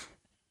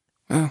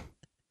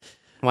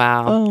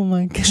 Wow. Oh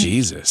my god.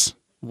 Jesus,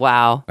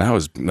 Wow. that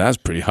was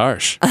pretty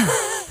harsh.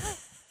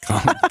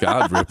 Oh,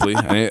 God, Ripley.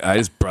 I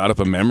just brought up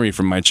a memory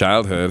from my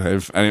childhood.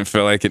 I didn't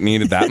feel like it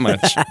needed that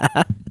much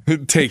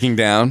taking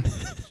down.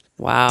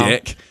 Wow.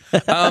 Dick.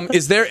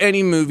 Is there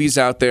any movies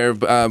out there,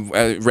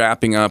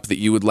 wrapping up, that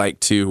you would like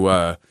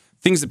to,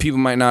 things that people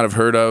might not have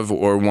heard of,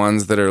 or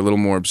ones that are a little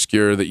more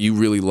obscure that you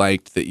really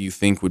liked that you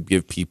think would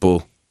give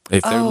people,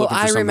 if they're looking for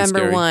I something remember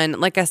scary? one.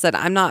 Like I said,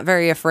 I'm not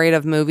very afraid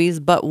of movies,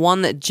 but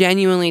one that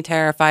genuinely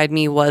terrified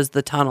me was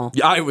The Tunnel.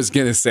 I was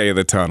going to say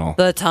The Tunnel.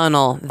 The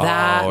Tunnel.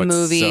 That it's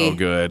movie so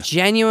good.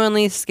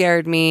 genuinely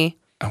scared me.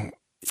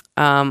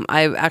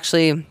 I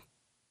actually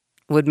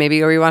would maybe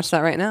go rewatch that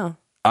right now.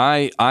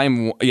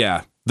 I'm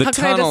yeah. The How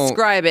Tunnel. can I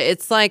describe it?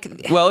 It's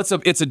like, Well, it's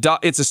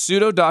a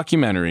pseudo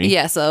documentary.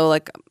 yeah, so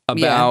like,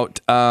 About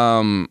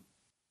I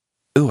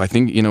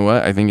think, you know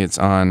what? I think it's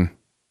on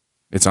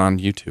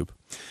YouTube.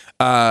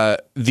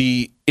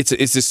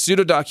 It's a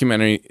pseudo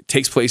documentary. It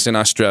takes place in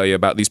Australia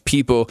about these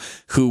people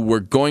who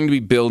were going to be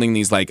building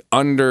these like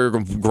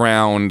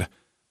underground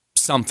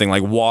something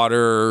like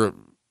water or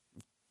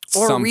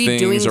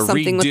somethings, redoing or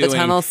something with the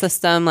tunnel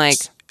system. Like,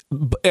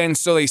 and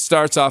so they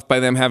starts off by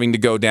them having to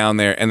go down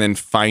there and then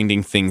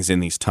finding things in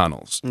these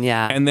tunnels.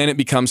 yeah. And then it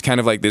becomes kind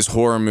of like this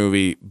horror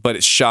movie, but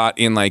it's shot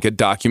in like a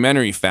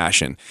documentary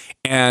fashion.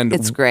 And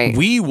It's great.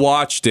 We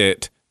watched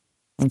it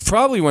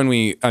probably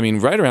right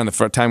around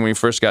the time when we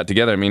first got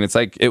together. I mean, it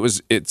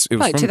was like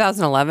from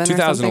 2011 or something.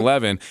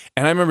 2011.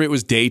 And I remember it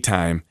was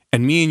daytime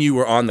and me and you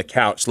were on the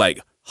couch, like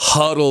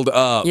huddled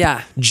up,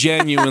 Yeah.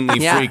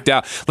 genuinely Yeah. freaked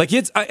out. Like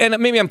and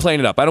maybe I'm playing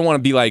it up. I don't want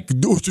to be like,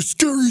 oh, it's the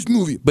scariest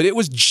movie, but it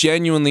was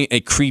genuinely a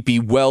creepy,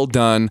 well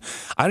done.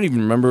 I don't even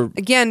remember.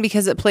 Again,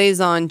 because it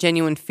plays on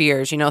genuine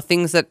fears,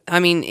 things that,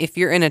 if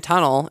you're in a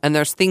tunnel and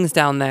there's things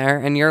down there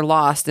and you're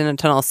lost in a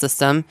tunnel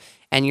system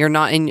and you're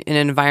not in an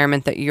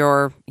environment that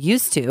you're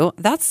used to,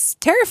 that's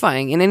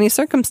terrifying in any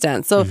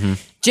circumstance. So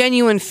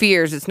genuine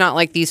fears, it's not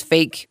like these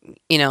fake,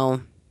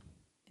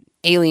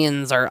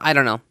 aliens or I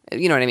don't know.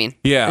 You know what I mean?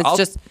 Yeah, It's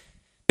just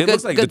It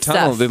looks like the good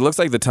tunnel. stuff. It looks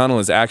like the tunnel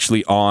is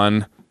actually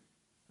on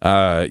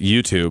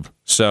YouTube.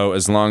 So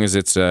as long as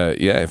it's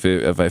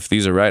if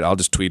these are right, I'll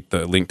just tweet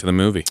the link to the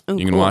movie. Ooh,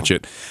 you can cool. watch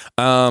it.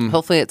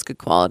 hopefully it's good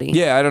quality.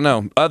 Yeah, I don't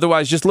know.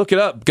 Otherwise, just look it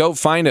up. Go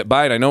find it,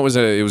 buy it. I know it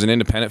was an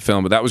independent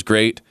film, but that was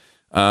great.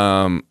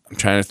 I'm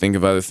trying to think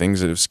of other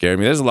things that have scared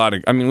me. There's a lot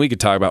of. We could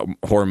talk about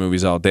horror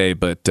movies all day,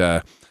 but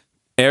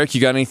Eric,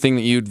 you got anything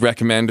that you'd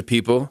recommend to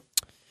people?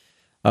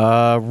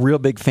 Real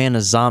big fan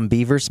of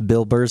Zombievers.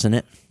 Bill Burr's in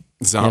it.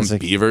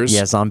 Zombievers?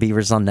 Yeah,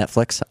 Zombievers on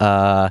Netflix.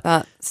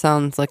 That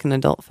sounds like an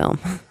adult film.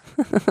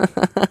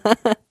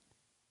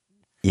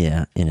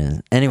 Yeah, it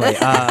is. Anyway,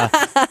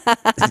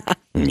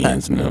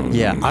 Yes, no.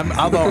 yeah. I'm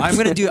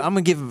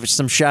gonna give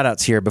some shout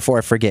outs here before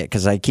I forget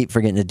because I keep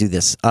forgetting to do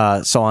this.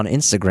 So on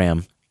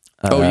Instagram.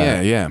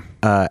 Yeah.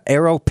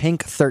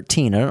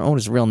 ArrowPink13. I don't know what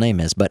his real name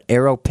is, but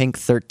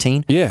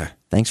ArrowPink13. Yeah.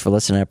 Thanks for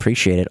listening. I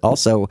appreciate it.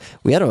 Also,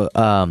 we had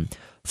a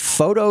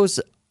photos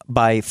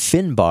by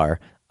Finbar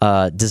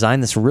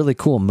designed this really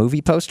cool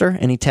movie poster,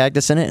 and he tagged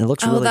us in it, and it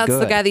looks really that's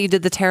good. the guy that you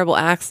did the terrible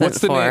accent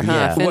What's the for, name?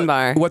 huh? Yeah.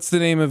 Finbar. What's the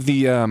name of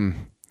the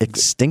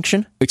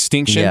Extinction?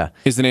 Extinction? Yeah.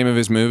 Is the name of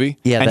his movie?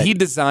 Yeah, And that- he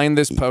designed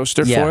this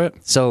poster Yeah. for it?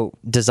 So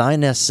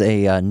design us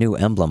a new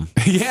emblem.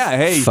 Yeah,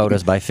 hey.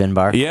 Photos by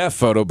Finbar. Yeah,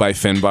 photo by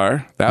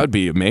Finbar. That would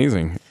be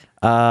amazing.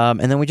 And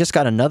then we just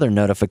got another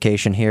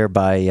notification here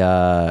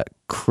by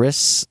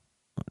Chris.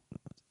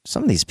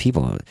 Some of these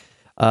people.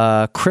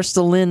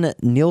 Crystalline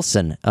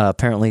Nielsen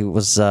apparently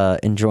was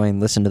enjoying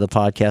listening to the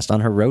podcast on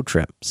her road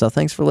trip. So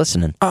thanks for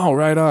listening. Oh,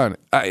 right on.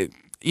 I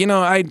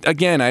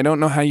don't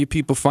know how you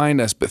people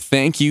find us, but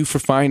thank you for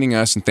finding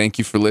us and thank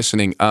you for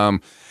listening.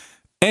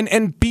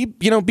 And be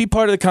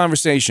part of the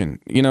conversation.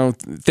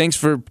 Thanks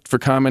for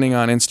commenting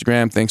on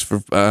Instagram. Thanks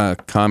for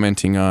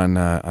commenting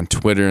on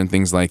Twitter and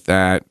things like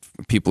that.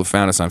 People have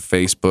found us on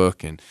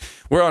Facebook and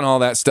we're on all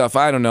that stuff.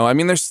 I don't know.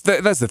 That's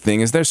the thing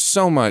is there's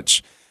so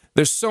much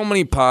there's so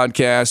many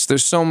podcasts,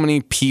 there's so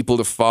many people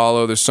to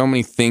follow, there's so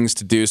many things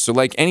to do. So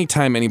like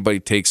anytime anybody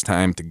takes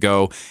time to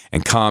go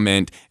and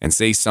comment and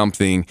say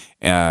something,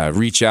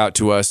 reach out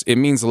to us, it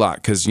means a lot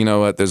because you know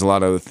what, there's a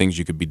lot of other things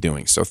you could be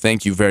doing. So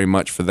thank you very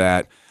much for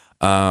that.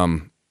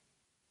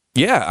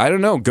 Yeah, I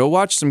don't know. Go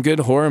watch some good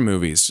horror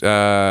movies.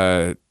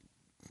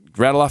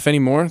 Rattle off any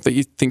more that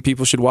you think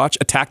people should watch.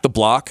 Attack the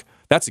Block.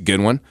 That's a good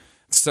one.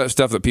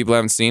 Stuff that people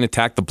haven't seen.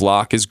 Attack the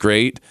Block is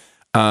great.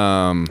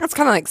 That's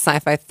kind of like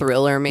sci-fi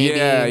thriller, maybe.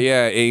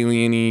 Yeah,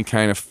 alien-y,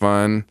 kind of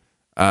fun.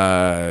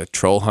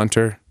 Troll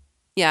Hunter.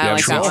 Yeah, I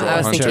like that one. I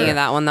was thinking of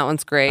that one. That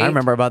one's great. I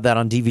remember about that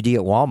on DVD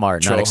at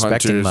Walmart, not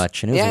expecting Hunters.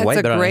 much, and it was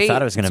way better than I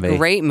thought it was going to be. It's a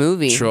great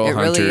movie. Troll it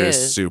Hunter really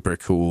is super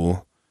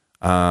cool.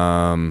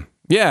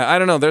 Yeah, I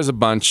don't know. There's a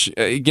bunch.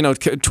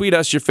 Tweet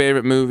us your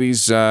favorite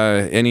movies,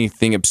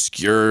 anything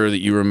obscure that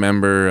you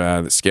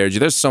remember that scared you.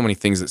 There's so many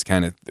things that's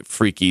kind of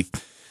freaky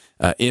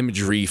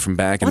imagery from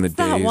back in the days.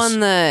 What's that one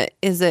that,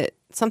 is it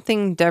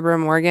something Deborah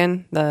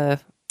Morgan?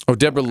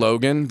 Deborah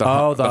Logan, the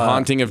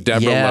Haunting of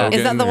Deborah Logan.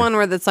 Is that the one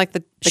where it's like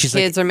the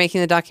kids are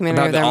making the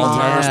documentary of their about the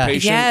mom? Alzheimer's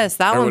patient Yes,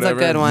 that or one's whatever?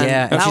 a good one.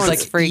 Yeah, that she's one's like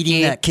freaky.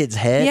 eating that kid's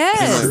head.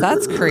 Yes,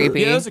 that's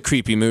creepy. Yeah, that was a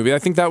creepy movie. I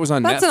think that was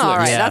on That's Netflix. an all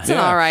right. That's an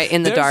all right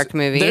in the dark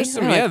movie. There's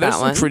some, I like there's that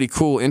some one. pretty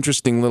cool,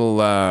 interesting little,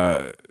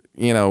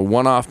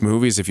 one-off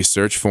movies if you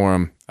search for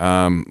them.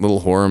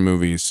 Little horror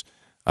movies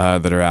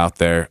that are out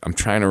there. I'm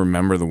trying to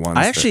remember the ones.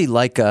 I actually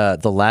like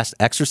The Last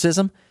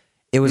Exorcism.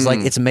 It was like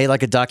it's made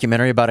like a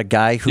documentary about a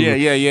guy who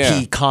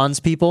he cons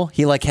people.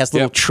 He like has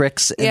little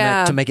tricks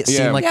to make it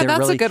seem like they're that's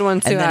really a good one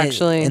too.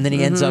 Actually, and then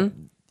he ends up.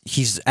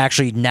 He's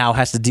actually now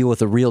has to deal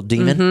with a real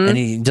demon, and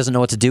he doesn't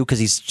know what to do because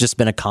he's just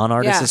been a con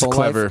artist his whole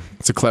life.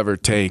 It's a clever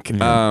take.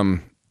 Yeah,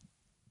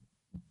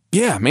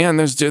 man.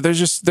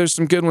 There's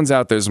some good ones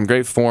out there. There's some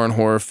great foreign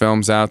horror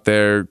films out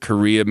there.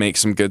 Korea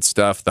makes some good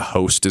stuff. The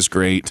Host is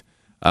great.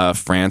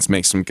 France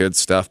makes some good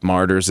stuff.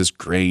 Martyrs is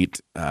great.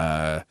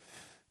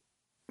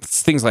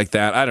 Things like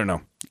that. I don't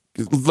know.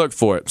 Look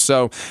for it.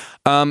 So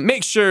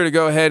make sure to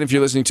go ahead, if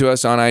you're listening to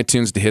us on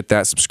iTunes, to hit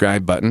that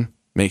subscribe button.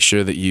 Make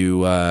sure that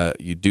you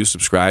do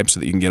subscribe so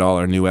that you can get all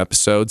our new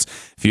episodes.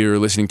 If you're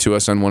listening to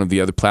us on one of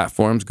the other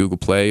platforms, Google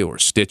Play or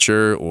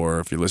Stitcher, or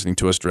if you're listening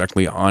to us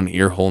directly on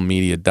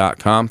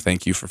earholemedia.com,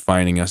 thank you for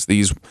finding us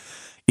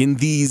in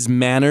these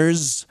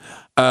manners.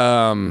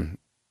 Eric,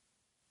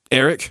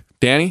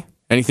 Danny,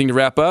 anything to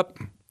wrap up?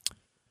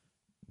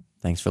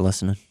 Thanks for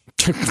listening.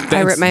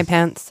 I ripped my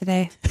pants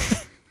today.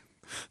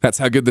 That's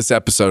how good this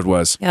episode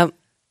was. Yep.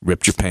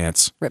 Ripped your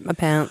pants. Ripped my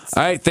pants.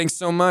 All right, thanks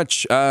so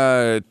much.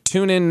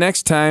 Tune in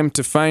next time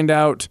to find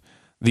out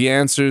the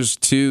answers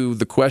to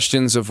the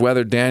questions of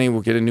whether Danny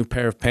will get a new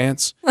pair of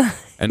pants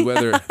and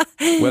whether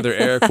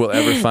Eric will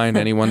ever find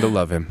anyone to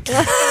love him.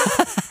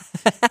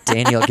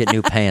 Danny will get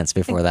new pants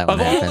before that one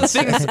happens.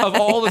 Of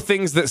all the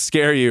things that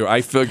scare you, I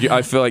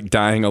feel like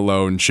dying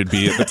alone should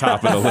be at the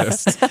top of the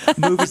list.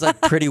 Movies like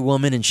Pretty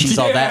Woman and She's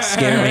All That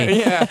scare me.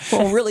 Yeah.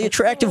 Oh, really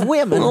attractive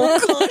women. Oh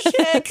gosh,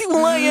 heck,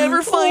 will I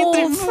ever find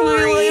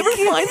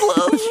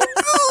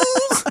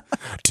love?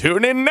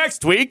 Tune in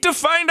next week to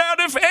find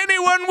out if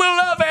anyone will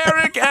love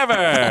Eric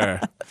ever.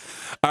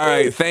 All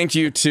right, thank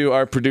you to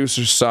our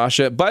producer,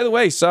 Sasha. By the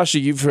way, Sasha,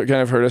 you've kind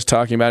of heard us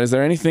talking about, is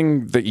there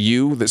anything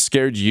that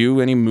scared you,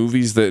 any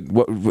movies that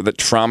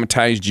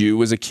traumatized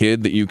you as a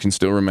kid that you can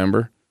still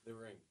remember?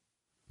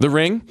 The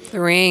Ring?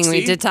 The Ring. See?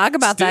 We did talk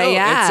about that,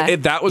 yeah.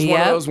 That was one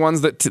of those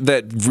ones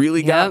that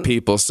really got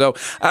people. So,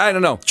 I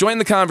don't know. Join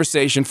the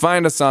conversation.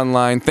 Find us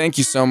online. Thank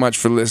you so much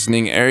for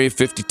listening. Area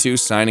 52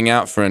 signing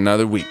out for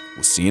another week.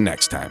 We'll see you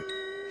next time.